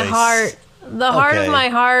good of my choice. heart. The heart of my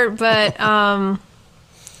heart, but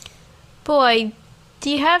boy,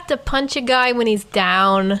 do you have to punch a guy when he's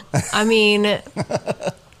down? I mean,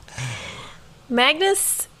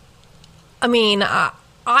 Magnus, I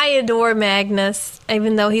adore Magnus,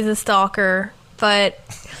 even though he's a stalker, but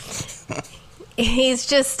he's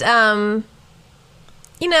just, he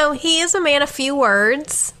is a man of few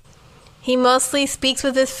words. He mostly speaks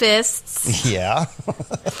with his fists. Yeah.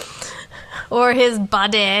 Or his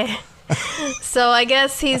body. So I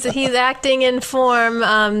guess he's acting in form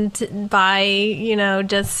by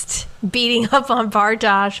just beating up on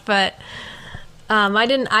Bartosz, but I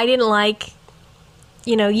didn't like.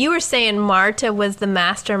 You were saying Marta was the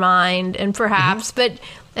mastermind, and perhaps, but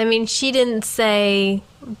she didn't say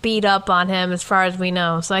beat up on him as far as we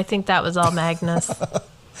know. So I think that was all Magnus.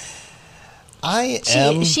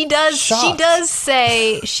 She does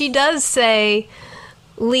say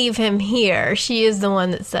leave him here. She is the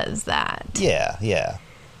one that says that. Yeah.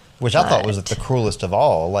 Which I thought was the cruelest of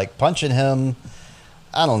all. Like, punching him,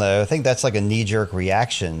 I don't know. I think that's like a knee-jerk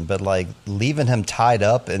reaction. But, like, leaving him tied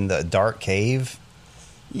up in the dark cave,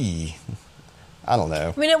 I don't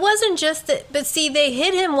know. It wasn't just that. But, see, they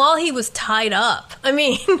hit him while he was tied up.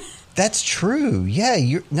 That's true. Yeah,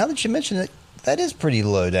 now that you mention it, that is pretty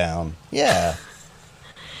low down. Yeah.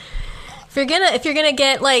 If you're gonna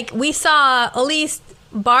get, like, we saw at least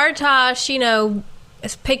Bartosz,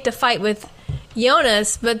 picked a fight with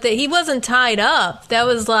Jonas, but he wasn't tied up. That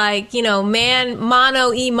was like, man, mano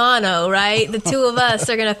y mano, right? The two of us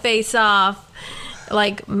are going to face off.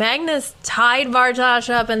 Like, Magnus tied Bartosz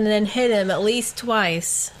up and then hit him at least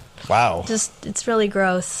twice. Wow. It's really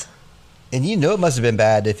gross. And it must have been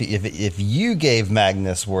bad if you gave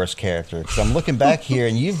Magnus worst character. Because I'm looking back here,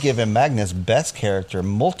 and you've given Magnus best character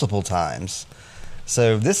multiple times.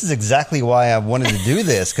 So this is exactly why I wanted to do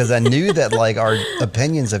this, because I knew that, like, our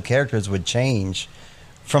opinions of characters would change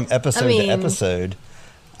from episode to episode.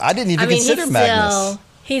 I didn't even consider Magnus.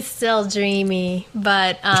 He's still dreamy,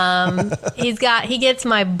 but he gets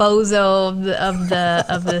my bozo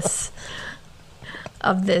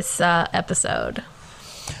of this episode.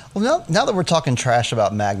 Well, now that we're talking trash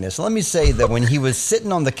about Magnus, let me say that when he was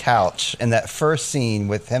sitting on the couch in that first scene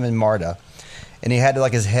with him and Marta, and he had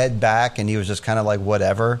like his head back and he was just kind of like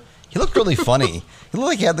whatever, he looked really funny. He looked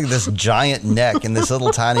like he had like this giant neck and this little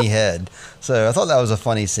tiny head. So I thought that was a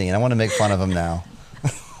funny scene. I want to make fun of him now.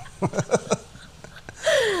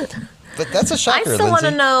 But that's a shocker, I still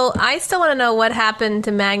want to know what happened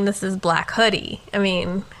to Magnus's black hoodie. We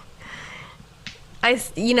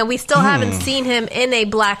still haven't seen him in a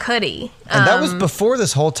black hoodie. And that was before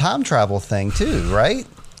this whole time travel thing too, right?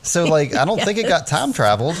 So, like, I don't think it got time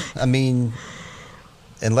traveled.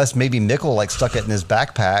 Unless maybe Mikkel, like, stuck it in his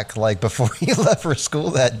backpack, like, before he left for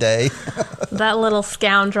school that day. That little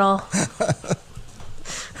scoundrel.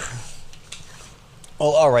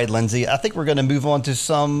 Well, all right, Lindsay. I think we're going to move on to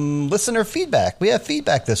some listener feedback. We have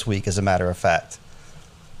feedback this week, as a matter of fact.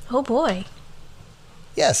 Oh, boy.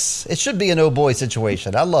 Yes, it should be an oh boy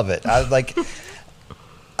situation. I love it.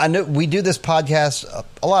 I know we do this podcast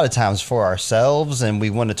a lot of times for ourselves, and we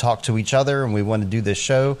want to talk to each other, and we want to do this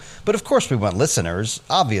show. But of course, we want listeners,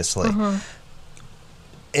 obviously. Mm-hmm.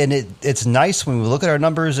 And it's nice when we look at our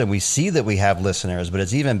numbers and we see that we have listeners, but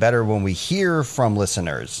it's even better when we hear from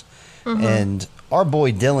listeners. Mm-hmm. And our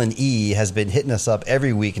boy Dylan E has been hitting us up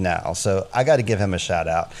every week now, so I got to give him a shout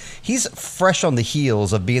out. He's fresh on the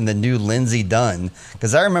heels of being the new Lindsay Dunn,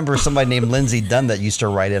 because I remember somebody named Lindsay Dunn that used to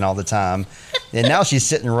write in all the time, and now she's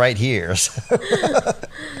sitting right here.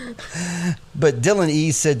 But Dylan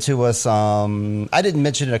E said to us, I didn't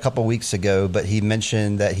mention it a couple weeks ago, but he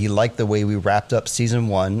mentioned that he liked the way we wrapped up season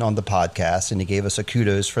 1 on the podcast, and he gave us a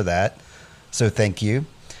kudos for that. So thank you.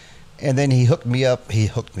 And then he hit me up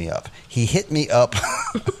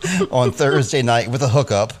on Thursday night with a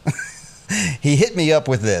hookup. He hit me up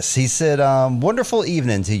with this. He said, wonderful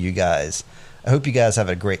evening to you guys. I hope you guys have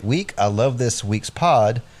a great week. I love this week's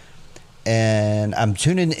pod. And I'm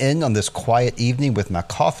tuning in on this quiet evening with my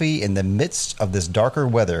coffee in the midst of this darker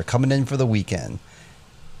weather coming in for the weekend.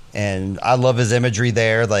 And I love his imagery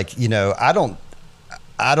there. Like, I don't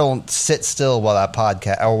sit still while I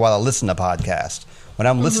podcast or while I listen to podcast. when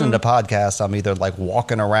I'm listening to podcasts, I'm either like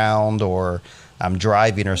walking around or I'm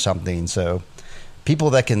driving or something. So people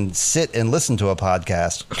that can sit and listen to a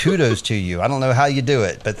podcast, kudos to you. I don't know how you do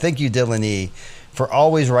it, but thank you, Dylan E., for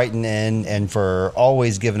always writing in and for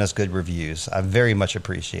always giving us good reviews. I very much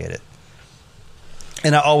appreciate it.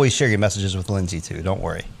 And I always share your messages with Lindsay, too. Don't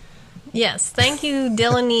worry. Yes. Thank you,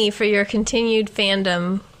 Dylan E., for your continued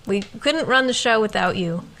fandom. We couldn't run the show without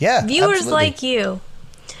you. Yeah, Viewers absolutely. like you.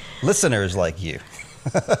 Listeners like you.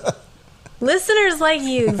 Listeners like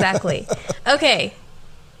you, exactly. Okay.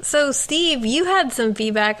 So, Steve, you had some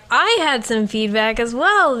feedback. I had some feedback as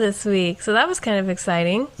well this week. So that was kind of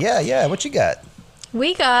exciting. Yeah. What you got?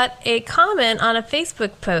 We got a comment on a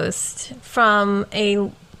Facebook post from a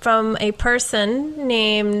person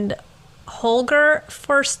named Holger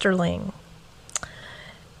Forsterling.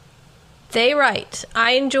 They write,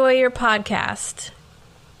 I enjoy your podcast,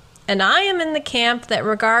 and I am in the camp that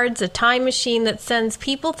regards a time machine that sends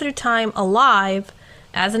people through time alive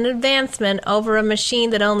as an advancement over a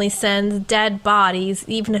machine that only sends dead bodies,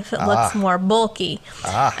 even if it looks more bulky.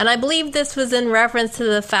 And I believe this was in reference to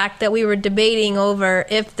the fact that we were debating over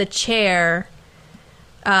if the chair,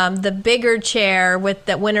 the bigger chair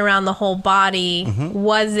that went around the whole body,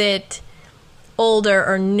 was it older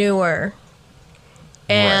or newer?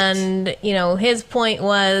 And, his point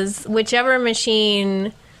was whichever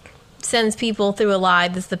machine sends people through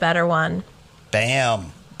alive is the better one.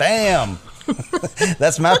 Bam.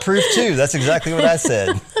 That's my proof, too. That's exactly what I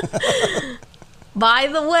said. By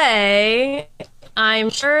the way, I'm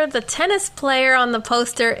sure the tennis player on the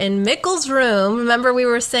poster in Mikkel's room, remember we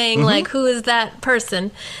were saying, who is that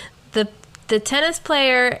person? The tennis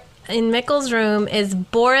player in Mikkel's room is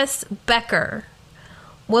Boris Becker,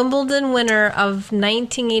 Wimbledon winner of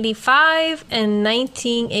 1985 and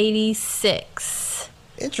 1986.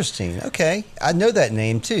 Interesting. Okay. I know that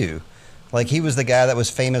name, too. Like, he was the guy that was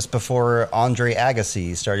famous before Andre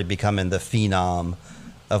Agassi started becoming the phenom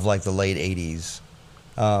of, like, the late 80s.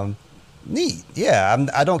 Neat. Yeah,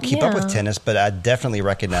 I don't keep up with tennis, but I definitely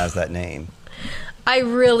recognize that name. I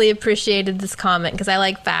really appreciated this comment because I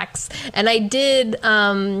like facts. And I did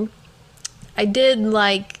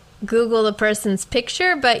Google the person's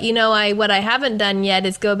picture, but, what I haven't done yet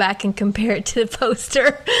is go back and compare it to the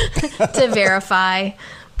poster to verify.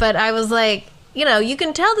 But I was like, you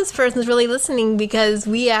can tell this person's really listening because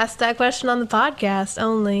we asked that question on the podcast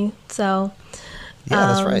only. So, yeah,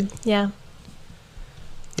 that's right. Yeah.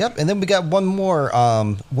 Yep. And then we got one more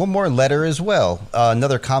letter as well.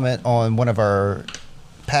 Another comment on one of our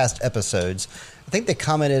past episodes. I think they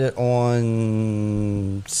commented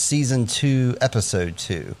on season 2, episode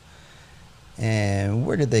 2. And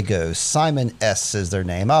where did they go? Simon S is their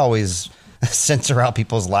name. I always censor out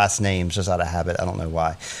people's last names just out of habit. I don't know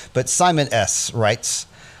why. But Simon S writes,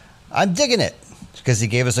 I'm digging it, because he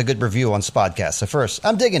gave us a good review on Spodcast. So first,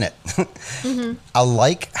 I'm digging it. I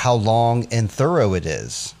like how long and thorough it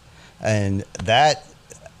is. And that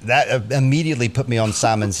immediately put me on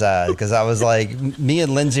Simon's side, because I was like, me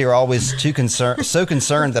and Lindsay are always so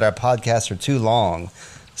concerned that our podcasts are too long.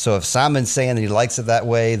 So if Simon's saying that he likes it that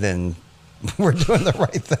way, then we're doing the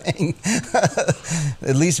right thing.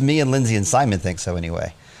 At least me and Lindsay and Simon think so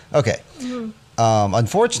anyway. Okay.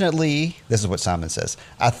 Unfortunately, this is what Simon says.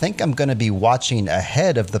 I think I'm going to be watching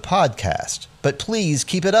ahead of the podcast, but please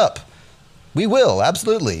keep it up. We will,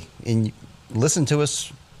 absolutely. And listen to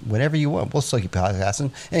us whenever you want. We'll still keep podcasting.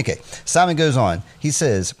 Okay. Simon goes on. He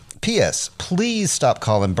says, P.S. Please stop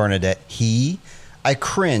calling Bernadette he. I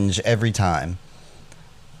cringe every time.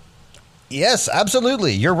 Yes,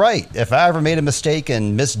 absolutely. You're right. If I ever made a mistake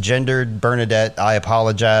and misgendered Bernadette, I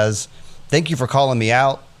apologize. Thank you for calling me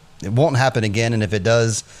out. It won't happen again, and if it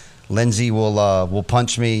does, Lindsay will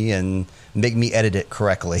punch me and make me edit it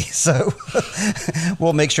correctly. So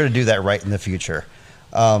we'll make sure to do that right in the future.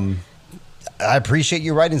 I appreciate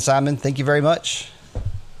you writing, Simon. Thank you very much.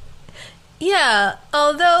 Yeah,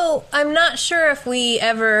 although I'm not sure if we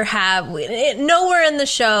ever have... Nowhere in the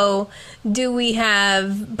show do we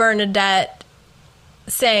have Bernadette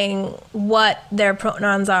saying what their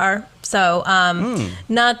pronouns are. So,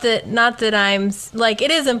 not that I'm... Like, it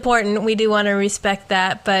is important. We do want to respect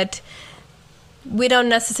that, but we don't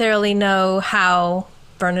necessarily know how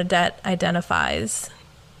Bernadette identifies.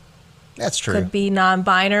 That's true. Could be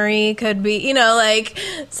non-binary, could be,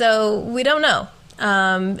 so we don't know.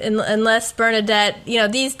 Unless Bernadette,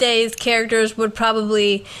 these days characters would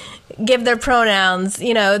probably give their pronouns.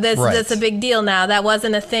 That's a big deal now. That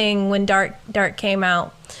wasn't a thing when Dark came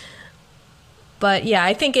out. But yeah,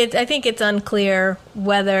 I think it's unclear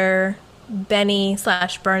whether Benny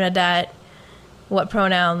 / Bernadette what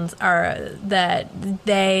pronouns are that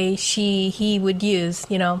they, she, he would use,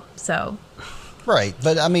 so. Right.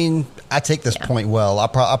 But I mean, I take this point well. I'll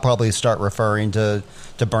probably start referring to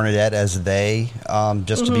Bernadette as they,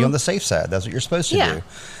 just to be on the safe side. That's what you're supposed to do.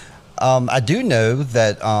 I do know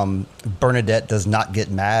that Bernadette does not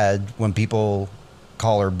get mad when people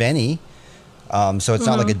call her Benny. So it's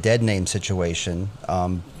not like a dead name situation.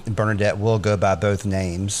 Bernadette will go by both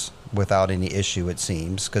names without any issue, it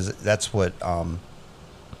seems, because that's what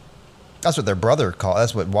their brother called.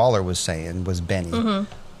 That's what Waller was saying, was Benny.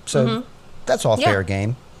 So that's all fair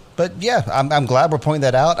game. But yeah, I'm glad we're pointing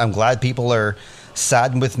that out. I'm glad people are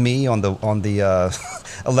siding with me on the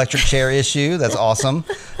electric chair issue. That's awesome.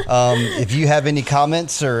 If you have any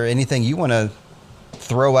comments or anything you want to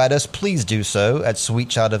throw at us, please do so at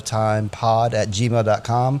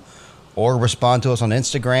sweetshotoftimepod@gmail.com, or respond to us on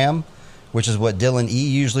Instagram, which is what Dylan E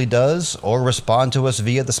usually does, or respond to us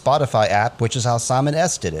via the Spotify app, which is how Simon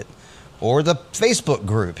S did it, or the Facebook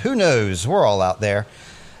group. Who knows? We're all out there.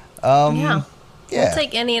 We'll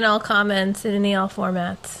take any and all comments in any and all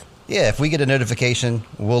formats. Yeah, if we get a notification,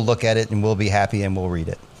 we'll look at it and we'll be happy and we'll read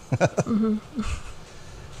it.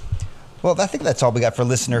 Well, I think that's all we got for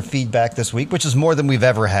listener feedback this week, which is more than we've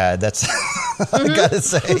ever had. That's I gotta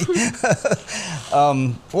say.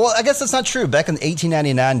 Well, I guess that's not true. Back in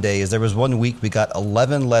 1899 days, there was 1 week we got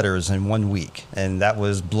 11 letters in 1 week, and that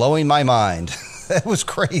was blowing my mind. That was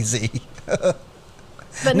crazy.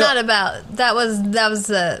 But not about that was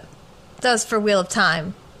for Wheel of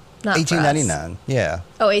Time. Not 1899, yeah.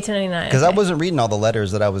 Oh, 1899. Because I wasn't reading all the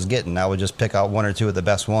letters that I was getting. I would just pick out 1 or 2 of the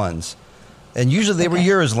best ones. And usually they were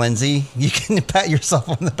yours, Lindsay. You can pat yourself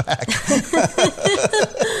on the back.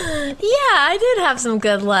 Yeah, I did have some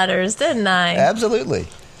good letters, didn't I? Absolutely.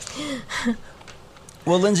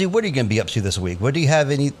 Well, Lindsay, what are you going to be up to this week? Do you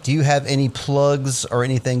have any plugs or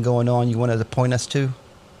anything going on you wanted to point us to?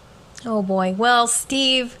 Oh, boy. Well,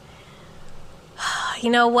 Steve, you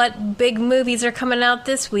know what big movies are coming out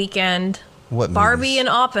this weekend? What Barbie movies? and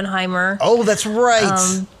Oppenheimer. Oh, that's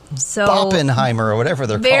right. So Oppenheimer, or whatever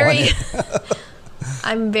they're calling it.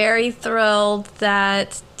 I'm very thrilled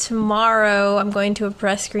that tomorrow I'm going to a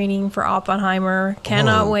press screening for Oppenheimer.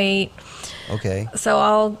 Cannot wait. Okay.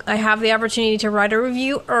 So I have the opportunity to write a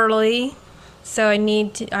review early. So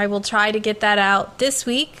I will try to get that out this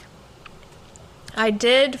week. I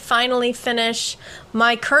did finally finish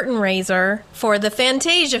my curtain raiser for the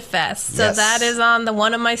Fantasia Fest. So that is on the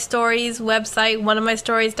One of My Stories website,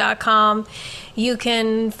 oneofmystories.com. You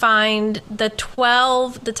can find the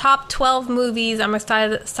top 12 movies I'm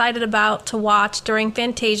excited about to watch during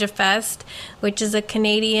Fantasia Fest, which is a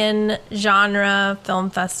Canadian genre film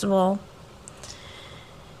festival.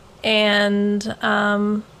 And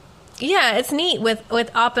it's neat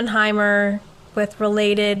with Oppenheimer,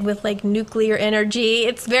 with like nuclear energy.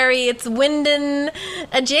 It's Wyndon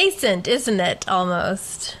adjacent, isn't it?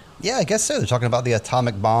 Almost. Yeah, I guess so. They're talking about the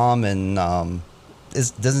atomic bomb, and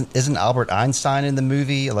isn't Albert Einstein in the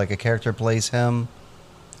movie? Like a character plays him.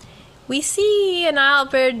 We see an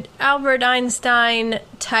Albert Einstein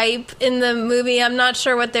type in the movie. I'm not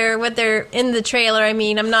sure what they're in the trailer. I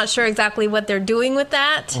mean, I'm not sure exactly what they're doing with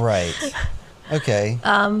that. Right. Okay.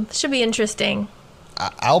 Should be interesting.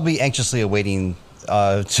 I'll be anxiously awaiting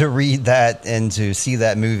to read that and to see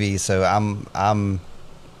that movie. So I'm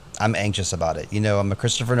anxious about it. I'm a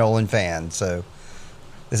Christopher Nolan fan, so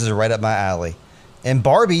this is right up my alley. And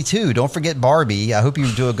Barbie too. Don't forget Barbie. I hope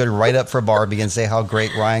you do a good write up for Barbie and say how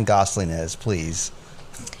great Ryan Gosling is, please.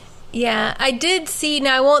 Yeah, I did see.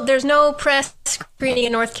 Now, there's no press screening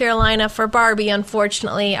in North Carolina for Barbie,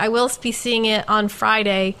 unfortunately. I will be seeing it on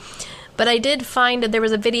Friday. But I did find that there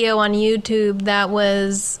was a video on YouTube that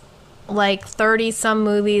was like 30-some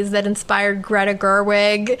movies that inspired Greta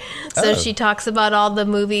Gerwig. So she talks about all the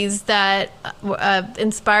movies that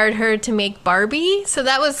inspired her to make Barbie. So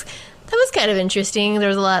that was kind of interesting. There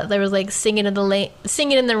was a lot. There was like Singing in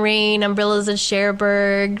the Rain, Umbrellas of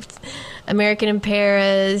Cherbourg, American in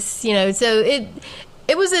Paris. So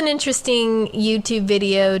it was an interesting YouTube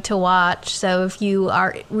video to watch. So if you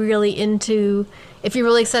are really if you're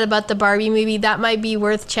really excited about the Barbie movie, that might be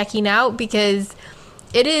worth checking out, because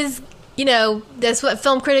it is, that's what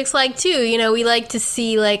film critics like too. We like to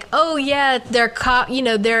see like, oh yeah,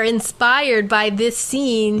 they're inspired by this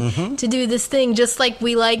scene to do this thing, just like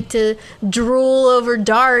we like to drool over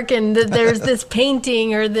Dark and there's this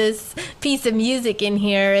painting or this piece of music in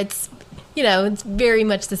here. It's, it's very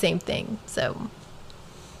much the same thing. So.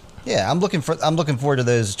 Yeah, I'm looking forward to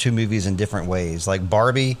those two movies in different ways. Like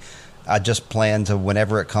Barbie, I just plan to,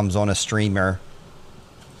 whenever it comes on a streamer,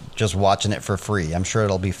 just watching it for free. I'm sure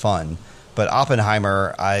it'll be fun. But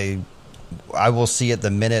Oppenheimer, I I will see it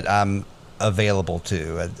the minute I'm available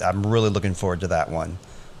to. I'm really looking forward to that one.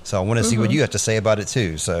 So I want to see what you have to say about it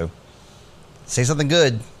too. So say something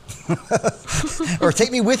good. Or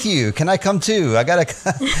take me with you. Can I come too?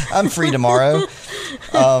 I'm free tomorrow.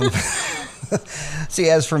 See,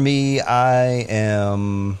 as for me, I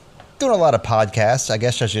am doing a lot of podcasts. I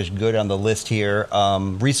guess I should just go down the list here.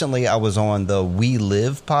 Recently, I was on the We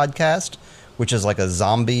Live podcast, which is like a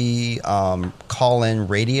zombie call-in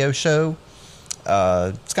radio show.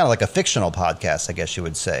 It's kind of like a fictional podcast, I guess you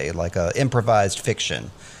would say, like a improvised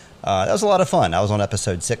fiction. That was a lot of fun. I was on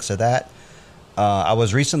episode 6 of that. I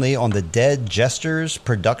was recently on the Dead Jesters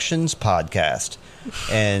Productions podcast,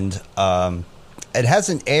 and it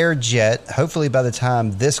hasn't aired yet. Hopefully by the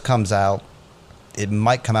time this comes out, it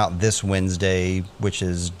might come out this Wednesday, which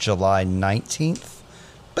is July 19th,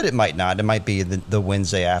 but it might not. It might be the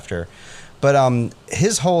Wednesday after. But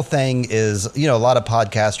his whole thing is, a lot of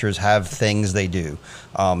podcasters have things they do.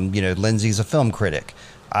 Lindsay's a film critic.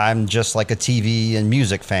 I'm just like a TV and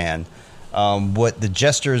music fan. What the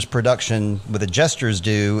Jesters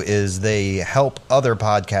do is they help other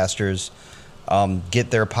podcasters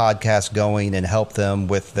get their podcast going and help them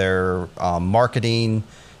with their marketing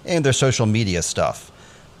and their social media stuff.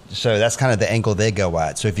 So that's kind of the angle they go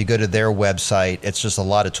at. So if you go to their website, it's just a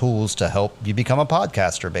lot of tools to help you become a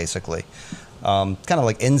podcaster, basically. Kind of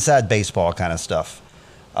like inside baseball kind of stuff.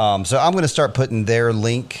 So I'm going to start putting their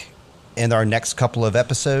link in our next couple of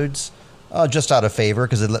episodes. Just out of favor,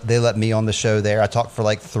 because they let me on the show there. I talked for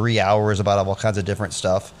like 3 hours about all kinds of different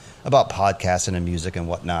stuff, about podcasting and music and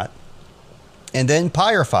whatnot. And then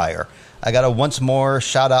Pyre Fire. I got to once more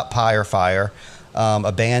shout out Pyre Fire,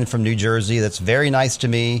 a band from New Jersey that's very nice to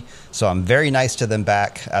me. So I'm very nice to them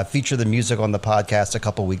back. I featured the music on the podcast a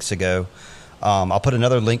couple weeks ago. I'll put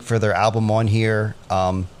another link for their album on here.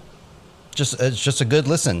 It's just a good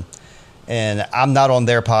listen. And I'm not on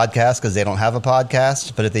their podcast because they don't have a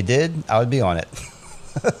podcast. But if they did, I would be on it.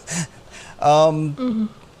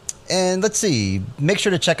 And let's see. Make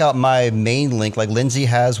sure to check out my main link. Like Lindsay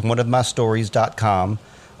has oneofmystories.com.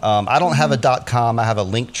 I don't have a .com. I have a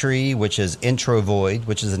link tree, which is Introvoid,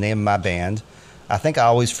 which is the name of my band. I think I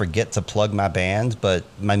always forget to plug my band, but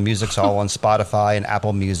my music's all on Spotify and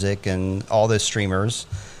Apple Music and all those streamers.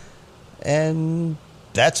 And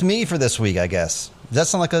that's me for this week, I guess. Does that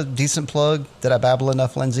sound like a decent plug? Did I babble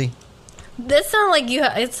enough, Lindsay? It sounds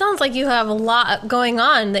like you have a lot going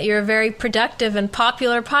on, that you're a very productive and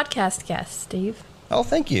popular podcast guest, Steve. Oh,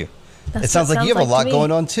 thank you. It sounds like you have a lot going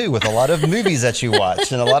on, too, with a lot of movies that you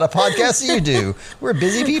watch and a lot of podcasts that you do. We're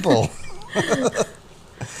busy people.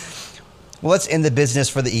 Well, let's end the business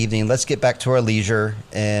for the evening. Let's get back to our leisure.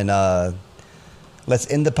 And let's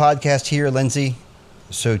end the podcast here, Lindsay.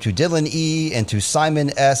 So to Dylan E. and to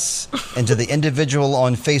Simon S. and to the individual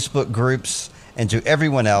on Facebook groups and to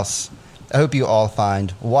everyone else, I hope you all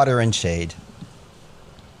find water and shade.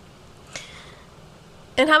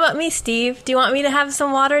 And how about me, Steve? Do you want me to have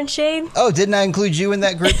some water and shade? Oh, didn't I include you in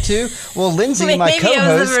that group too? Well, Lindsay, my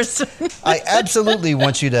co-host, I absolutely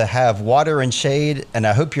want you to have water and shade, and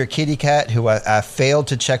I hope your kitty cat, who I failed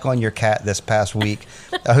to check on your cat this past week,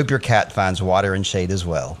 I hope your cat finds water and shade as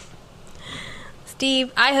well.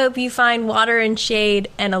 Steve, I hope you find water and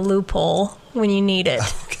shade and a loophole when you need it.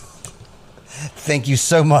 Thank you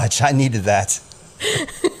so much. I needed that.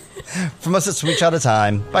 From us at Sweet Child of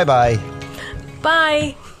Time. Bye-bye.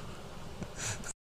 Bye.